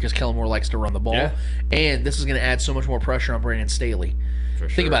game more because Kellen Moore likes to run the ball. Yeah. And this is going to add so much more pressure on Brandon Staley.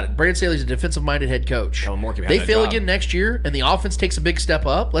 Think about it. Brandon Staley's a defensive-minded head coach. They fail again next year, and the offense takes a big step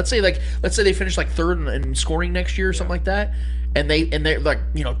up. Let's say they finish like third in scoring next year or something like that, and they're like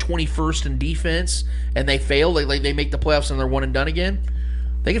 21st in defense, and they fail. They make the playoffs and they're one and done again.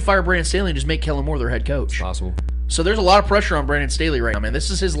 They can fire Brandon Staley and just make Kellen Moore their head coach. Possible. So there's a lot of pressure on Brandon Staley right now, man. This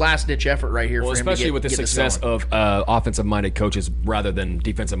is his last-ditch effort right here. Well, for him especially to with the success of offensive-minded coaches rather than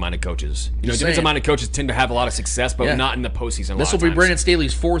defensive-minded coaches. Defensive-minded coaches tend to have a lot of success, but not in the postseason. This will be Brandon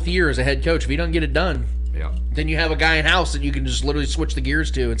Staley's 4th year as a head coach. If he doesn't get it done, then you have a guy in house that you can just literally switch the gears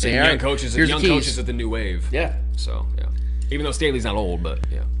to and say, "All right, coaches are the new wave." Yeah. So even though Staley's not old, but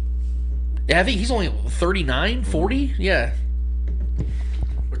yeah, I think he's only 39, 40. Yeah.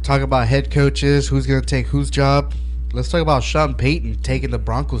 We're talking about head coaches, who's going to take whose job. Let's talk about Sean Payton taking the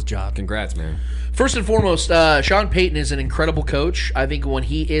Broncos job. Congrats, man. First and foremost, Sean Payton is an incredible coach. I think when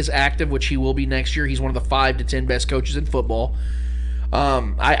he is active, which he will be next year, he's one of the 5 to 10 best coaches in football.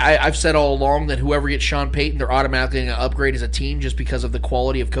 I've said all along that whoever gets Sean Payton, they're automatically going to upgrade as a team just because of the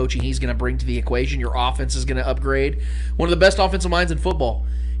quality of coaching he's going to bring to the equation. Your offense is going to upgrade. One of the best offensive minds in football.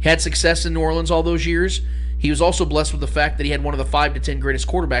 He had success in New Orleans all those years. He was also blessed with the fact that he had one of the 5 to 10 greatest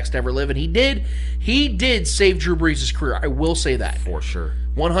quarterbacks to ever live, and he did save Drew Brees' career. I will say that. For sure.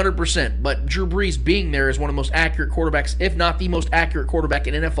 100%. But Drew Brees being there as one of the most accurate quarterbacks, if not the most accurate quarterback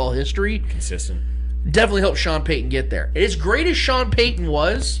in NFL history. Consistent. Definitely helped Sean Payton get there. As great as Sean Payton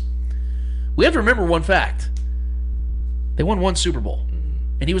was, we have to remember one fact. They won 1 Super Bowl.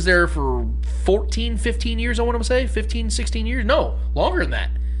 And he was there for 14, 15 years, I want to say. 15, 16 years? No, longer than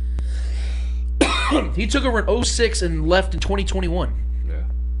that. He took over in 2006 and left in 2021. Yeah.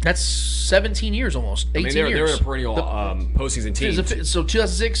 That's 17 years almost. 18 years. They were a perennial postseason team. So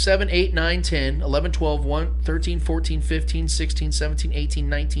 2006, 7, 8, 9, 10, 11, 12, 1, 13, 14, 15, 16, 17, 18,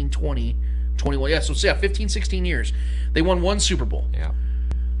 19, 20, 21. Yeah, so 15, 16 years. They won 1 Super Bowl. Yeah.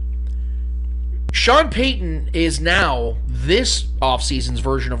 Sean Payton is now this offseason's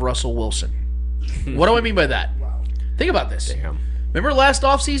version of Russell Wilson. What do I mean by that? Wow. Think about this. Damn. Remember last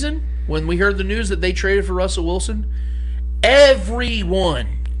offseason when we heard the news that they traded for Russell Wilson?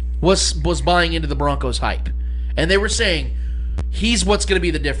 Everyone was buying into the Broncos hype. And they were saying, he's what's going to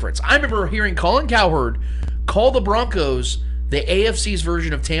be the difference. I remember hearing Colin Cowherd call the Broncos the AFC's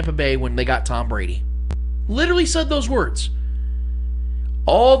version of Tampa Bay when they got Tom Brady. Literally said those words.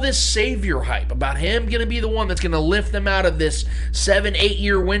 All this savior hype about him going to be the one that's going to lift them out of this 7-8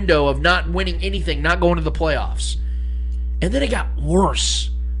 year window of not winning anything, not going to the playoffs. And then it got worse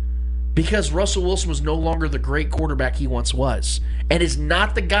because Russell Wilson was no longer the great quarterback he once was and is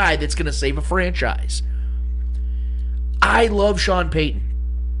not the guy that's going to save a franchise. I love Sean Payton.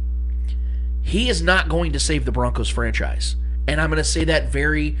 He is not going to save the Broncos franchise. And I'm going to say that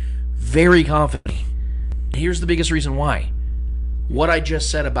very, very confidently. Here's the biggest reason why. What I just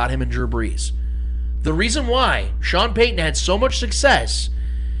said about him and Drew Brees. The reason why Sean Payton had so much success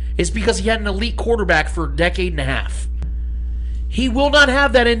is because he had an elite quarterback for a decade and a half. He will not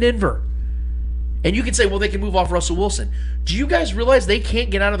have that in Denver. And you can say, well, they can move off Russell Wilson. Do you guys realize they can't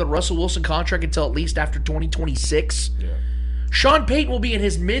get out of the Russell Wilson contract until at least after 2026? Yeah. Sean Payton will be in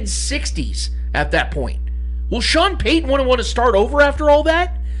his mid-60s at that point. Will Sean Payton want to start over after all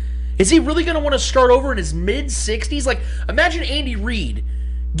that? Is he really going to want to start over in his mid-60s? Like, imagine Andy Reid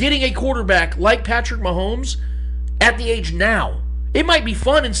getting a quarterback like Patrick Mahomes at the age now. It might be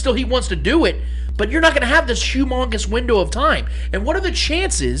fun and still he wants to do it, but you're not going to have this humongous window of time. And what are the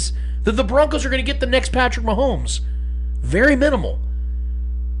chances that the Broncos are going to get the next Patrick Mahomes? Very minimal.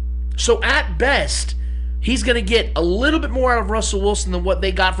 So at best, he's going to get a little bit more out of Russell Wilson than what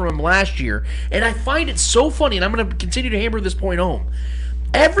they got from him last year. And I find it so funny, and I'm going to continue to hammer this point home.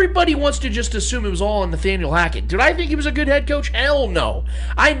 Everybody wants to just assume it was all on Nathaniel Hackett. Did I think he was a good head coach? Hell no.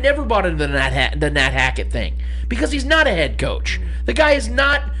 I never bought into the Nat Hackett thing because he's not a head coach. The guy is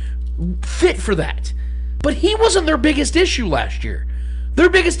not fit for that. But he wasn't their biggest issue last year. Their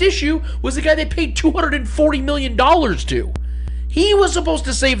biggest issue was the guy they paid $240 million to. He was supposed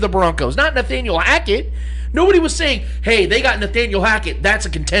to save the Broncos, not Nathaniel Hackett. Nobody was saying, hey, they got Nathaniel Hackett, that's a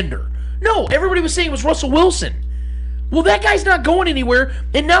contender. No, everybody was saying it was Russell Wilson. Well, that guy's not going anywhere,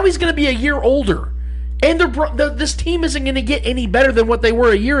 and now he's going to be a year older. And this team isn't going to get any better than what they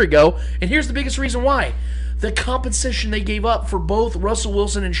were a year ago, and here's the biggest reason why. The compensation they gave up for both Russell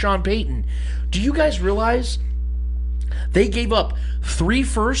Wilson and Sean Payton. Do you guys realize they gave up 3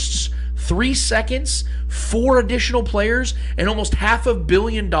 firsts, 3 seconds, 4 additional players, and almost $500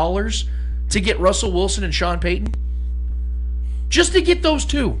 million to get Russell Wilson and Sean Payton? Just to get those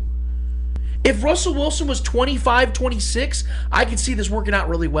two. If Russell Wilson was 25, 26, I could see this working out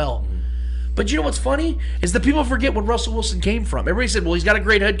really well. But you know what's funny? Is that people forget what Russell Wilson came from. Everybody said, well, he's got a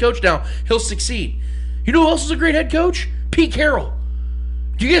great head coach now. He'll succeed. You know who else is a great head coach? Pete Carroll.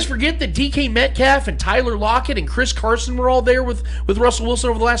 Do you guys forget that DK Metcalf and Tyler Lockett and Chris Carson were all there with Russell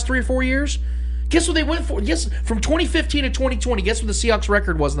Wilson over the last 3 or 4 years? Guess what they went for? Guess from 2015 to 2020, guess what the Seahawks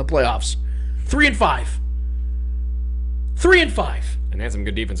record was in the playoffs? 3-5. 3-5. And they had some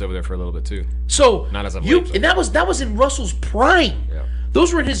good defense over there for a little bit too. So not as of late, and that was in Russell's prime. Yeah.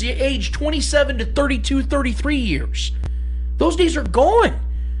 Those were in his age 27 to 32, 33 years. Those days are gone.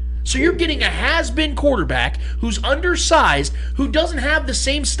 So you're getting a has-been quarterback who's undersized, who doesn't have the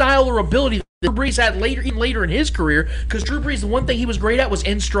same style or ability that Drew Brees had later in his career, because Drew Brees, the one thing he was great at was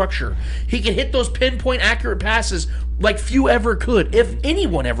in structure. He could hit those pinpoint accurate passes like few ever could, if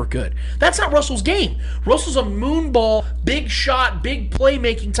anyone ever could. That's not Russell's game. Russell's a moonball, big shot, big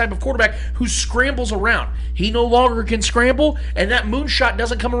playmaking type of quarterback who scrambles around. He no longer can scramble, and that moonshot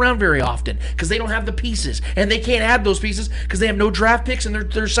doesn't come around very often because they don't have the pieces, and they can't add those pieces because they have no draft picks, and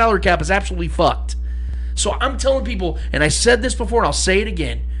their salary cap is absolutely fucked. So I'm telling people, and I said this before, and I'll say it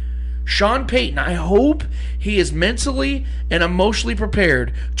again, Sean Payton, I hope he is mentally and emotionally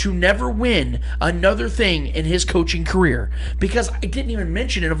prepared to never win another thing in his coaching career. Because I didn't even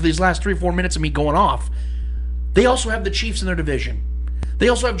mention it over these last 3 or 4 minutes of me going off. They also have the Chiefs in their division. They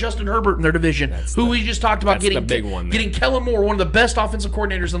also have Justin Herbert in their division, we just talked about getting Kellen Moore, one of the best offensive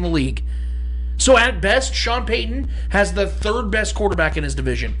coordinators in the league. So at best, Sean Payton has the 3rd best quarterback in his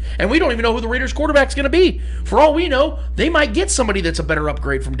division. And we don't even know who the Raiders quarterback's going to be. For all we know, they might get somebody that's a better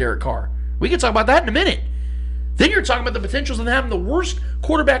upgrade from Derek Carr. We can talk about that in a minute. Then you're talking about the potentials of having the worst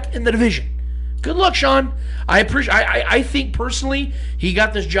quarterback in the division. Good luck, Sean. I think personally he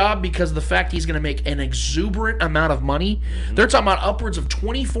got this job because of the fact he's going to make an exuberant amount of money. They're talking about upwards of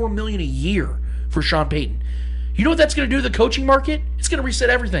 $24 million a year for Sean Payton. You know what that's going to do to the coaching market? It's going to reset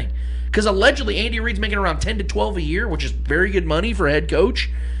everything. Because allegedly Andy Reid's making around 10 to 12 a year, which is very good money for a head coach.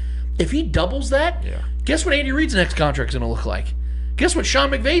 If he doubles that, guess what Andy Reid's next contract's going to look like? Guess what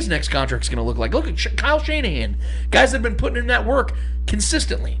Sean McVay's next contract's going to look like? Look at Kyle Shanahan. Guys that have been putting in that work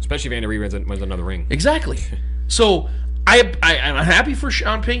consistently. Especially if Andy Reid wins another ring. Exactly. So I'm happy for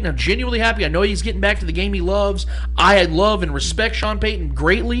Sean Payton. I'm genuinely happy. I know he's getting back to the game he loves. I love and respect Sean Payton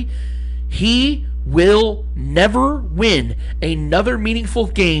greatly. He will never win another meaningful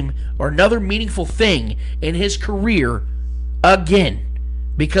game or another meaningful thing in his career again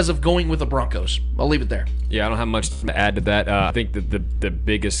because of going with the Broncos. I'll leave it there. Yeah, I don't have much to add to that. I think that the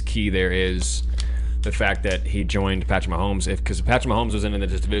biggest key there is the fact that he joined Patrick Mahomes. Because if Patrick Mahomes was in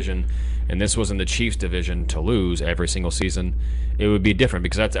this division and this was in the Chiefs division to lose every single season, it would be different.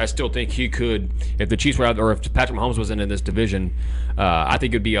 Because I still think he could, if the Chiefs were out, or if Patrick Mahomes wasn't in this division, I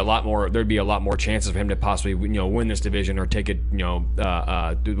think it'd be a lot more. There'd be a lot more chances for him to possibly win this division or take it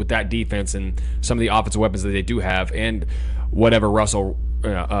with that defense and some of the offensive weapons that they do have and whatever Russell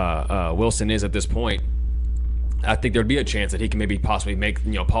Wilson is at this point. I think there'd be a chance that he can maybe possibly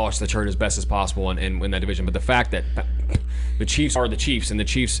polish the turd as best as possible and win that division. But the fact that the Chiefs are the Chiefs and the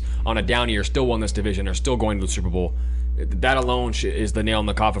Chiefs on a down year still won this division, are still going to the Super Bowl, that alone is the nail in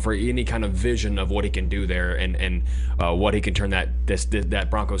the coffin for any kind of vision of what he can do there and what he can turn that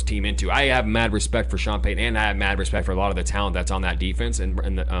Broncos team into. I have mad respect for Sean Payton, and I have mad respect for a lot of the talent that's on that defense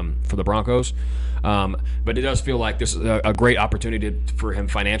and for the Broncos. But it does feel like this is a great opportunity for him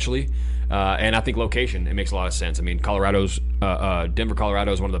financially. And I think location, it makes a lot of sense. I mean, Denver,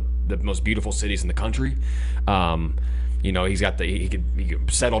 Colorado is one of the most beautiful cities in the country. He's got he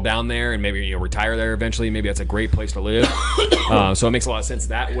could settle down there and maybe retire there eventually. Maybe that's a great place to live. So it makes a lot of sense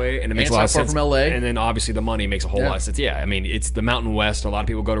that way, and it makes a lot of sense from LA. And then obviously the money makes a whole lot of sense. Yeah, I mean it's the Mountain West. A lot of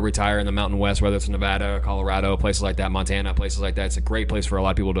people go to retire in the Mountain West, whether it's Nevada, Colorado, places like that, Montana, places like that. It's a great place for a lot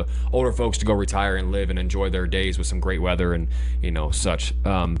of people older folks to go retire and live and enjoy their days with some great weather and such.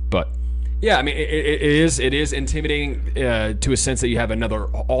 But yeah, I mean, it is intimidating to a sense that you have another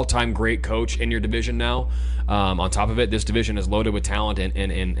all-time great coach in your division now. On top of it, this division is loaded with talent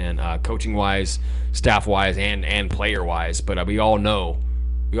and coaching-wise, staff-wise, and player-wise. But we all know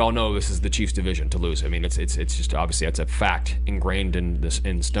this is the Chiefs' division to lose. I mean, it's just obviously that's a fact ingrained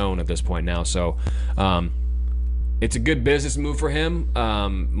in stone at this point now. So it's a good business move for him,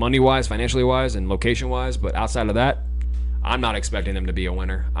 money-wise, financially-wise, and location-wise. But outside of that, I'm not expecting them to be a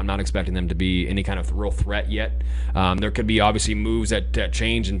winner. I'm not expecting them to be any kind of real threat yet. There could be obviously moves that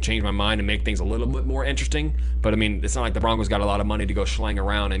change my mind and make things a little bit more interesting. But I mean, it's not like the Broncos got a lot of money to go schlang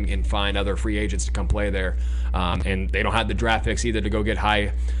around and find other free agents to come play there. And they don't have the draft picks either to go get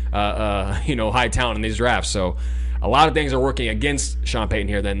high talent in these drafts. So a lot of things are working against Sean Payton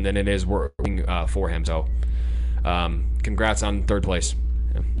here than it is working for him. So congrats on third place.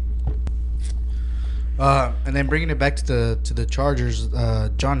 And then bringing it back to the Chargers,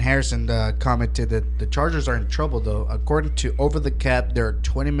 John Harrison commented that the Chargers are in trouble though. According to Over the Cap, they're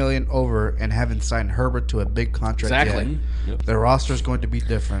 $20 million over and haven't signed Herbert to a big contract Exactly. yet. Yep. Their roster is going to be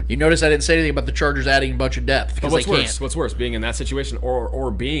different. You notice I didn't say anything about the Chargers adding a bunch of depth because they can't. What's worse, being in that situation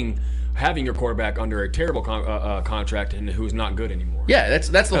or having your quarterback under a terrible contract and who's not good anymore? Yeah, that's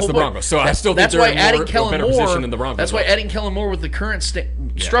the whole the point. Broncos. So I still think that's why they're adding in a Kellen better Moore. position than the Broncos. That's why adding Kellen Moore with the current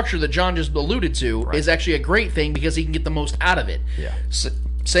structure that John just alluded to is actually a great thing because he can get the most out of it. Yeah.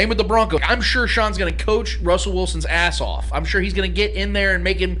 Same with the Broncos. I'm sure Sean's going to coach Russell Wilson's ass off. I'm sure he's going to get in there and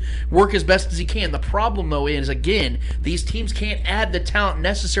make him work as best as he can. The problem, though, is, again, these teams can't add the talent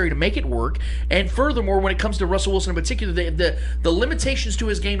necessary to make it work. And furthermore, when it comes to Russell Wilson in particular, the limitations to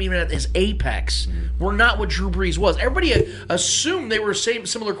his game, even at his apex, were not what Drew Brees was. Everybody assumed they were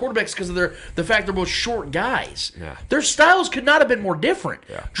similar quarterbacks because of the fact they're both short guys. Yeah. Their styles could not have been more different.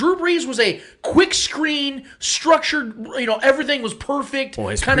 Yeah. Drew Brees was a quick screen, structured, everything was perfect.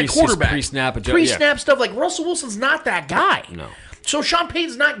 Kind of quarterback. Pre-snap stuff. Like Russell Wilson's not that guy. No. So Sean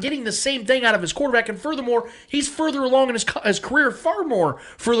Payton's not getting the same thing out of his quarterback, and furthermore, he's further along in his career, far more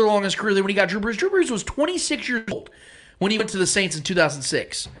further along in his career than when he got Drew Brees. Drew Brees was 26 years old when he went to the Saints in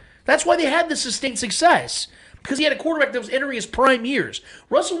 2006. That's why they had the sustained success, because he had a quarterback that was entering his prime years.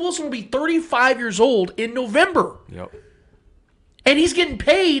 Russell Wilson will be 35 years old in November. Yep. And he's getting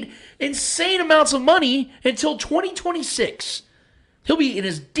paid insane amounts of money until 2026. He'll be in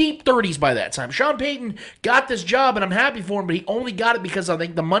his deep 30s by that time. Sean Payton got this job, and I'm happy for him, but he only got it because I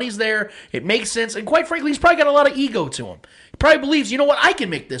think the money's there, it makes sense, and quite frankly, he's probably got a lot of ego to him. He probably believes, you know what, I can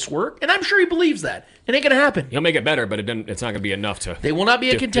make this work, and I'm sure he believes that. It ain't going to happen. He'll make it better, but it's not going to be enough to... They will not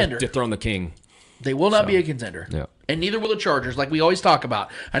be a contender. Dethrone the king. They will not be a contender. Yeah. And neither will the Chargers, like we always talk about.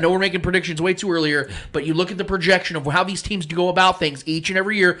 I know we're making predictions way too earlier, but you look at the projection of how these teams go about things each and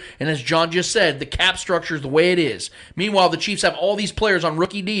every year, and as John just said, the cap structure is the way it is. Meanwhile, the Chiefs have all these players on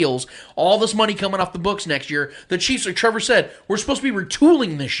rookie deals, all this money coming off the books next year. The Chiefs, like Trevor said, we're supposed to be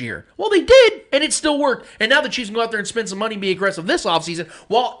retooling this year. Well, they did, and it still worked. And now the Chiefs can go out there and spend some money and be aggressive this offseason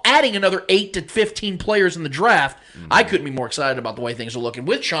while adding another 8 to 15 players in the draft. I couldn't be more excited about the way things are looking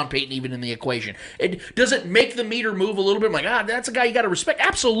with Sean Payton even in the equation. Does it make the meter move a little bit? I'm like, that's a guy you got to respect.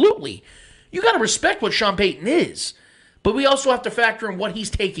 Absolutely. You got to respect what Sean Payton is. But we also have to factor in what he's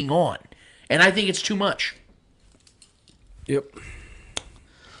taking on. And I think it's too much. Yep.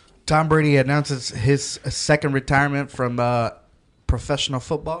 Tom Brady announces his second retirement from professional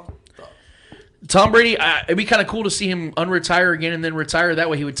football. Tom Brady, it'd be kind of cool to see him unretire again and then retire.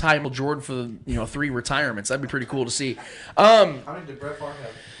 That way he would tie Michael Jordan for the 3 retirements. That'd be pretty cool to see. How many did Brett Favre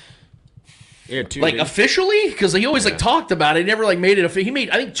have? Yeah, 2. Officially? Because he always talked about it. He never made it official. He made,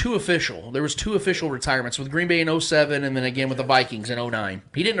 I think, 2 official. There was 2 official retirements with Green Bay in 07 and then again with the Vikings in 09.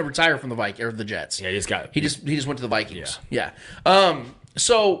 He didn't retire from the Jets. Yeah, he just went to the Vikings. Yeah.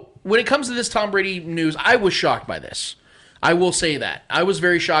 So when it comes to this Tom Brady news, I was shocked by this. I will say that. I was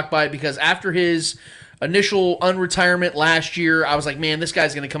very shocked by it because after his initial unretirement last year, I was like, man, this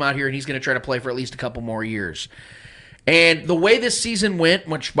guy's going to come out here and he's going to try to play for at least a couple more years. And the way this season went,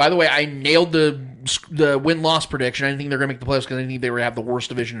 which, by the way, I nailed the win-loss prediction. I didn't think they were going to make the playoffs because I didn't think they were going to have the worst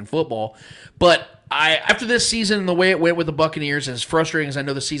division in football. But after this season and the way it went with the Buccaneers, as frustrating as I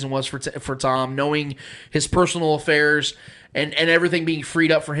know the season was for Tom, knowing his personal affairs and everything being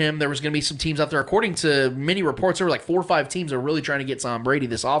freed up for him, there was going to be some teams out there. According to many reports, there were like 4 or 5 teams that were really trying to get Tom Brady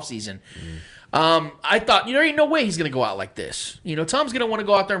this offseason. I thought, there ain't no way he's going to go out like this. Tom's going to want to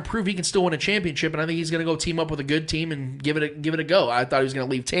go out there and prove he can still win a championship, and I think he's going to go team up with a good team and give it a go. I thought he was going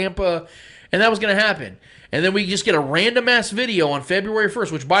to leave Tampa, and that was going to happen. And then we just get a random-ass video on February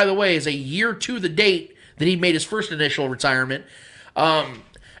 1st, which, by the way, is a year to the date that he made his first initial retirement.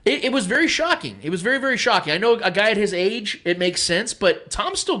 It was very shocking. It was very, very shocking. I know a guy at his age, it makes sense, but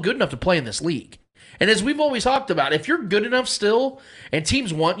Tom's still good enough to play in this league. And as we've always talked about, if you're good enough still and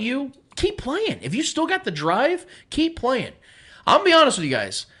teams want you, keep playing. If you still got the drive, keep playing. I'll be honest with you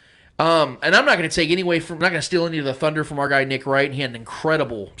guys. And I'm not going to take I'm not going to steal any of the thunder from our guy Nick Wright. He had an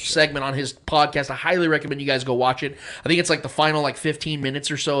incredible segment on his podcast. I highly recommend you guys go watch it. I think it's like the final 15 minutes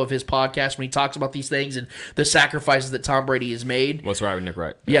or so of his podcast when he talks about these things and the sacrifices that Tom Brady has made. What's Right with Nick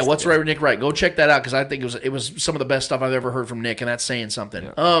Wright? Yeah, What's Right with Nick Wright. Go check that out because I think it was some of the best stuff I've ever heard from Nick, and that's saying something.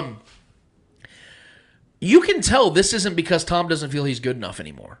 Yeah. You can tell this isn't because Tom doesn't feel he's good enough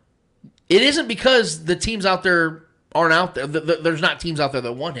anymore. It isn't because the teams out there aren't out there. There's not teams out there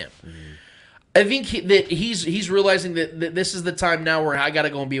that want him. Mm-hmm. I think that he's realizing that this is the time now where I got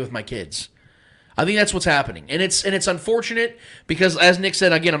to go and be with my kids. I think that's what's happening, and it's unfortunate because, as Nick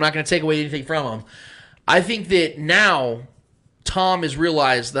said, again, I'm not going to take away anything from him. I think that now Tom has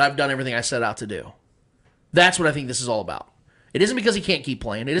realized that I've done everything I set out to do. That's what I think this is all about. It isn't because he can't keep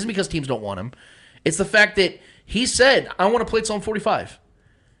playing. It isn't because teams don't want him. It's the fact that he said, I want to play till I'm 45.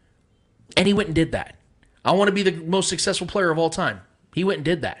 And he went and did that. I want to be the most successful player of all time. He went and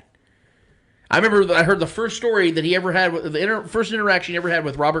did that. I remember I heard the first story that he ever had, first interaction he ever had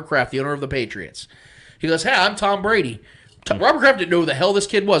with Robert Kraft, the owner of the Patriots. He goes, hey, I'm Tom Brady. Robert Kraft didn't know who the hell this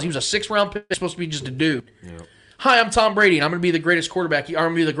kid was. He was a 6th-round pick, supposed to be just a dude. Yep. Hi, I'm Tom Brady, and I'm going to be the greatest quarterback. I'm going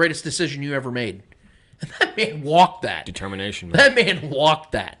to be the greatest decision you ever made. And that man walked that. Determination, man. That man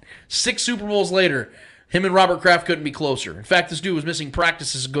walked that. 6 Super Bowls later, him and Robert Kraft couldn't be closer. In fact, this dude was missing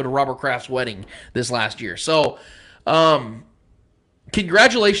practices to go to Robert Kraft's wedding this last year. So,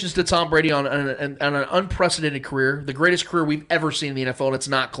 congratulations to Tom Brady on an unprecedented career, the greatest career we've ever seen in the NFL, and it's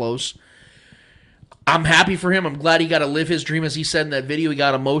not close. I'm happy for him. I'm glad he got to live his dream. As he said in that video, he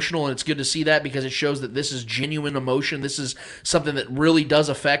got emotional, and it's good to see that because it shows that this is genuine emotion. This is something that really does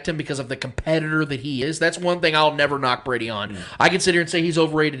affect him because of the competitor that he is. That's one thing I'll never knock Brady on. I can sit here and say he's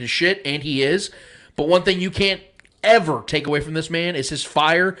overrated as shit, and he is. But one thing you can't ever take away from this man is his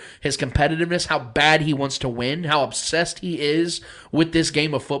fire, his competitiveness, how bad he wants to win, how obsessed he is with this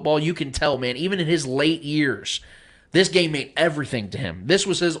game of football. You can tell, man, even in his late years, this game meant everything to him. This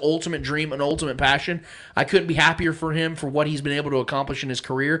was his ultimate dream and ultimate passion. I couldn't be happier for him for what he's been able to accomplish in his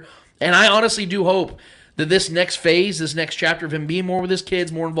career. And I honestly do hope that this next phase, this next chapter of him being more with his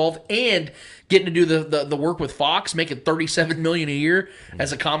kids, more involved, and getting to do the work with Fox, making $37 million a year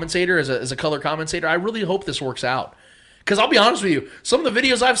as a commentator, as a color commentator, I really hope this works out. Because I'll be honest with you, some of the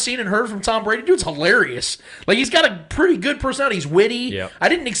videos I've seen and heard from Tom Brady, dude's hilarious. Like, he's got a pretty good personality. He's witty. Yep. I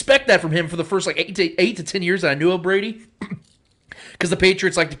didn't expect that from him for the first 8 to 10 years that I knew of Brady. Because the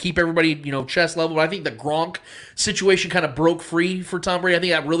Patriots like to keep everybody, chest level. But I think the Gronk situation kind of broke free for Tom Brady. I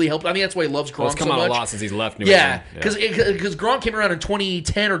think that really helped. I think that's why he loves Gronk so much. It's come out a lot since he's left New England. Because Gronk came around in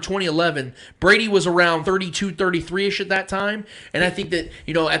 2010 or 2011. Brady was around 32, 33-ish at that time. And I think that,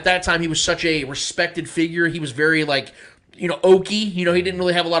 at that time he was such a respected figure. He was very, oaky. He didn't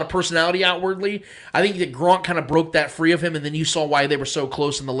really have a lot of personality outwardly. I think that Gronk kind of broke that free of him, and then you saw why they were so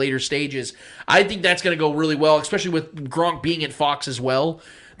close in the later stages. I think that's going to go really well, especially with Gronk being at Fox as well.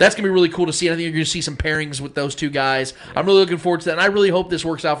 That's going to be really cool to see. I think you're going to see some pairings with those two guys. I'm really looking forward to that, and I really hope this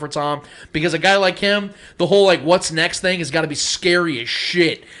works out for Tom, because a guy like him, the whole, what's next thing has got to be scary as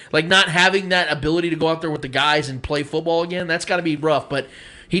shit. Not having that ability to go out there with the guys and play football again, that's got to be rough, but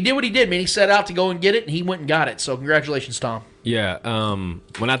he did what he did, man. He set out to go and get it, and he went and got it. So congratulations, Tom. Yeah.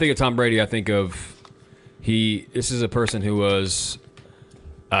 When I think of Tom Brady, I think of this is a person who was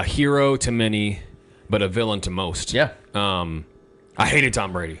a hero to many, but a villain to most. Yeah. I hated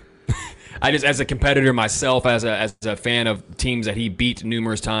Tom Brady. I just, as a competitor myself, as a fan of teams that he beat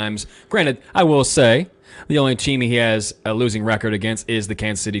numerous times. Granted, I will say the only team he has a losing record against is the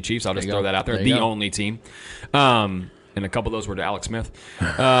Kansas City Chiefs. I'll just throw that out there. The only team. And a couple of those were to Alex Smith.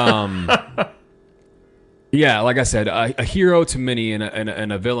 Yeah, like I said, a hero to many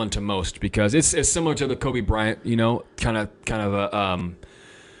and a villain to most, because it's similar to the Kobe Bryant, kind of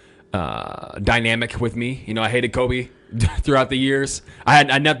dynamic with me. You know, I hated Kobe throughout the years. I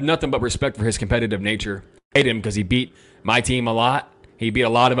had nothing but respect for his competitive nature. I hated him because he beat my team a lot. He beat a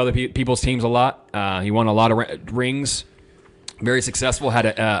lot of other people's teams a lot. He won a lot of rings. Very successful. Had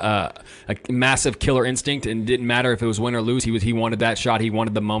a massive killer instinct, and didn't matter if it was win or lose. He wanted that shot. He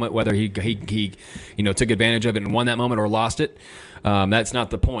wanted the moment, whether he took advantage of it and won that moment or lost it. That's not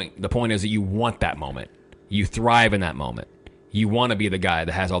the point. The point is that you want that moment. You thrive in that moment. You want to be the guy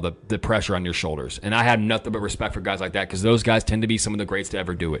that has all the pressure on your shoulders. And I have nothing but respect for guys like that, because those guys tend to be some of the greats to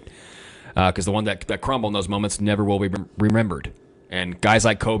ever do it. Because the one that crumble in those moments never will be remembered. And guys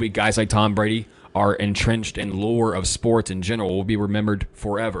like Kobe, guys like Tom Brady are entrenched in lore of sports in general, will be remembered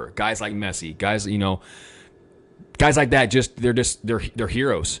forever. Guys like Messi, guys like that, they're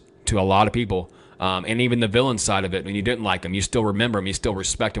heroes to a lot of people. And even the villain side of it, when you didn't like him, you still remember him, you still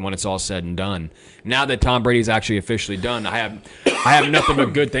respect him when it's all said and done. Now that Tom Brady's actually officially done, I have nothing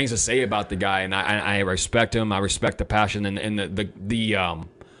but good things to say about the guy, and I respect him. I respect the passion and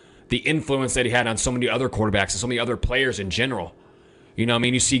the influence that he had on so many other quarterbacks and so many other players in general. You know, I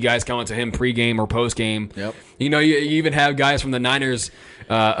mean, you see guys coming to him pregame or postgame. Yep. You know, you even have guys from the Niners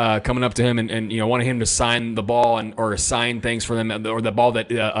coming up to him and wanting him to sign the ball or sign things for them, or the ball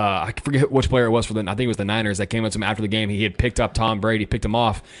that I forget which player it was for them. I think it was the Niners that came up to him after the game. He had picked up Tom Brady, picked him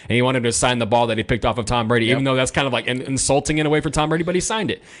off, and he wanted him to sign the ball that he picked off of Tom Brady, even though that's kind of like insulting in a way for Tom Brady. But he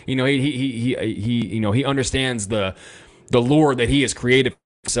signed it. You know, he understands the lure that he has created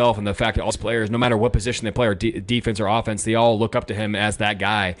himself, and the fact that all his players, no matter what position they play, or defense or offense, they all look up to him as that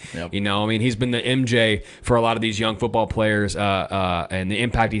guy. Yep. You know, I mean, he's been the MJ for a lot of these young football players, and the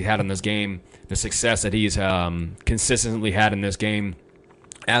impact he's had on this game, the success that he's consistently had in this game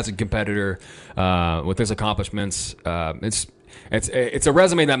as a competitor with his accomplishments. It's a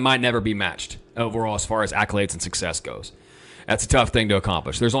resume that might never be matched overall as far as accolades and success goes. That's a tough thing to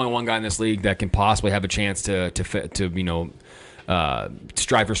accomplish. There's only one guy in this league that can possibly have a chance to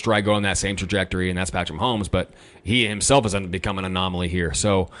stride for stride go on that same trajectory, and that's Patrick Mahomes, but he himself has become an anomaly here.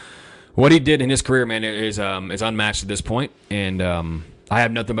 So what he did in his career, man, is unmatched at this point, and I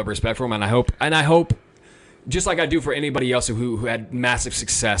have nothing but respect for him, and I hope just like I do for anybody else who had massive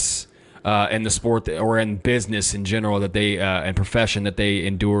success in the sport or in business in general, that they and profession, that they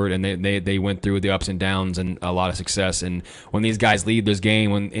endured, and they went through the ups and downs and a lot of success. And when these guys leave this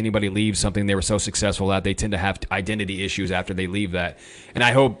game, when anybody leaves something they were so successful at, they tend to have identity issues after they leave that. And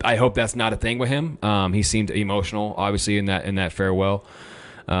I hope that's not a thing with him. He seemed emotional, obviously, in that farewell.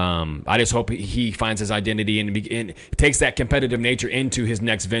 I just hope he finds his identity and takes that competitive nature into his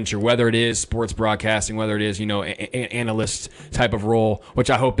next venture, whether it is sports broadcasting, whether it is, an analyst type of role, which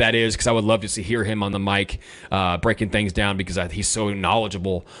I hope that is, because I would love to hear him on the mic breaking things down, because he's so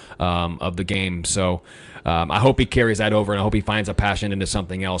knowledgeable of the game. So I hope he carries that over, and I hope he finds a passion into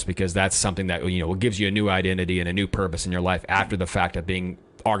something else, because that's something that gives you a new identity and a new purpose in your life after the fact of being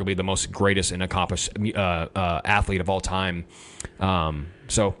arguably the most greatest and accomplished athlete of all time.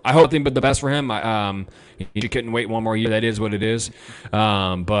 So I hope nothing but the best for him. You couldn't wait one more year. That is what it is.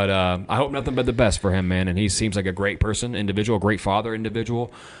 But I hope nothing but the best for him, man. And he seems like a great person, individual, great father,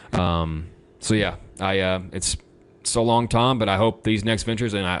 individual. So yeah, it's so long, Tom. But I hope these next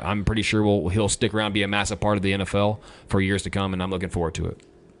ventures, and I'm pretty sure he'll stick around, be a massive part of the NFL for years to come, and I'm looking forward to it.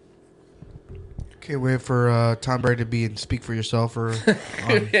 Can't wait for Tom Brady to be in Speak for Yourself or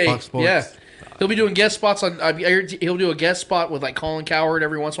on Fox Sports. Yeah. He'll be doing guest spots on. I heard he'll do a guest spot with like Colin Cowherd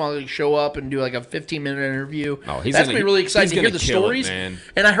every once in a while. He'll show up and do like a 15-minute interview. Oh, that's gonna be really exciting to hear the stories. And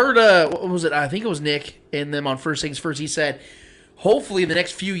I heard, what was it? I think it was Nick and them on First Things First. He said, hopefully in the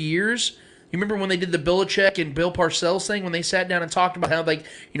next few years. You remember when they did the Belichick and Bill Parcells thing, when they sat down and talked about how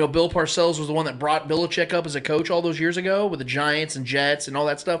Bill Parcells was the one that brought Belichick up as a coach all those years ago with the Giants and Jets and all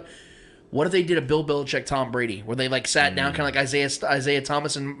that stuff. What if they did a Bill Belichick, Tom Brady, where they sat down kind of like Isaiah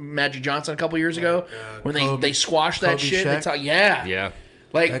Thomas and Magic Johnson a couple years ago, when they squashed that shit? Yeah.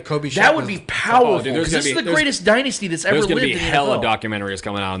 Like that would be powerful. Because this is the greatest dynasty that's ever lived in the NFL. There's going to be hella documentaries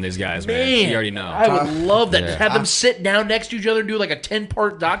coming out on these guys, man. You already know. I would love that. Have them sit down next to each other and do like a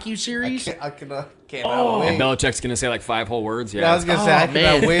 10-part docu-series. I cannot wait. And Belichick's going to say like 5 whole words. Yeah, I was going to say, I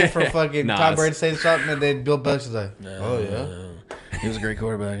cannot wait for fucking Tom Brady to say something, and then Bill Belichick's like, oh, yeah. He was a great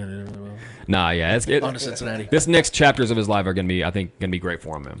quarterback. Nah, yeah. On to Cincinnati. This next chapters of his life are going to be, I think, going to be great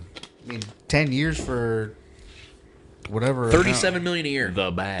for him, man. I mean, 10 years for whatever. $37 million a year. The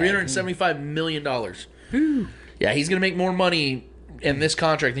bag. $375 million. Yeah, he's going to make more money in this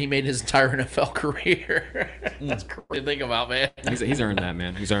contract than he made in his entire NFL career. That's crazy to think about, man. He's earned that,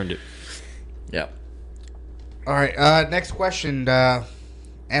 man. He's earned it. Yeah. All right. Next question, and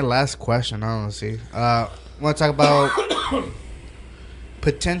last question, honestly. Want to talk about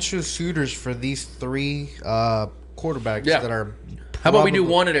potential suitors for these three quarterbacks Yeah. that are. How about we do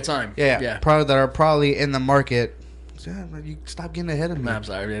one at a time? Yeah. Probably that are probably in the market. Yeah, you stop getting ahead of me. No, I'm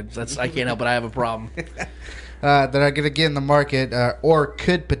sorry. I can't help it. I have a problem. That are going to get in the market or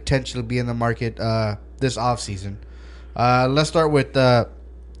could potentially be in the market this offseason. Let's start with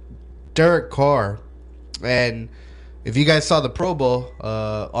Derek Carr. And if you guys saw the Pro Bowl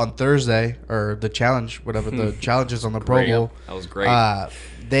on Thursday, or the challenge, whatever the challenges on the Pro Bowl. That was great.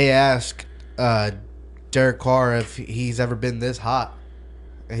 They asked Derek Carr if he's ever been this hot.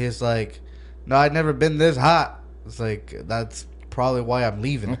 And he's like, no, I've never been this hot. It's like, that's probably why I'm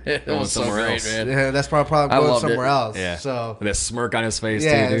leaving. Going somewhere else. Man. Yeah, that's probably going somewhere else. Yeah. So With that smirk on his face,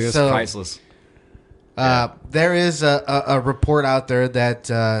 Yeah, too, dude. It's so- priceless. there is a report out there that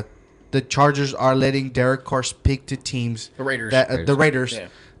the Chargers are letting Derek Carr speak to teams. The Raiders. The Raiders. Yeah.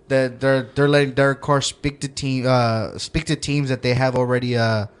 That they're letting Derek Carr speak to teams that they have already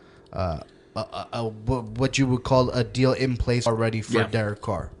what you would call a deal in place already for Derek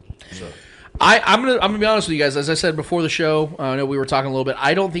Carr. So. I'm gonna be honest with you guys. As I said before the show, I know we were talking a little bit.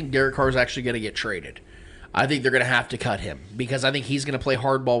 I don't think Derek Carr is actually going to get traded. I think they're going to have to cut him because I think he's going to play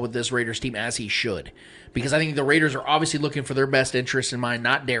hardball with this Raiders team as he should. Because I think the Raiders are obviously looking for their best interests in mind,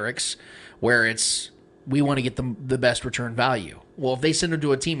 not Derek's, where it's we want to get the best return value. Well, if they send him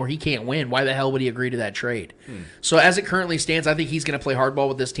to a team where he can't win, why the hell would he agree to that trade? So as it currently stands, I think he's going to play hardball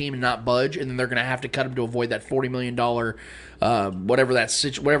with this team and not budge, and then they're going to have to cut him to avoid that $40 million, whatever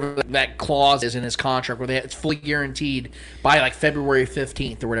that clause is in his contract, where it's fully guaranteed by like February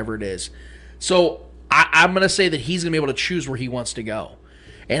 15th or whatever it is. So I'm going to say that he's going to be able to choose where he wants to go.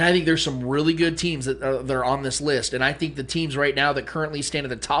 And I think there's some really good teams that are on this list. And I think the teams right now that currently stand at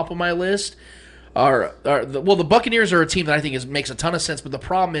the top of my list the Buccaneers are a team that I think makes a ton of sense. But the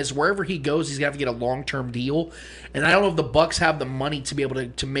problem is wherever he goes, he's going to have to get a long-term deal. And I don't know if the Bucs have the money to be able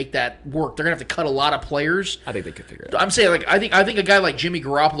to make that work. They're going to have to cut a lot of players. I think they could figure it out. I'm saying, like, I think a guy like Jimmy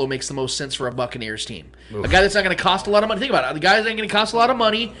Garoppolo makes the most sense for a Buccaneers team. Oof. A guy that's not going to cost a lot of money. Think about it. The guys ain't going to cost a lot of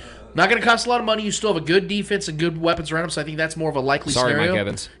money. Not going to cost a lot of money. You still have a good defense and good weapons around him, so I think that's more of a likely scenario. Sorry, Mike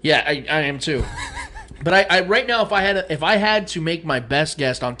Evans. Yeah, I am too. But I right now, if I had to make my best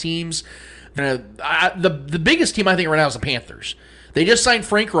guess on teams, the biggest team I think right now is the Panthers. They just signed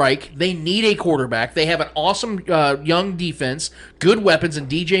Frank Reich. They need a quarterback. They have an awesome young defense, good weapons, and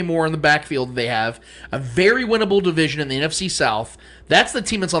DJ Moore in the backfield. They have a very winnable division in the NFC South. That's the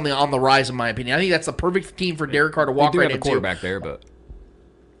team that's on the rise, in my opinion. I think that's the perfect team for Derek Carr to walk right into. They do have a quarterback there, but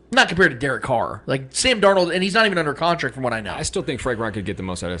not compared to Derek Carr. Like Sam Darnold, and he's not even under contract from what I know. I still think Frank Reich could get the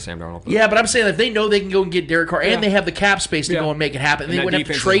most out of Sam Darnold. Yeah, but I'm saying if they know they can go and get Derek Carr, and they have the cap space to go and make it happen, and they wouldn't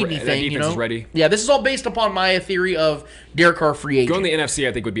have to trade anything. Is ready. Yeah, this is all based upon my theory of Derek Carr free agent. Going to the NFC,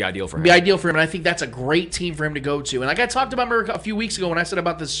 I think, would be ideal for him. Be ideal for him, and I think that's a great team for him to go to. And like I talked about a few weeks ago when I said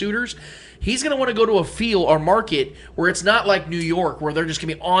about the suitors, he's going to want to go to a field or market where it's not like New York, where they're just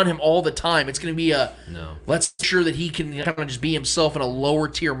going to be on him all the time. It's going to be let's make sure that he can kind of just be himself in a lower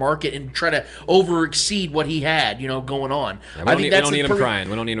tier market and try to over exceed what he had, going on. Yeah, we don't need him crying.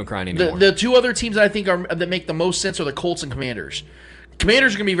 We don't need him crying anymore. The two other teams that I think that make the most sense are the Colts and Commanders.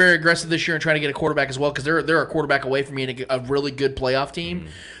 Commanders are going to be very aggressive this year and try to get a quarterback as well because they're a quarterback away from being a really good playoff team.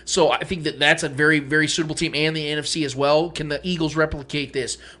 So I think that's a very, very suitable team, and the NFC as well. Can the Eagles replicate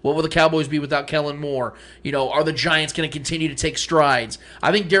this? What will the Cowboys be without Kellen Moore? Are the Giants going to continue to take strides?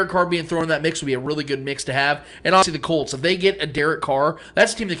 I think Derek Carr being thrown in that mix would be a really good mix to have. And obviously the Colts, if they get a Derek Carr,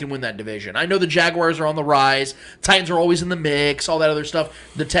 that's a team that can win that division. I know the Jaguars are on the rise. Titans are always in the mix, all that other stuff.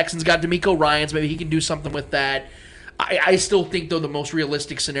 The Texans got DeMeco Ryans. Maybe he can do something with that. I still think, though, the most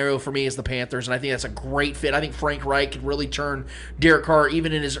realistic scenario for me is the Panthers, and I think that's a great fit. I think Frank Reich could really turn Derek Carr,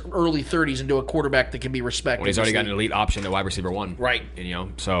 even in his early 30s, into a quarterback that can be respected. When he's already got an elite option at wide receiver 1. Right.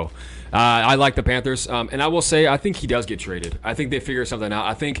 So I like the Panthers. And I will say, I think he does get traded. I think they figure something out.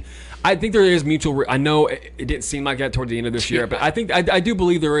 I think there is mutual. I know it didn't seem like that toward the end of this year, but I think I do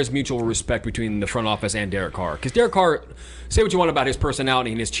believe there is mutual respect between the front office and Derek Carr. Because Derek Carr, say what you want about his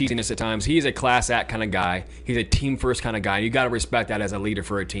personality and his cheesiness at times, he's a class act kind of guy. He's a team first kind of guy. You got to respect that as a leader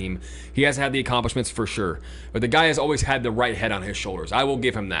for a team. He has had the accomplishments for sure, but the guy has always had the right head on his shoulders. I will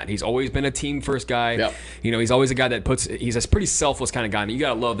give him that. He's always been a team first guy. Yep. He's always a guy that he's a pretty selfless kind of guy, and you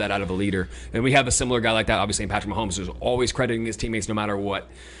got to love that out of a leader. And we have a similar guy like that, obviously, in Patrick Mahomes, who's always crediting his teammates no matter what.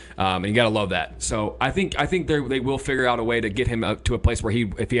 And you got to love that. So I think they will figure out a way to get him to a place where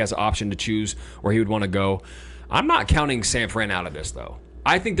if he has an option to choose where he would want to go. I'm not counting San Fran out of this, though.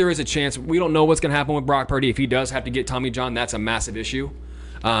 I think there is a chance. We don't know what's going to happen with Brock Purdy. If he does have to get Tommy John, that's a massive issue.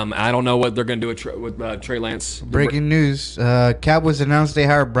 I don't know what they're going to do with Trey Lance. Breaking news. Cowboys announced they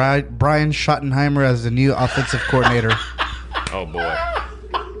hired Brian Schottenheimer as the new offensive coordinator. Oh, boy.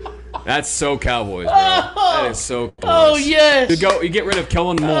 That's so Cowboys, bro. That is so Cowboys. Oh, yes. You get rid of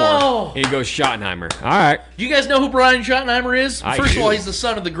Kellen Moore, and you go Schottenheimer. All right. You guys know who Brian Schottenheimer is? I First do. of all, he's the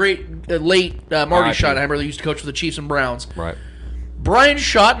son of the great, late Marty R.I.P. Schottenheimer that used to coach for the Chiefs and Browns. Right. Brian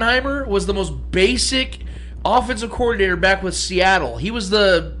Schottenheimer was the most basic offensive coordinator back with Seattle. He was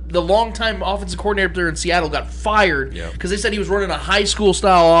the longtime offensive coordinator there in Seattle, got fired because they said he was running a high school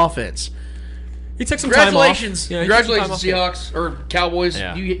style offense. He took some time off. Congratulations, Yeah, he took some time Seahawks or Cowboys.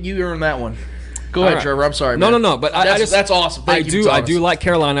 Yeah. You earned that one. Go ahead, right. Trevor. I'm sorry. No, man. no. But that's awesome. Thank you. I do like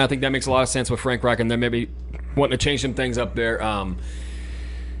Carolina. I think that makes a lot of sense with Frank Reich, and then maybe wanting to change some things up there.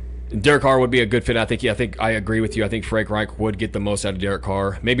 Derek Carr would be a good fit. I think I agree with you. I think Frank Reich would get the most out of Derek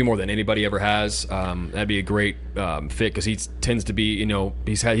Carr, maybe more than anybody ever has. That'd be a great fit because he tends to be,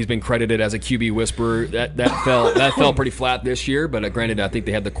 he's been credited as a QB whisperer. That fell pretty flat this year. But granted, I think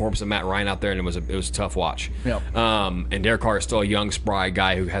they had the corpse of Matt Ryan out there, and it was a tough watch. Yep. And Derek Carr is still a young, spry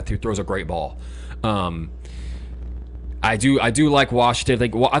guy who throws a great ball. I do like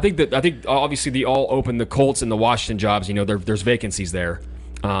Washington. I think obviously the all open the Colts and the Washington jobs. There's vacancies there.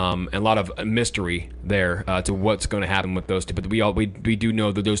 And a lot of mystery there to what's going to happen with those two. But we do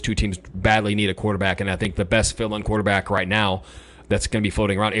know that those two teams badly need a quarterback, and I think the best fill-in quarterback right now that's going to be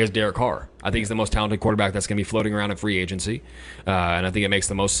floating around is Derek Carr. I think he's the most talented quarterback that's going to be floating around in free agency, and I think it makes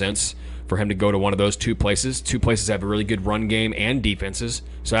the most sense for him to go to one of those two places. Two places have a really good run game and defenses,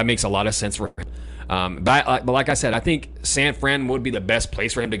 so that makes a lot of sense for him. But like I said, I think San Fran would be the best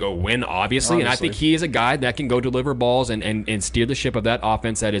place for him to go win, obviously. And I think he is a guy that can go deliver balls and steer the ship of that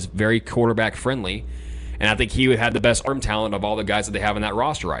offense that is very quarterback friendly. And I think he would have the best arm talent of all the guys that they have in that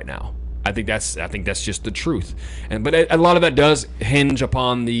roster right now. I think that's just the truth. But a lot of that does hinge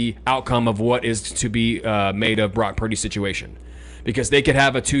upon the outcome of what is to be made of Brock Purdy's situation. Because they could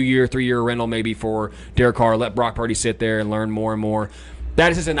have a 2-year, 3-year rental maybe for Derek Carr, let Brock Purdy sit there and learn more and more.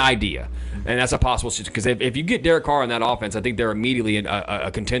 That is just an idea, and that's a possible situation. Because if you get Derek Carr in that offense, I think they're immediately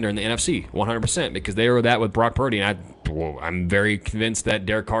a contender in the NFC, 100%, because they were that with Brock Purdy, and I'm very convinced that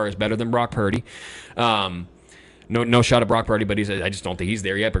Derek Carr is better than Brock Purdy. No shot at Brock Purdy, but I just don't think he's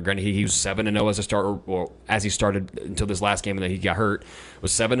there yet. But granted, he was 7-0 as a starter, or as he started until this last game, and then he got hurt.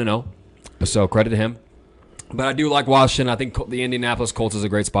 Was 7-0, so credit to him. But I do like Washington. I think the Indianapolis Colts is a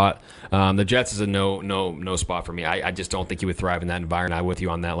great spot. The Jets is a no spot for me. I just don't think he would thrive in that environment. I'm with you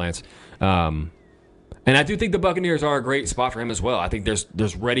on that, Lance. And I do think the Buccaneers are a great spot for him as well. I think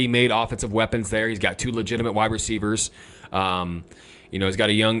there's ready-made offensive weapons there. He's got 2 legitimate wide receivers. He's got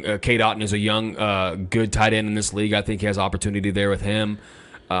a young Cade Otton is a young, good tight end in this league. I think he has opportunity there with him.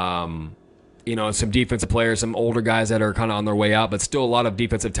 Some defensive players, some older guys that are kind of on their way out, but still a lot of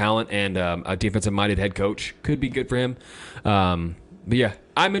defensive talent and a defensive-minded head coach could be good for him. But yeah,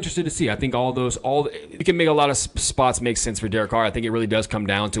 I'm interested to see. I think you can make a lot of spots make sense for Derek Carr. I think it really does come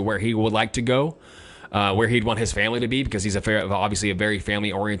down to where he would like to go, where he'd want his family to be, because he's obviously a very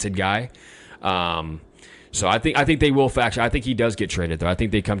family-oriented guy. So I think they will I think he does get traded, though. I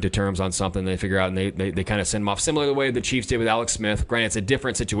think they come to terms on something they figure out, and they kind of send him off, similar to the way the Chiefs did with Alex Smith. Granted, it's a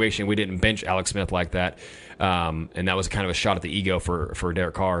different situation. We didn't bench Alex Smith like that, and that was kind of a shot at the ego for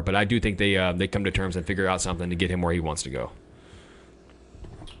Derek Carr. But I do think they come to terms and figure out something to get him where he wants to go.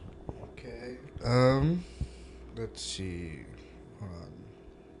 Okay. Let's see. Hold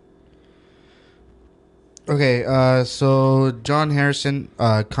on. Okay. So John Harrison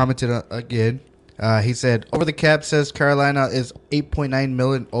commented again. He said, over the cap says Carolina is $8.9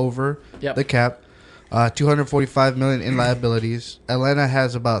 million over the cap, $245 million in liabilities. Atlanta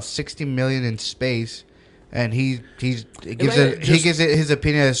has about $60 million in space, and he gives it his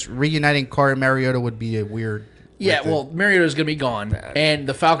opinion as reuniting Carr and Mariota would be a weird. Yeah, well, Mariota's going to be gone, and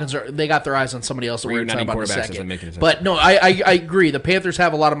the Falcons they got their eyes on somebody else that we're going to talk about in a second. But no, I agree. The Panthers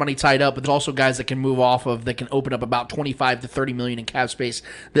have a lot of money tied up, but there's also guys that can move off of that can open up about $25 to $30 million in cap space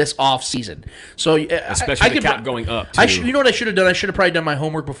this offseason. So especially the cap going up, too. You know what I should have done? I should have probably done my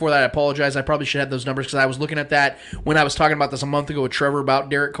homework before that. I apologize. I probably should have those numbers because I was looking at that when I was talking about this a month ago with Trevor about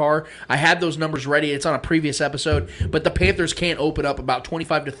Derek Carr. I had those numbers ready. It's on a previous episode, but the Panthers can't open up about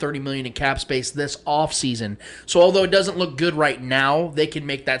 $25 to $30 million in cap space this offseason. So although it doesn't look good right now, they can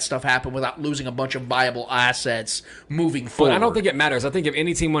make that stuff happen without losing a bunch of viable assets moving forward. But I don't think it matters. I think if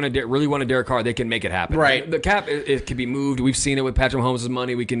any team really wanted Derek Carr, they can make it happen. Right. The cap, it can be moved. We've seen it with Patrick Mahomes'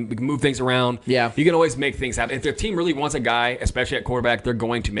 money. We can move things around. Yeah. You can always make things happen. If the team really wants a guy, especially at quarterback, they're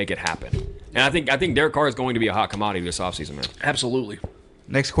going to make it happen. And I think Derek Carr is going to be a hot commodity this offseason, man. Absolutely.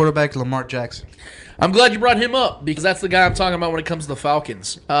 Next quarterback, Lamar Jackson. I'm glad you brought him up because that's the guy I'm talking about when it comes to the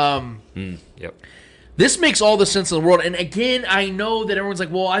Falcons. Yep. This makes all the sense in the world. And again, I know that everyone's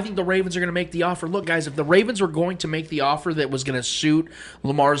like, well, I think the Ravens are going to make the offer. Look, guys, if the Ravens were going to make the offer that was going to suit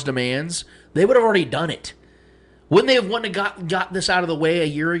Lamar's demands, they would have already done it. Wouldn't they have wanted to got this out of the way a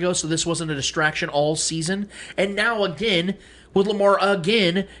year ago so this wasn't a distraction all season? And now, again, with Lamar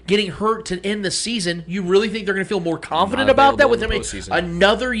again getting hurt to end the season, you really think they're going to feel more confident about that with him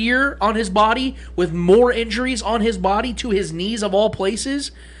another year on his body, with more injuries on his body to his knees of all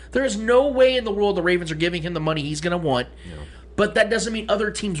places? There is no way in the world the Ravens are giving him the money he's going to want, but that doesn't mean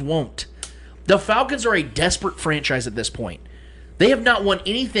other teams won't. The Falcons are a desperate franchise at this point. They have not won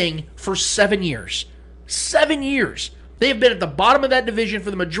anything for 7 years. 7 years. They have been at the bottom of that division for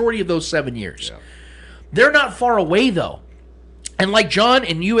the majority of those 7 years. Yeah. They're not far away, though. And like John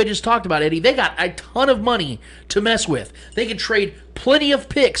and you had just talked about, Eddie, they got a ton of money to mess with. They can trade plenty of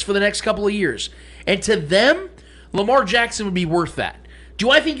picks for the next couple of years. And to them, Lamar Jackson would be worth that. Do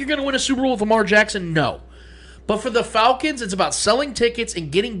I think you're going to win a Super Bowl with Lamar Jackson? No. But for the Falcons, it's about selling tickets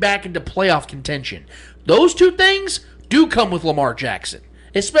and getting back into playoff contention. Those two things do come with Lamar Jackson,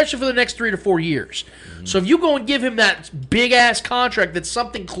 especially for the next 3 to 4 years. Mm-hmm. So if you go and give him that big-ass contract that's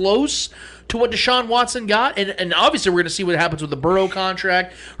something close to what Deshaun Watson got, and obviously we're going to see what happens with the Burrow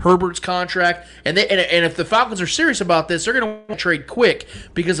contract, Herbert's contract, and if the Falcons are serious about this, they're going to want to trade quick,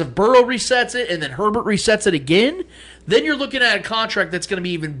 because if Burrow resets it and then Herbert resets it again, then you're looking at a contract that's going to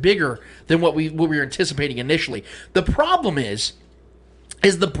be even bigger than what we were anticipating initially. The problem is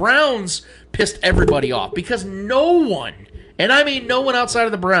the Browns pissed everybody off, because no one, and I mean no one outside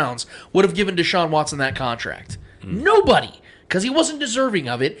of the Browns, would have given Deshaun Watson that contract. Nobody. Because he wasn't deserving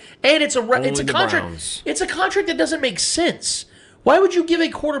of it, and it's a contract. Browns. It's a contract that doesn't make sense. Why would you give a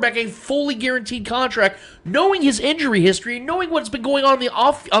quarterback a fully guaranteed contract, knowing his injury history, and knowing what's been going on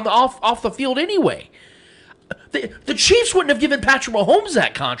off the field anyway? The Chiefs wouldn't have given Patrick Mahomes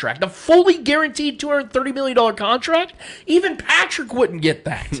that contract, a fully guaranteed $230 million contract. Even Patrick wouldn't get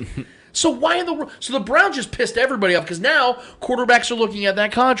that. So the Browns just pissed everybody off, because now quarterbacks are looking at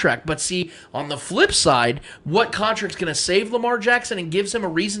that contract. But see, on the flip side, what contract's going to save Lamar Jackson and gives him a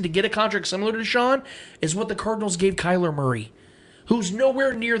reason to get a contract similar to Deshaun is what the Cardinals gave Kyler Murray, who's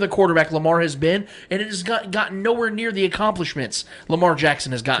nowhere near the quarterback Lamar has been, and it has gotten nowhere near the accomplishments Lamar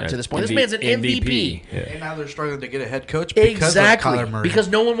Jackson has gotten to this point. This man's an MVP. Yeah. And now they're struggling to get a head coach because of Kyler Murray. Because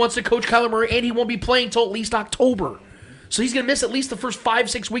no one wants to coach Kyler Murray, and he won't be playing until at least October. So he's going to miss at least the first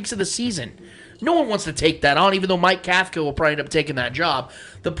 5-6 weeks of the season. No one wants to take that on, even though Mike Kafka will probably end up taking that job.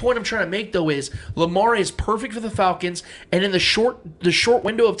 The point I'm trying to make, though, is Lamar is perfect for the Falcons, and in the short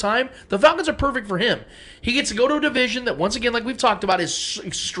window of time, the Falcons are perfect for him. He gets to go to a division that, once again, like we've talked about, is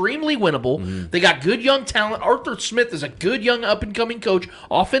extremely winnable. Mm-hmm. They got good young talent. Arthur Smith is a good young up-and-coming coach,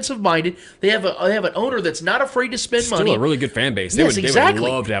 offensive-minded. They have an owner that's not afraid to spend money. Still a really good fan base. They would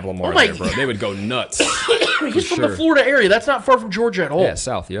love to have Lamar there, bro. They would go nuts. He's from the Florida area. That's not far from Georgia at all. Yeah,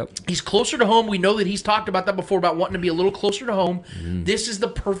 south, yep. He's closer to home. We know that he's talked about that before, about wanting to be a little closer to home. Mm-hmm. This is the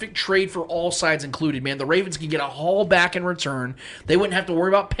perfect trade for all sides included, man. The Ravens can get a haul back in return. They wouldn't have to worry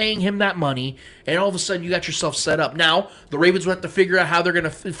about paying him that money, and all of a sudden you got yourself set up. Now, the Ravens will have to figure out how they're going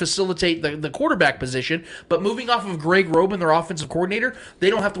to facilitate the quarterback position, but moving off of Greg Roman, their offensive coordinator, they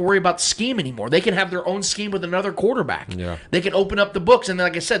don't have to worry about scheme anymore. They can have their own scheme with another quarterback. Yeah. They can open up the books, and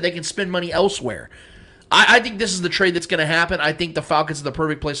like I said, they can spend money elsewhere. I think this is the trade that's going to happen. I think the Falcons are the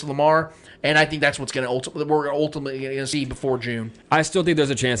perfect place for Lamar, and I think that's what's going to we're ultimately going to see before June. I still think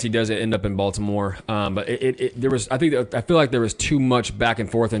there's a chance he does end up in Baltimore, but I feel like there was too much back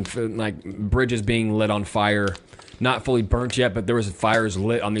and forth and like bridges being lit on fire, not fully burnt yet, but there was fires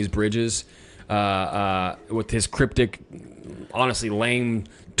lit on these bridges with his cryptic, honestly lame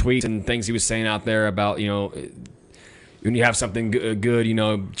tweets and things he was saying out there about when you have something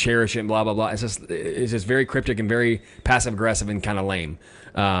good, cherish it, blah, blah, blah. It's just very cryptic and very passive-aggressive and kind of lame.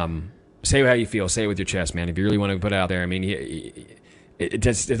 Say how you feel. Say it with your chest, man. If you really want to put it out there, I mean,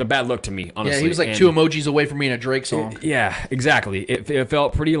 it's a bad look to me, honestly. Yeah, he was like 2 emojis away from me in a Drake song. Yeah, exactly. It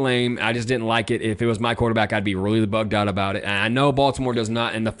felt pretty lame. I just didn't like it. If it was my quarterback, I'd be really bugged out about it. And I know Baltimore does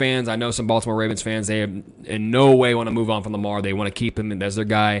not, and the fans, I know some Baltimore Ravens fans, they have in no way want to move on from Lamar. They want to keep him as their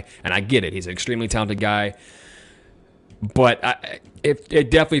guy, and I get it. He's an extremely talented guy. But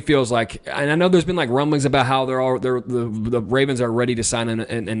it definitely feels like, and I know there's been like rumblings about how the Ravens are ready to sign him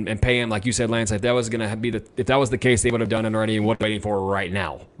and pay him, like you said, Lance. If that was going to be if that was the case, they would have done it already. And what are they waiting for right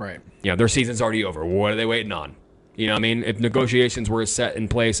now? Right. Their season's already over. What are they waiting on? What I mean? If negotiations were set in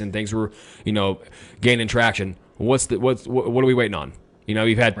place and things were gaining traction, what are we waiting on?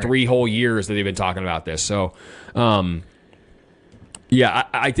 We've had 3 whole years that they've been talking about this. So, Yeah,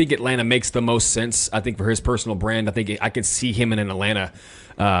 I think Atlanta makes the most sense. I think for his personal brand, I think I could see him in an Atlanta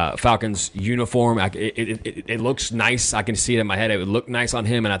Falcons uniform. It looks nice. I can see it in my head. It would look nice on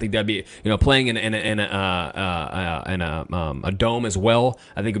him, and I think that'd be playing in a dome as well.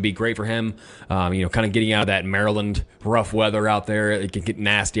 I think it'd be great for him. Kind of getting out of that Maryland rough weather out there. It can get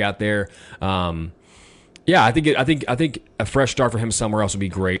nasty out there. Yeah, I think a fresh start for him somewhere else would be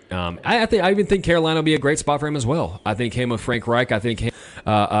great. I even think Carolina would be a great spot for him as well. I think him with Frank Reich. I think him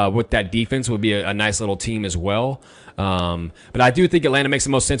with that defense would be a nice little team as well. But I do think Atlanta makes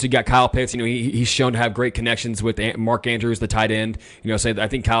the most sense. You got Kyle Pitts. He's shown to have great connections with Mark Andrews, the tight end. So I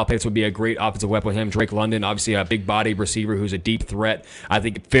think Kyle Pitts would be a great offensive weapon with him. Drake London, obviously a big body receiver who's a deep threat. I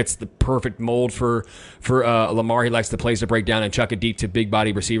think it fits the perfect mold for Lamar. He likes the plays to break down and chuck it deep to big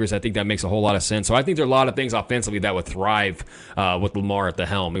body receivers. I think that makes a whole lot of sense. So I think there are a lot of things offensively that would thrive with Lamar at the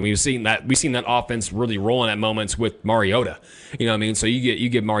helm. We've seen that offense really rolling at moments with Mariota. So you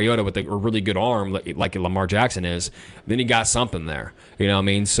get Mariota with a really good arm like Lamar Jackson is. Then you got something there.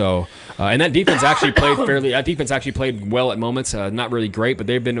 So and that defense actually played well at moments. Not really great, but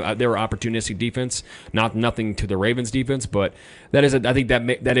they were opportunistic defense. Nothing to the Ravens defense, but that is I think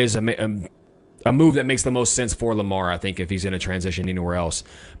that is a move that makes the most sense for Lamar, I think, if he's going to transition anywhere else.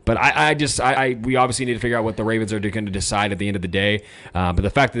 But we obviously need to figure out what the Ravens are going to decide at the end of the day. But the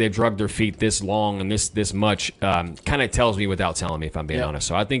fact that they've drugged their feet this long and this much kind of tells me without telling me, if I'm being honest.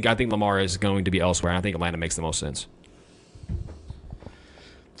 So I think Lamar is going to be elsewhere, and I think Atlanta makes the most sense.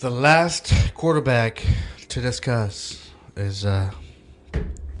 The last quarterback to discuss is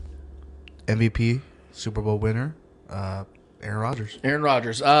MVP, Super Bowl winner, Aaron Rodgers. Aaron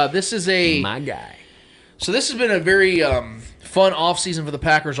Rodgers. This is my guy. So this has been a very fun offseason for the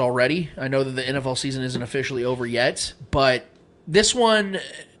Packers already. I know that the NFL season isn't officially over yet, but this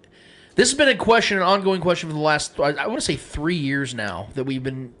has been an ongoing question for the last, I want to say 3 years now, that we've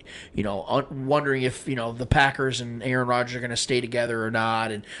been, wondering if, the Packers and Aaron Rodgers are going to stay together or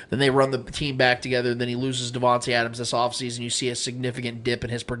not. And then they run the team back together, and then he loses Devontae Adams this offseason. You see a significant dip in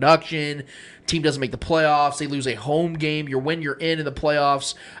his production. Team doesn't make the playoffs. They lose a home game. When you're in the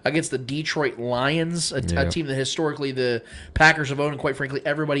playoffs against the Detroit Lions, a team that historically the Packers have owned, and quite frankly,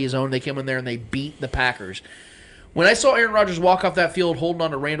 everybody has owned. They came in there and they beat the Packers. When I saw Aaron Rodgers walk off that field holding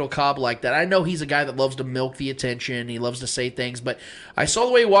on to Randall Cobb like that, I know he's a guy that loves to milk the attention. He loves to say things, but I saw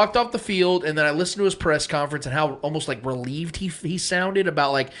the way he walked off the field, and then I listened to his press conference and how almost like relieved he sounded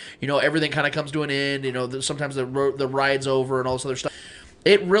about everything kind of comes to an end. Sometimes the ride's over and all this other stuff.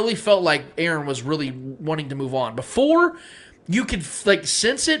 It really felt like Aaron was really wanting to move on. Before, you could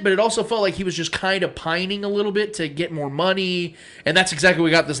sense it, but it also felt like he was just kind of pining a little bit to get more money, and that's exactly what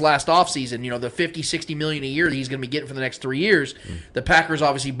we got this last offseason. The $50-60 million a year that he's going to be getting for the next 3 years. The Packers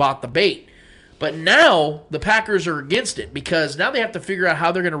obviously bought the bait. But now the Packers are against it because now they have to figure out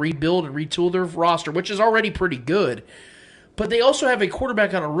how they're going to rebuild and retool their roster, which is already pretty good. But they also have a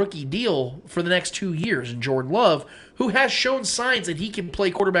quarterback on a rookie deal for the next 2 years in Jordan Love, who has shown signs that he can play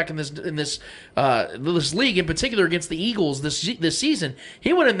quarterback in this league, in particular against the Eagles this season.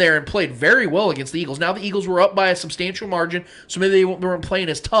 He went in there and played very well against the Eagles. Now the Eagles were up by a substantial margin, so maybe they weren't playing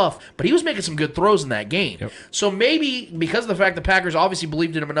as tough, but he was making some good throws in that game. Yep. So maybe because of the fact the Packers obviously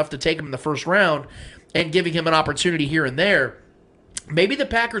believed in him enough to take him in the first round and giving him an opportunity here and there, maybe the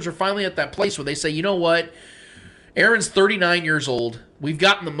Packers are finally at that place where they say, you know what? Aaron's 39 years old. We've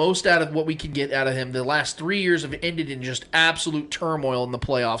gotten the most out of what we can get out of him. The last 3 years have ended in just absolute turmoil in the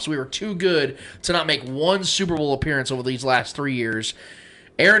playoffs. We were too good to not make one Super Bowl appearance over these last 3 years.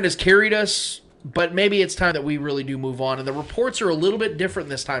 Aaron has carried us, but maybe it's time that we really do move on. And the reports are a little bit different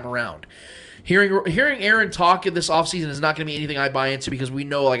this time around. Hearing Aaron talk this offseason is not going to be anything I buy into because we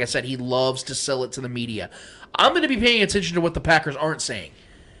know, like I said, he loves to sell it to the media. I'm going to be paying attention to what the Packers aren't saying.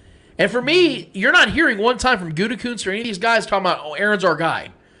 And for me, you're not hearing one time from Gutekunst or any of these guys talking about, Aaron's our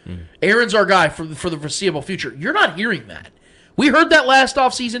guy. Aaron's our guy for the foreseeable future. You're not hearing that. We heard that last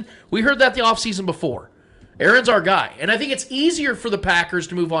offseason. We heard that the offseason before. Aaron's our guy. And I think it's easier for the Packers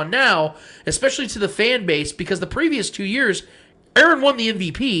to move on now, especially to the fan base, because the previous 2 years, Aaron won the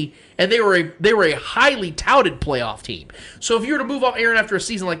MVP, and they were a highly touted playoff team. So if you were to move off Aaron after a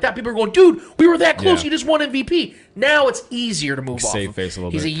season like that, people are going, dude, we were that close. Yeah. You just won MVP. Now it's easier to move off him. Face a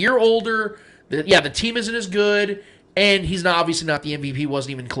little He's bit. A year older. The team isn't as good, and he's obviously not the MVP.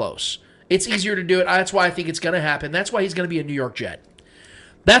 Wasn't even close. It's easier to do it. That's why I think it's going to happen. That's why he's going to be a New York Jet.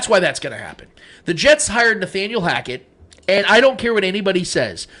 That's why that's going to happen. The Jets hired Nathaniel Hackett, And I don't care what anybody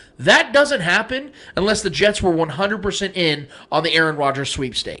says. That doesn't happen unless the Jets were 100% in on the Aaron Rodgers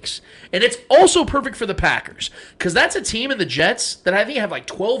sweepstakes. And it's also perfect for the Packers because that's a team in the Jets that I think have like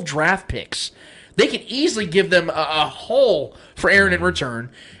 12 draft picks. They can easily give them a haul for Aaron in return,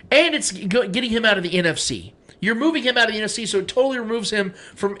 and it's getting him out of the NFC. You're moving him out of the NFC, so it totally removes him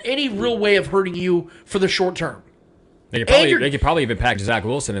from any real way of hurting you for the short term. They could probably even pack Zach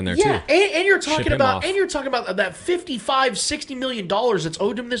Wilson in there too. Yeah, and you're talking about that $55-60 million that's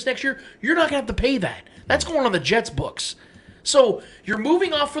owed him this next year. You're not gonna have to pay that. That's going on the Jets' books. So you're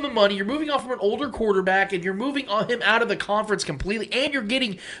moving off from the money, you're moving off from an older quarterback, and you're moving him out of the conference completely, and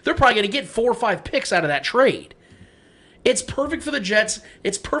they're probably going to get 4 or 5 picks out of that trade. It's perfect for the Jets.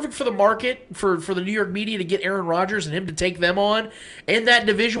 It's perfect for the market, for the New York media to get Aaron Rodgers and him to take them on. In that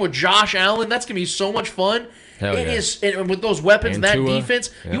division with Josh Allen, that's going to be so much fun. It is, and with those weapons and that Tua,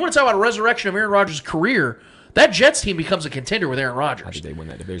 defense. Yeah. You want to talk about a resurrection of Aaron Rodgers' career, that Jets team becomes a contender with Aaron Rodgers. How did they win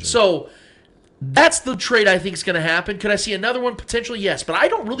that division? So that's the trade I think is going to happen. Could I see another one? Potentially, yes. But I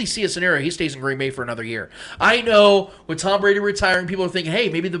don't really see a scenario he stays in Green Bay for another year. I know with Tom Brady retiring, people are thinking, hey,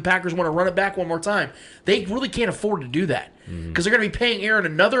 maybe the Packers want to run it back one more time. They really can't afford to do that because they're going to be paying Aaron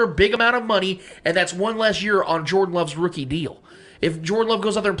another big amount of money, and that's one less year on Jordan Love's rookie deal. If Jordan Love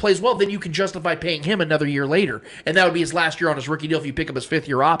goes out there and plays well, then you can justify paying him another year later, and that would be his last year on his rookie deal if you pick up his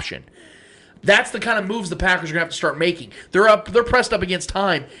 5th-year option. That's the kind of moves the Packers are going to have to start making. They're pressed up against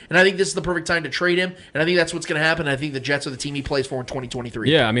time, and I think this is the perfect time to trade him, and I think that's what's going to happen. I think the Jets are the team he plays for in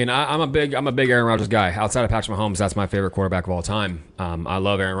 2023. Yeah, I mean, I'm a big Aaron Rodgers guy. Outside of Patrick Mahomes, that's my favorite quarterback of all time. I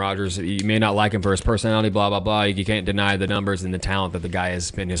love Aaron Rodgers. You may not like him for his personality, blah, blah, blah. You can't deny the numbers and the talent that the guy has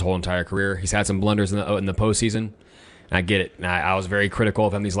been his whole entire career. He's had some blunders in the postseason. I get it. I was very critical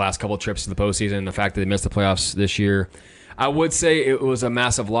of him these last couple of trips to the postseason. The fact that they missed the playoffs this year, I would say it was a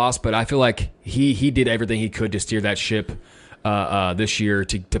massive loss, but I feel like he did everything he could to steer that ship this year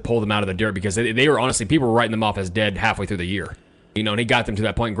to pull them out of the dirt because they were honestly, people were writing them off as dead halfway through the year. You know, and he got them to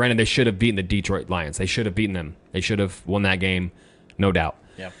that point. Granted, they should have beaten the Detroit Lions. They should have beaten them. They should have won that game, no doubt.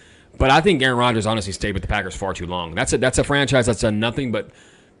 Yeah. But I think Aaron Rodgers honestly stayed with the Packers far too long. That's a franchise that's done nothing but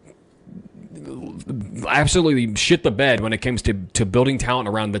absolutely shit the bed when it comes to building talent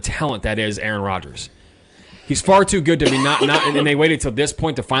around the talent that is Aaron Rodgers. He's far too good to be not and they waited till this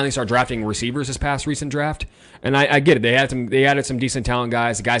point to finally start drafting receivers this past recent draft. And I get it. They added some decent talent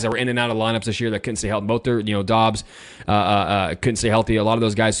guys, the guys that were in and out of lineups this year that couldn't stay healthy. Both their, Dobbs couldn't stay healthy. A lot of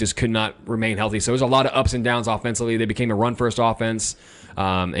those guys just could not remain healthy. So there's a lot of ups and downs offensively. They became a run-first offense.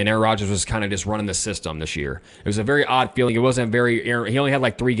 And Aaron Rodgers was kind of just running the system this year. It was a very odd feeling. It wasn't very He only had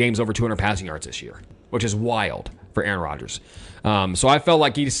like 3 games over 200 passing yards this year, which is wild for Aaron Rodgers. So I felt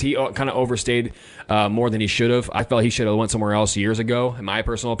like he kind of overstayed more than he should have. I felt he should have went somewhere else years ago, in my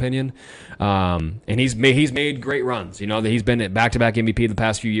personal opinion. And he's made great runs. He's been at back-to-back MVP the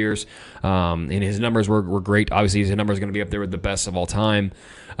past few years, and his numbers were great. Obviously, his numbers are going to be up there with the best of all time,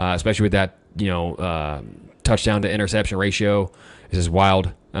 especially with that touchdown to interception ratio. This is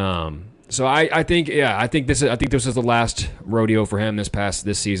wild. So I think this is the last rodeo for him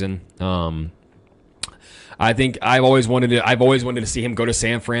this season. I think I've always wanted to see him go to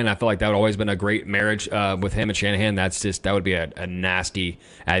San Fran. I feel like that would always been a great marriage with him and Shanahan. That would be a nasty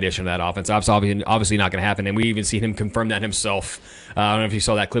addition to that offense. Obviously not going to happen. And we even seen him confirm that himself. I don't know if you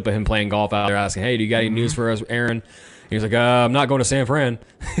saw that clip of him playing golf out there asking, "Hey, do you got any news for us, Aaron?" He was like, "I'm not going to San Fran."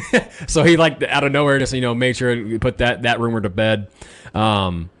 So he out of nowhere just made sure to put that rumor to bed.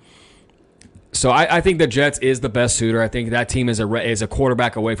 So I think the Jets is the best suitor. I think that team is a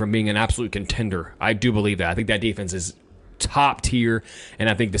quarterback away from being an absolute contender. I do believe that. I think that defense is top tier, and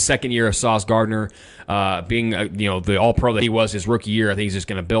I think the second year of Sauce Gardner being the All-Pro that he was his rookie year, I think he's just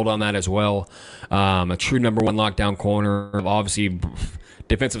going to build on that as well. A true number 1 lockdown corner, obviously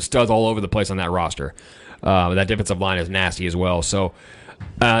defensive studs all over the place on that roster. That defensive line is nasty as well. So,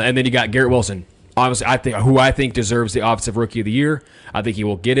 and then you got Garrett Wilson, obviously who I think deserves the Offensive Rookie of the Year. I think he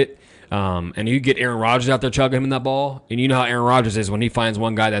will get it. And you get Aaron Rodgers out there chugging him in that ball, and you know how Aaron Rodgers is when he finds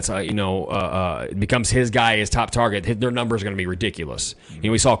one guy that's becomes his guy, his top target. Their numbers are going to be ridiculous.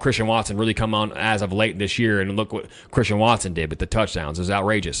 We saw Christian Watson really come on as of late this year, and look what Christian Watson did with the touchdowns. It was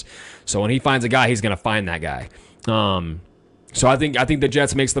outrageous. So when he finds a guy, he's going to find that guy. So I think the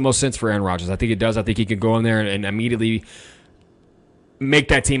Jets makes the most sense for Aaron Rodgers. I think it does. I think he could go in there and immediately make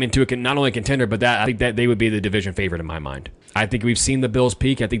that team into not only a contender, but I think that they would be the division favorite in my mind. I think we've seen the Bills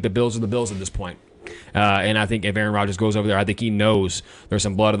peak. I think the Bills are the Bills at this point. And I think if Aaron Rodgers goes over there, I think he knows there's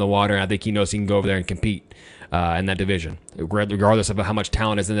some blood in the water, and I think he knows he can go over there and compete in that division. Regardless of how much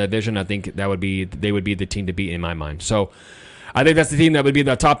talent is in that division, I think they would be the team to beat in my mind. So I think that's the team that would be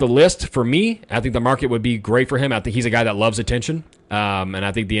the top of the list for me. I think the market would be great for him. I think he's a guy that loves attention. And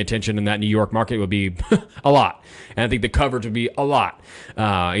I think the attention in that New York market would be a lot. And I think the coverage would be a lot.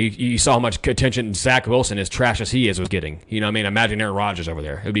 You saw how much attention Zach Wilson, as trash as he is, was getting. You know what I mean? Imagine Aaron Rodgers over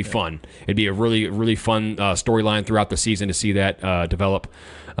there. It would be fun. It'd be a really, really fun storyline throughout the season to see that develop.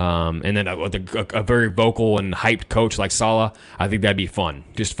 And then a very vocal and hyped coach like Saleh, I think that'd be fun.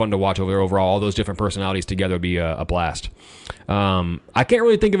 Just fun to watch over there overall. All those different personalities together would be a blast. I can't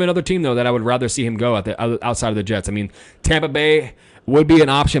really think of another team, though, that I would rather see him go outside of the Jets. I mean, Tampa Bay would be an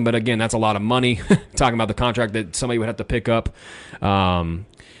option, but again, that's a lot of money. Talking about the contract that somebody would have to pick up.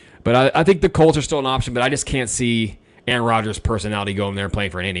 But I think the Colts are still an option, but I just can't see Aaron Rodgers' personality going there and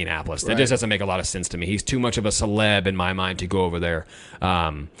playing for Indianapolis. That just doesn't make a lot of sense to me. He's too much of a celeb in my mind to go over there.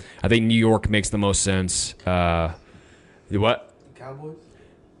 I think New York makes the most sense. What? Cowboys?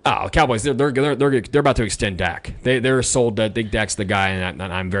 Oh, Cowboys! They're about to extend Dak. They're sold. I think Dak's the guy, and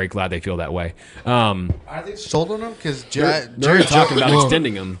I'm very glad they feel that way. Are they sold on him? Because they're talking about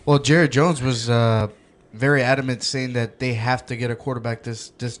extending him. Well, Jared Jones was very adamant, saying that they have to get a quarterback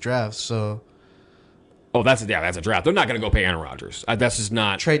this draft. So, that's a draft. They're not going to go pay Aaron Rodgers. That's just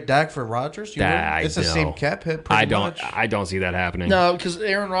not trade Dak for Rodgers. It's the same cap hit. I don't see that happening. No, because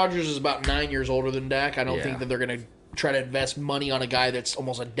Aaron Rodgers is about 9 years older than Dak. I don't think that they're going to try to invest money on a guy that's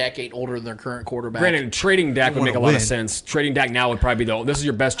almost a decade older than their current quarterback. Granted, trading Dak would make a lot of sense. Trading Dak now would probably be this is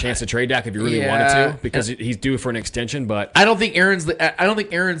your best chance to trade Dak if you really wanted to, because he's due for an extension. But I don't think Aaron's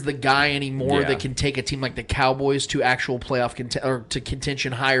the guy anymore that can take a team like the Cowboys to actual playoff to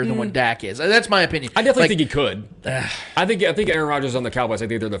contention higher than what Dak is. That's my opinion. I definitely think he could. I think Aaron Rodgers on the Cowboys. I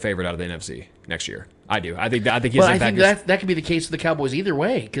think they're the favorite out of the NFC next year. I do. I think his impact. That could be the case for the Cowboys either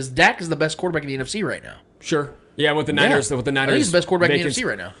way, because Dak is the best quarterback in the NFC right now. Sure. Yeah, with the Niners, I think he's the best quarterback in the NFC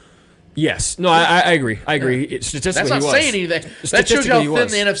right now. Yes. No, I agree. I agree. Statistically, that's not saying anything. That shows you how thin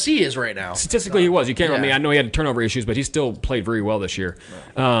the NFC is right now. Statistically, he was. You can't. I mean, I know he had turnover issues, but he still played very well this year.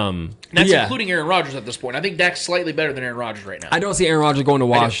 That's including Aaron Rodgers at this point. I think Dak's slightly better than Aaron Rodgers right now. I don't see Aaron Rodgers going to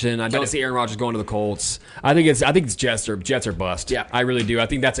Washington. I don't see Aaron Rodgers going to the Colts. I think it's Jets or bust. Yeah, I really do. I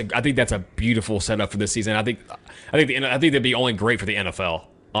think that's a beautiful setup for this season. I think that'd be only great for the NFL.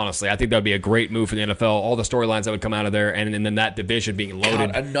 Honestly, I think that would be a great move for the NFL. All the storylines that would come out of there, and then that division being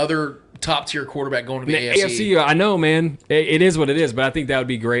loaded. God, another top-tier quarterback going to the AFC. AFC, I know, man. It is what it is, but I think that would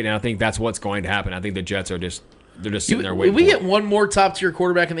be great, and I think that's what's going to happen. I think the Jets are just sitting there waiting. If we get one more top-tier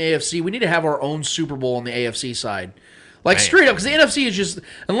quarterback in the AFC, we need to have our own Super Bowl on the AFC side. Straight up, because the NFC is just,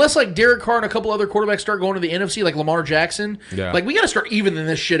 unless Derek Carr and a couple other quarterbacks start going to the NFC, like Lamar Jackson, we got to start evening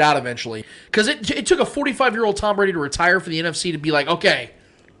this shit out eventually. Because it took a 45-year-old Tom Brady to retire for the NFC to be like, okay,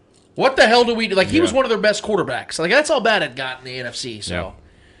 what the hell do we do? He was one of their best quarterbacks. That's how bad it got in the NFC. So,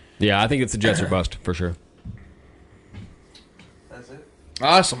 yeah, I think it's the Jets or bust for sure. That's it.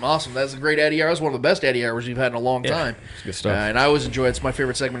 Awesome. That's a great Eddie hour. That's one of the best Eddie hours we've had in a long time. It's good stuff. And I always enjoy it. It's my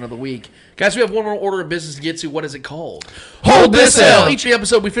favorite segment of the week. Guys, we have one more order of business to get to. What is it called? Hold this L. Each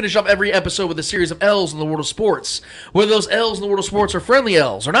episode, we finish up every episode with a series of L's in the world of sports. Whether those L's in the world of sports are friendly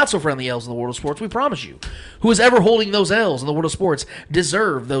L's or not so friendly L's in the world of sports, we promise you, who is ever holding those L's in the world of sports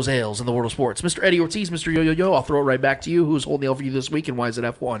deserve those L's in the world of sports. Mr. Eddie Ortiz, Mr. Yo-Yo-Yo, I'll throw it right back to you. Who's holding the L for you this week, and why is it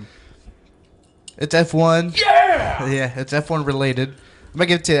F1? It's F1. Yeah! Yeah, it's F1 related. I'm going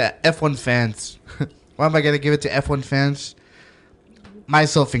to give it to F1 fans. Why am I going to give it to F1 fans?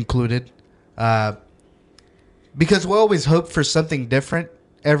 Myself included. Because we always hope for something different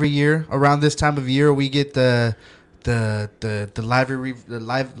every year. Around this time of year, we get the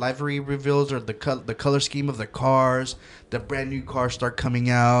livery reveals, or the color scheme of the cars. The brand new cars start coming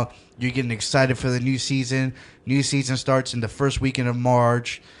out. You're getting excited for the new season. New season starts in the first weekend of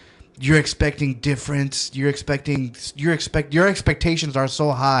March. You're expecting difference. Your expectations are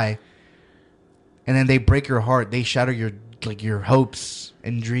so high, and then they break your heart. They shatter your hopes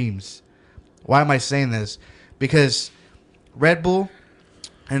and dreams. Why am I saying this? Because Red Bull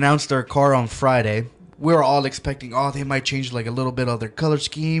announced their car on Friday. We were all expecting, they might change a little bit of their color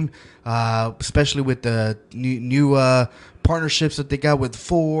scheme, especially with the new partnerships that they got with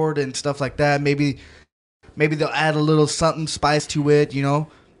Ford and stuff like that. Maybe they'll add a little something spice to it,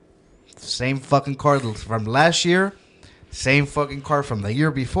 Same fucking car from last year, same fucking car from the year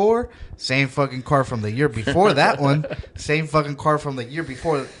before, same fucking car from the year before that one, same fucking car from the year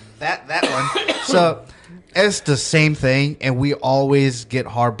before that one. So it's the same thing, and we always get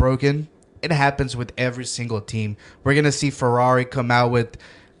heartbroken. It happens with every single team. We're going to see Ferrari come out with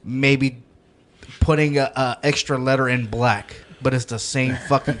maybe putting a extra letter in black, but it's the same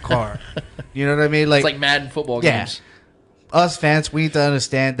fucking car. You know what I mean? It's like Madden football games. Us fans, we need to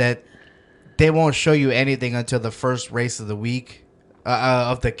understand that they won't show you anything until the first race of the week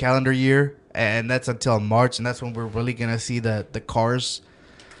of the calendar year, and that's until March, and that's when we're really gonna see the cars.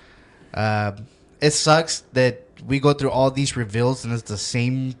 It sucks that we go through all these reveals and it's the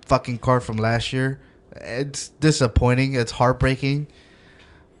same fucking car from last year. It's disappointing. It's heartbreaking.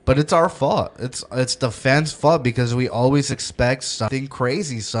 But it's our fault. It's the fans' fault because we always expect something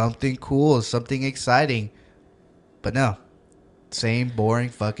crazy, something cool, something exciting. But no. Same boring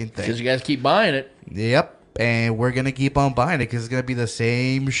fucking thing. Because you guys keep buying it. Yep. And we're going to keep on buying it because it's going to be the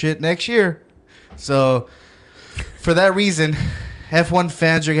same shit next year. So, for that reason, F1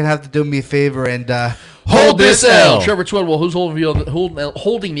 fans are going to have to do me a favor and hold this L. Trevor Twidwell, who's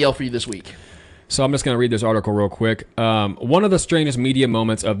holding the L for you this week? So I'm just going to read this article real quick. One of the strangest media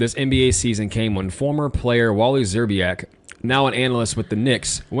moments of this NBA season came when former player Wally Szczerbiak, now an analyst with the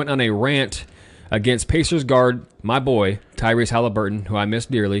Knicks, went on a rant against Pacers guard, my boy, Tyrese Halliburton, who I miss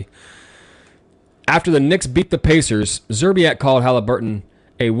dearly. After the Knicks beat the Pacers, Szczerbiak called Halliburton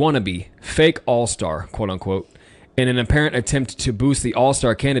a wannabe, fake all-star, quote-unquote, in an apparent attempt to boost the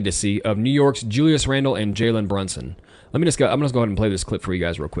all-star candidacy of New York's Julius Randle and Jalen Brunson. I'm going to go ahead and play this clip for you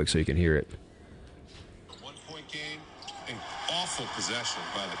guys real quick so you can hear it. Possession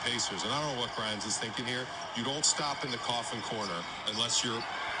by the Pacers, and I don't know what Grimes is thinking here. You don't stop in the coffin corner unless you're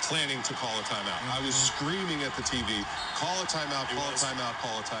planning to call a timeout. I was screaming at the TV, call a timeout, call a timeout,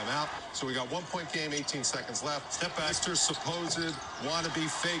 call a timeout. So we got 1 point game, 18 seconds left. Step back, Mr. supposed wannabe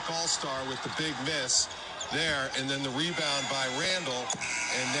fake all-star with the big miss there, and then the rebound by Randall,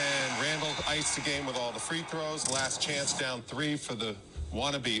 and then Randall iced the game with all the free throws. Last chance, down 3 for the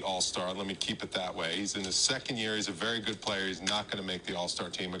wannabe all-star. Let me keep it that way. He's in his second year. He's a very good player. He's not going to make the all-star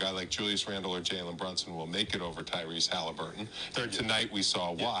team. A guy like Julius Randle or Jalen Brunson will make it over Tyrese Halliburton. Tonight we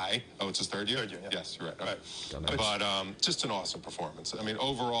saw why. Oh, it's his third year? Third year, yeah. Yes, you're right. But just an awesome performance. I mean,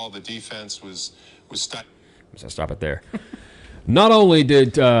 overall, the defense was So stop it there. Not only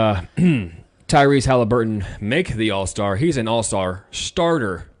did Tyrese Halliburton make the all-star, he's an all-star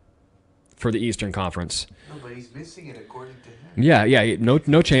starter for the Eastern Conference. No, but he's missing it according to him. Yeah,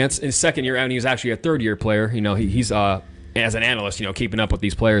 no chance. In his second year out, and he was actually a third-year player. You know, he's as an analyst, you know, keeping up with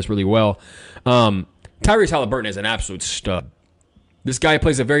these players really well. Tyrese Halliburton is an absolute stud. This guy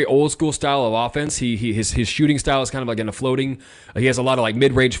plays a very old-school style of offense. His shooting style is kind of like in a floating. He has a lot of like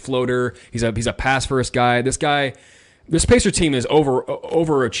mid-range floater. He's a pass-first guy. This Pacer team is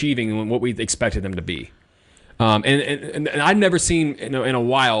overachieving in what we expected them to be. And I've never seen in a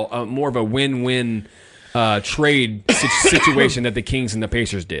while more of a win-win trade situation that the Kings and the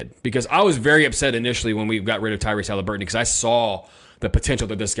Pacers did, because I was very upset initially when we got rid of Tyrese Halliburton because I saw the potential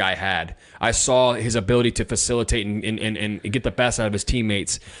that this guy had. I saw his ability to facilitate and get the best out of his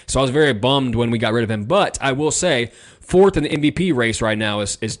teammates. So I was very bummed when we got rid of him. But I will say, fourth in the MVP race right now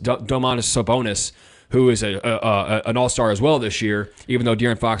is Domantas Sabonis, who is an all-star as well this year, even though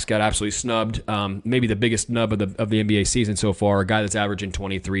De'Aaron Fox got absolutely snubbed. Maybe the biggest snub of the NBA season so far, a guy that's averaging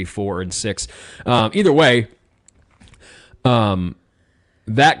 23, 4, and 6. Either way,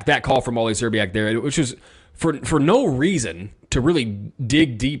 that call from Wally Szczerbiak there, which was for no reason to really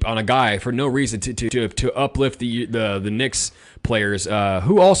dig deep on a guy, for no reason to uplift the Knicks players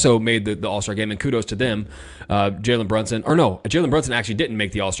who also made the All-Star game, and kudos to them. Jalen Brunson actually didn't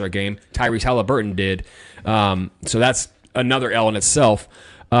make the All-Star game. Tyrese Halliburton did. So that's another L in itself.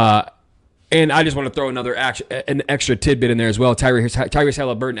 And I just want to throw an extra tidbit in there as well. Tyrese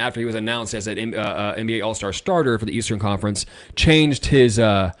Halliburton, after he was announced as an NBA All-Star starter for the Eastern Conference, changed his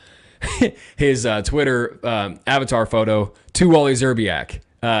Twitter avatar photo to Wally Szczerbiak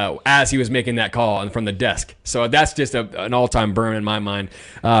as he was making that call from the desk. So that's just an all-time burn in my mind.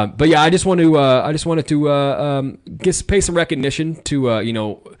 But yeah, I just wanted to pay some recognition to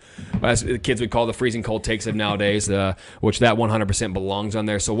as the kids would call the freezing cold takes of nowadays, which that 100% belongs on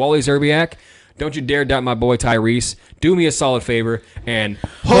there. So Wally Szczerbiak, don't you dare doubt my boy Tyrese. Do me a solid favor and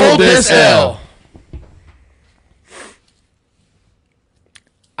hold this L.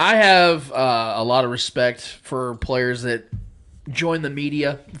 I have a lot of respect for players that join the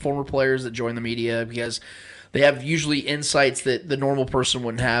media, former players that join the media, because they have usually insights that the normal person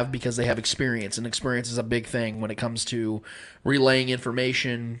wouldn't have because they have experience, and experience is a big thing when it comes to relaying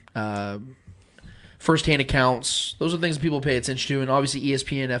information, first-hand accounts. Those are things that people pay attention to, and obviously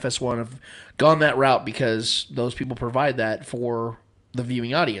ESPN, FS1 have gone that route because those people provide that for the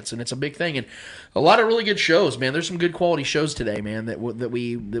viewing audience, and it's a big thing. And a lot of really good shows, man. There's some good quality shows today, man, that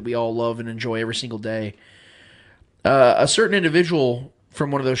we all love and enjoy every single day. A certain individual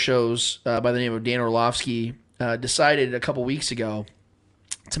from one of those shows by the name of Dan Orlovsky decided a couple weeks ago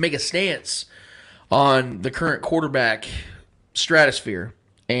to make a stance on the current quarterback stratosphere.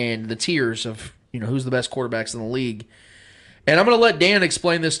 and the tiers of who's the best quarterbacks in the league. And I'm going to let Dan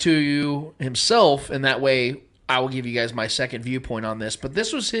explain this to you himself, and that way I will give you guys my second viewpoint on this. But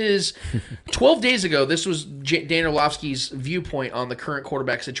this was his 12 days ago. This was Dan Orlovsky's viewpoint on the current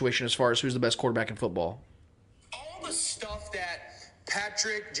quarterback situation as far as who's the best quarterback in football. All the stuff that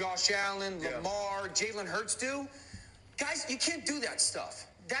Patrick, Josh Allen, Lamar, Jalen Hurts do, guys, you can't do that stuff.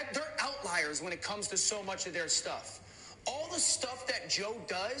 They're outliers when it comes to so much of their stuff. All the stuff that Joe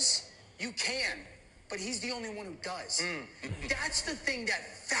does, you can. But he's the only one who does. That's the thing that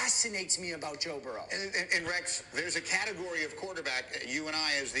fascinates me about Joe Burrow. And Rex, there's a category of quarterback, you and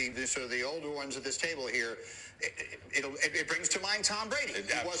I as the sort of the older ones at this table here, it brings to mind Tom Brady.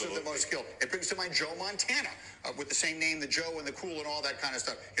 He wasn't the most skilled. It brings to mind Joe Montana with the same name, the Joe and the cool and all that kind of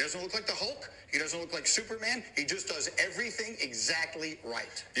stuff. He doesn't look like the Hulk. He doesn't look like Superman. He just does everything exactly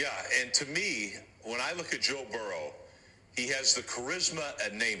right. Yeah, and to me, when I look at Joe Burrow, he has the charisma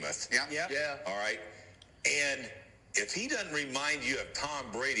at Namath. Yeah. All right. And if he doesn't remind you of Tom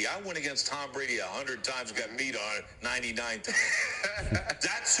Brady, I went against Tom Brady 100 times, got beat on it 99 times.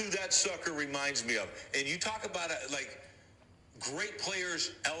 That's who that sucker reminds me of. And you talk about it like great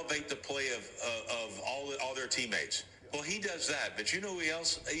players elevate the play of all their teammates. Well, he does that, but you know who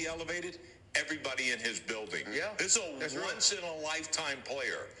else he elevated? Everybody in his building. Yeah, this is a once-in-a-lifetime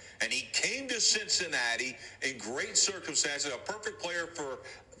player. And he came to Cincinnati in great circumstances, a perfect player for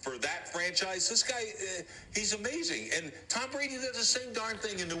that franchise. This guy, he's amazing. And Tom Brady does the same darn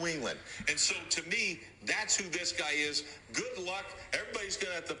thing in New England. And so, to me, that's who this guy is. Good luck. Everybody's going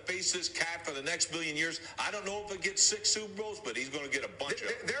to have to face this cat for the next million years. I don't know if it gets 6 Super Bowls, but he's going to get a bunch of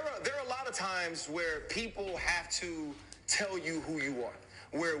them. There are a lot of times where people have to tell you who you are.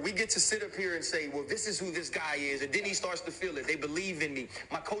 Where we get to sit up here and say, well, this is who this guy is. And then he starts to feel it. They believe in me.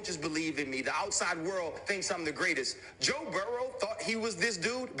 My coaches believe in me. The outside world thinks I'm the greatest. Joe Burrow thought he was this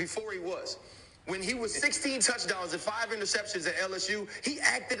dude before he was. When he was 16 touchdowns and 5 interceptions at LSU, he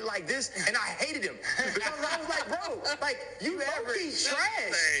acted like this, and I hated him. Because I was like, bro, like, you low-key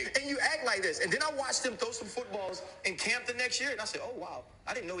trash, and you act like this. And then I watched him throw some footballs in camp the next year, and I said, oh, wow,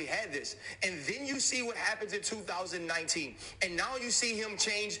 I didn't know he had this. And then you see what happens in 2019. And now you see him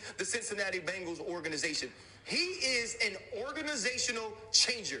change the Cincinnati Bengals organization. He is an organizational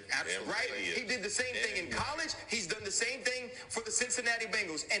changer, right? He did the same thing in college. He's done the same thing for the Cincinnati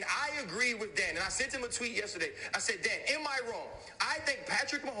Bengals. And I agree with Dan. And I sent him a tweet yesterday. I said, Dan, am I wrong? I think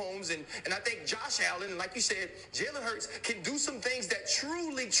Patrick Mahomes and I think Josh Allen, and like you said, Jalen Hurts can do some things that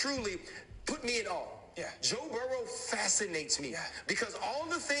truly, truly put me in awe. Yeah. Joe Burrow fascinates me because all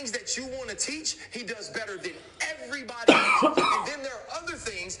the things that you want to teach, he does better than everybody else. And then there are other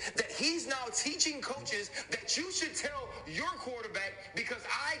things that he's now teaching coaches that you should tell your quarterback because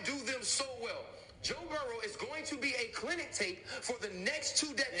I do them so well. Joe Burrow is going to be a clinic tape for the next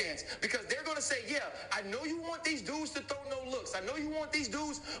 2 decades because they're going to say, yeah, I know you want these dudes to throw no looks. I know you want these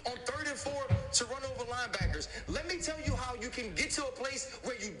dudes on 3rd and 4 to run over linebackers. Let me tell you how you can get to a place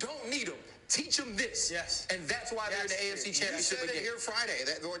where you don't need them. Teach them this. Yes. And that's why they're in the AFC Championship. You said it here Friday.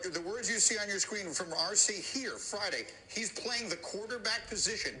 The words you see on your screen from RC here Friday, he's playing the quarterback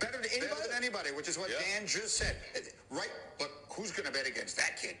position better than anybody, which is what Dan just said. Right? But who's going to bet against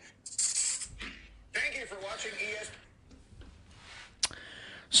that kid? Thank you for watching ES.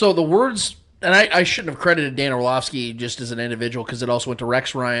 So the words, and I shouldn't have credited Dan Orlovsky just as an individual because it also went to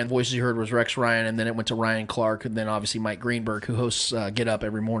Rex Ryan. Voices you heard was Rex Ryan, and then it went to Ryan Clark, and then obviously Mike Greenberg, who hosts Get Up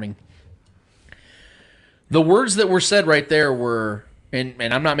every morning. The words that were said right there were, and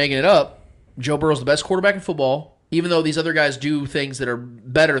I'm not making it up, Joe Burrow's the best quarterback in football. Even though these other guys do things that are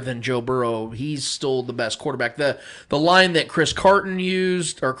better than Joe Burrow, he's still the best quarterback. The line that Craig Carton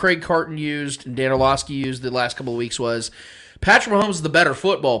used, and Dan Orlovsky used the last couple of weeks was, Patrick Mahomes is the better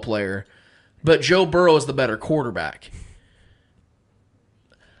football player, but Joe Burrow is the better quarterback.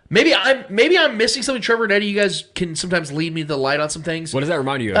 Maybe I'm missing something, Trevor and Eddie. You guys can sometimes lead me to the light on some things. What does that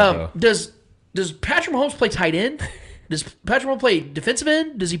remind you of, though? Does Patrick Mahomes play tight end? Does Patrick Mahomes play defensive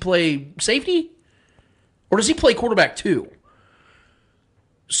end? Does he play safety? Or does he play quarterback too?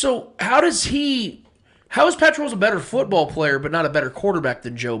 So how is Patrick Mahomes a better football player but not a better quarterback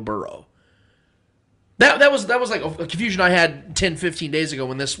than Joe Burrow? That was like a confusion I had 10, 15 days ago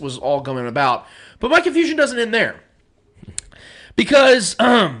when this was all going about. But my confusion doesn't end there. Because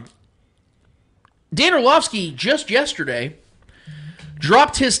Dan Orlovsky just yesterday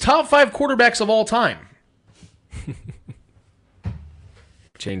dropped his top 5 quarterbacks of all time.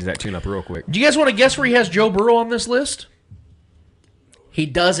 Change that tune up real quick. Do you guys want to guess where he has Joe Burrow on this list? He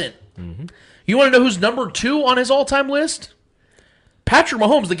doesn't. Mm-hmm. You want to know who's number 2 on his all-time list? Patrick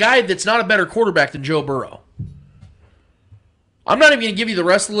Mahomes, the guy that's not a better quarterback than Joe Burrow. I'm not even going to give you the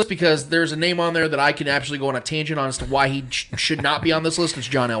rest of the list because there's a name on there that I can actually go on a tangent on as to why he should not be on this list. It's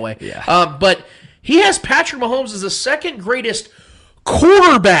John Elway. Yeah. But he has Patrick Mahomes as the second greatest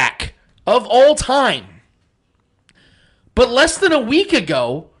quarterback of all time. But less than a week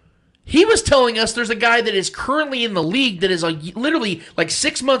ago, he was telling us there's a guy that is currently in the league that is literally like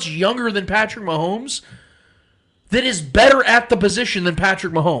 6 months younger than Patrick Mahomes that is better at the position than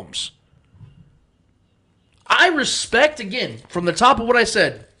Patrick Mahomes. I respect, again, from the top of what I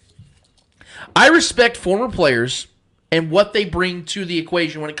said, I respect former players and what they bring to the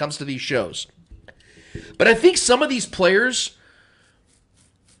equation when it comes to these shows. But I think some of these players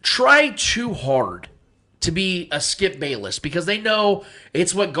try too hard to be a Skip Bayless because they know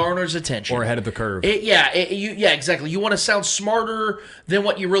it's what garners attention. Or ahead of the curve. Yeah, exactly. You want to sound smarter than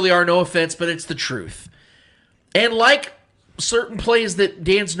what you really are, no offense, but it's the truth. And like certain plays that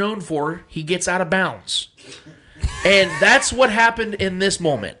Dan's known for, he gets out of bounds. And that's what happened in this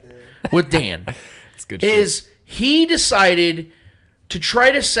moment with Dan. It's good is he decided to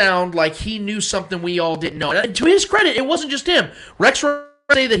try to sound like he knew something we all didn't know. And to his credit, it wasn't just him. Rex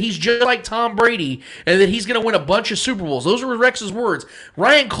say that he's just like Tom Brady and that he's going to win a bunch of Super Bowls. Those were Rex's words.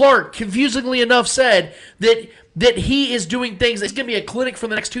 Ryan Clark, confusingly enough, said that he is doing things that's going to be a clinic for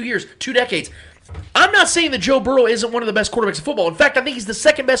the next 2 years, 2 decades. I'm not saying that Joe Burrow isn't one of the best quarterbacks in football. In fact, I think he's the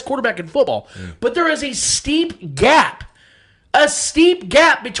second best quarterback in football. But there is a steep gap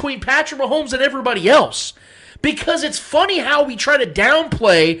between Patrick Mahomes and everybody else. Because it's funny how we try to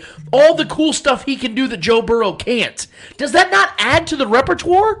downplay all the cool stuff he can do that Joe Burrow can't. Does that not add to the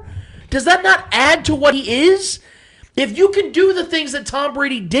repertoire? Does that not add to what he is? If you can do the things that Tom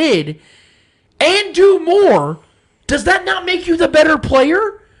Brady did and do more, does that not make you the better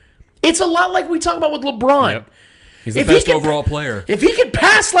player? It's a lot like we talk about with LeBron. Yep. He's the best overall player. If he can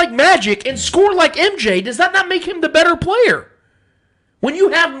pass like magic and score like MJ, does that not make him the better player? When you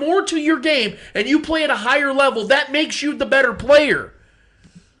have more to your game and you play at a higher level, that makes you the better player.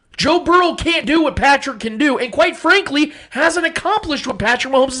 Joe Burrow can't do what Patrick can do, and quite frankly, hasn't accomplished what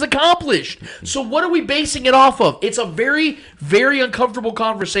Patrick Mahomes has accomplished. So what are we basing it off of? It's a very, very uncomfortable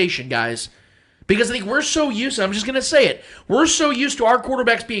conversation, guys. Because I think we're so used to, I'm just going to say it, we're so used to our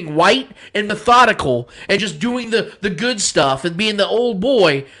quarterbacks being white and methodical and just doing the good stuff and being the old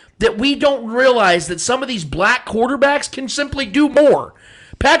boy that we don't realize that some of these black quarterbacks can simply do more.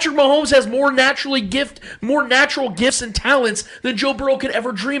 Patrick Mahomes has more natural gifts and talents than Joe Burrow could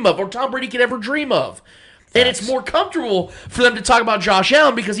ever dream of or Tom Brady could ever dream of. And it's more comfortable for them to talk about Josh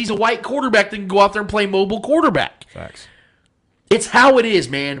Allen because he's a white quarterback that can go out there and play mobile quarterback. Facts. It's how it is,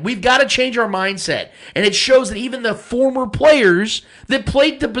 man. We've got to change our mindset. And it shows that even the former players that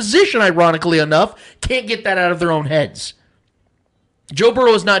played the position, ironically enough, can't get that out of their own heads. Joe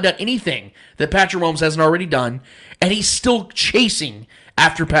Burrow has not done anything that Patrick Mahomes hasn't already done, and he's still chasing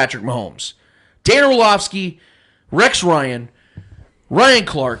after Patrick Mahomes. Dan Orlovsky, Rex Ryan, Ryan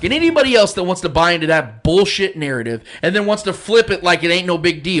Clark, and anybody else that wants to buy into that bullshit narrative and then wants to flip it like it ain't no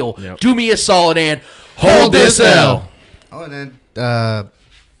big deal, do me a solid and hold this L. Oh, and then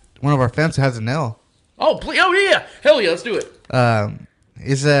one of our fans has an L. Oh, please. Oh, yeah. Hell yeah, let's do it.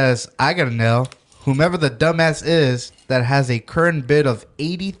 It says, I got an L. Whomever the dumbass is that has a current bid of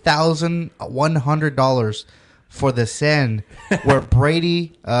 $80,100 for the sand where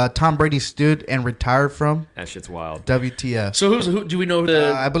Tom Brady stood and retired from. That shit's wild. WTF. So who do we know?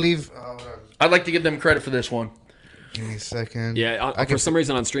 I believe. I'd like to give them credit for this one. Give me a second. Yeah, for some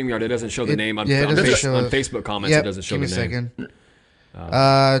reason on StreamYard it doesn't show the name. On Facebook comments it doesn't show the name. Give me a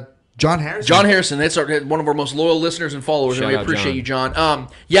second. John Harrison. John Harrison, that's one of our most loyal listeners and followers, and we appreciate you, John.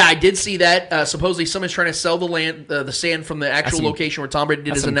 Yeah, I did see that. Supposedly, somebody's trying to sell the sand from the actual location where Tom Brady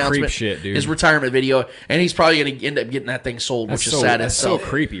did his announcement, his retirement video, and he's probably going to end up getting that thing sold, which is sad. That's so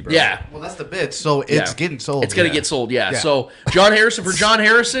creepy, bro. Yeah. Well, that's the bid, so it's getting sold. It's going to get sold, yeah. So, John Harrison, for John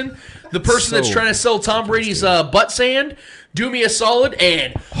Harrison, the person that's trying to sell Tom Brady's butt sand, do me a solid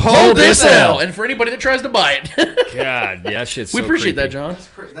and hold this L. And for anybody that tries to buy it. God, yeah, shit's so we appreciate creepy. that, John.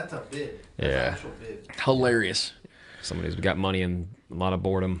 That's a bid. Yeah. That's an actual bid. Hilarious. Somebody's got money and a lot of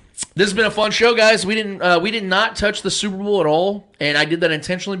boredom. This has been a fun show, guys. We did not touch the Super Bowl at all, and I did that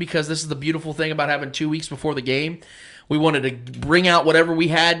intentionally because this is the beautiful thing about having 2 weeks before the game. We wanted to bring out whatever we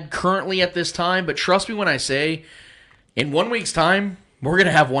had currently at this time, but trust me when I say, in 1 week's time, we're going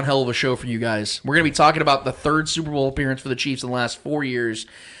to have one hell of a show for you guys. We're going to be talking about the third Super Bowl appearance for the Chiefs in the last 4 years.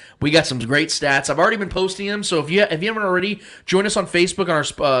 We got some great stats. I've already been posting them, so if you haven't already, join us on Facebook on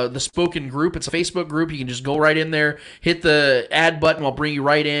our the Spoken group. It's a Facebook group. You can just go right in there, hit the add button. I'll bring you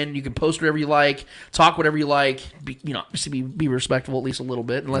right in. You can post whatever you like, talk whatever you like. Obviously be respectful at least a little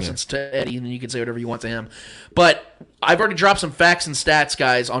bit, unless it's to Eddie, and then you can say whatever you want to him. But I've already dropped some facts and stats,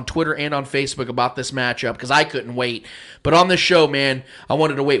 guys, on Twitter and on Facebook about this matchup because I couldn't wait. But on this show, man, I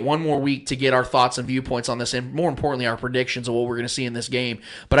wanted to wait one more week to get our thoughts and viewpoints on this, and more importantly, our predictions of what we're going to see in this game.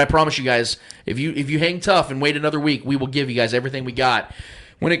 But I promise you guys, if you hang tough and wait another week, we will give you guys everything we got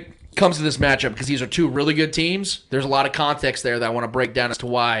when it comes to this matchup, because these are two really good teams. There's a lot of context there that I want to break down as to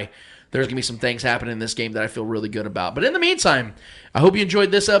why there's going to be some things happening in this game that I feel really good about. But in the meantime, I hope you enjoyed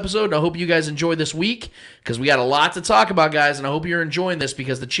this episode, and I hope you guys enjoyed this week, because we got a lot to talk about, guys, and I hope you're enjoying this,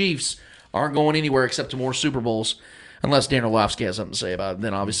 because the Chiefs aren't going anywhere except to more Super Bowls, unless Dan Orlovsky has something to say about it.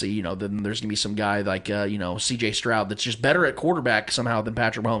 Then obviously, then there's going to be some guy like, C.J. Stroud that's just better at quarterback somehow than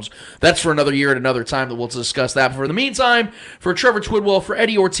Patrick Mahomes. That's for another year at another time that we'll discuss that. But for the meantime, for Trevor Twidwell, for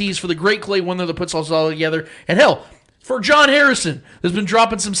Eddie Ortiz, for the great Clay Windler that puts us all together, and hell, for John Harrison, who's been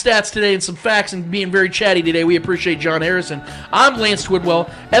dropping some stats today and some facts and being very chatty today. We appreciate John Harrison. I'm Lance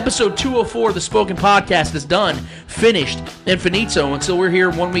Twidwell. Episode 204 of the Spoken Podcast is done, finished, and finito until we're here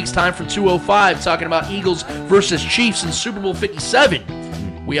 1 week's time for 205 talking about Eagles versus Chiefs in Super Bowl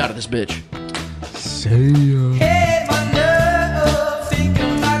 57. We out of this bitch. See ya. Hey, my love,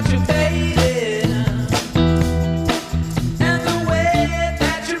 thinking about your baby. And the way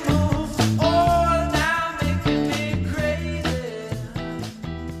that you move, all now making me crazy.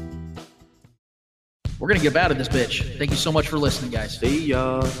 We're going to get out of this bitch. Thank you so much for listening, guys. See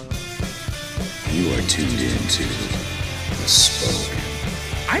ya. You are tuned into the Spoken.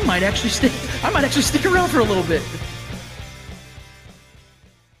 I might actually stick around for a little bit.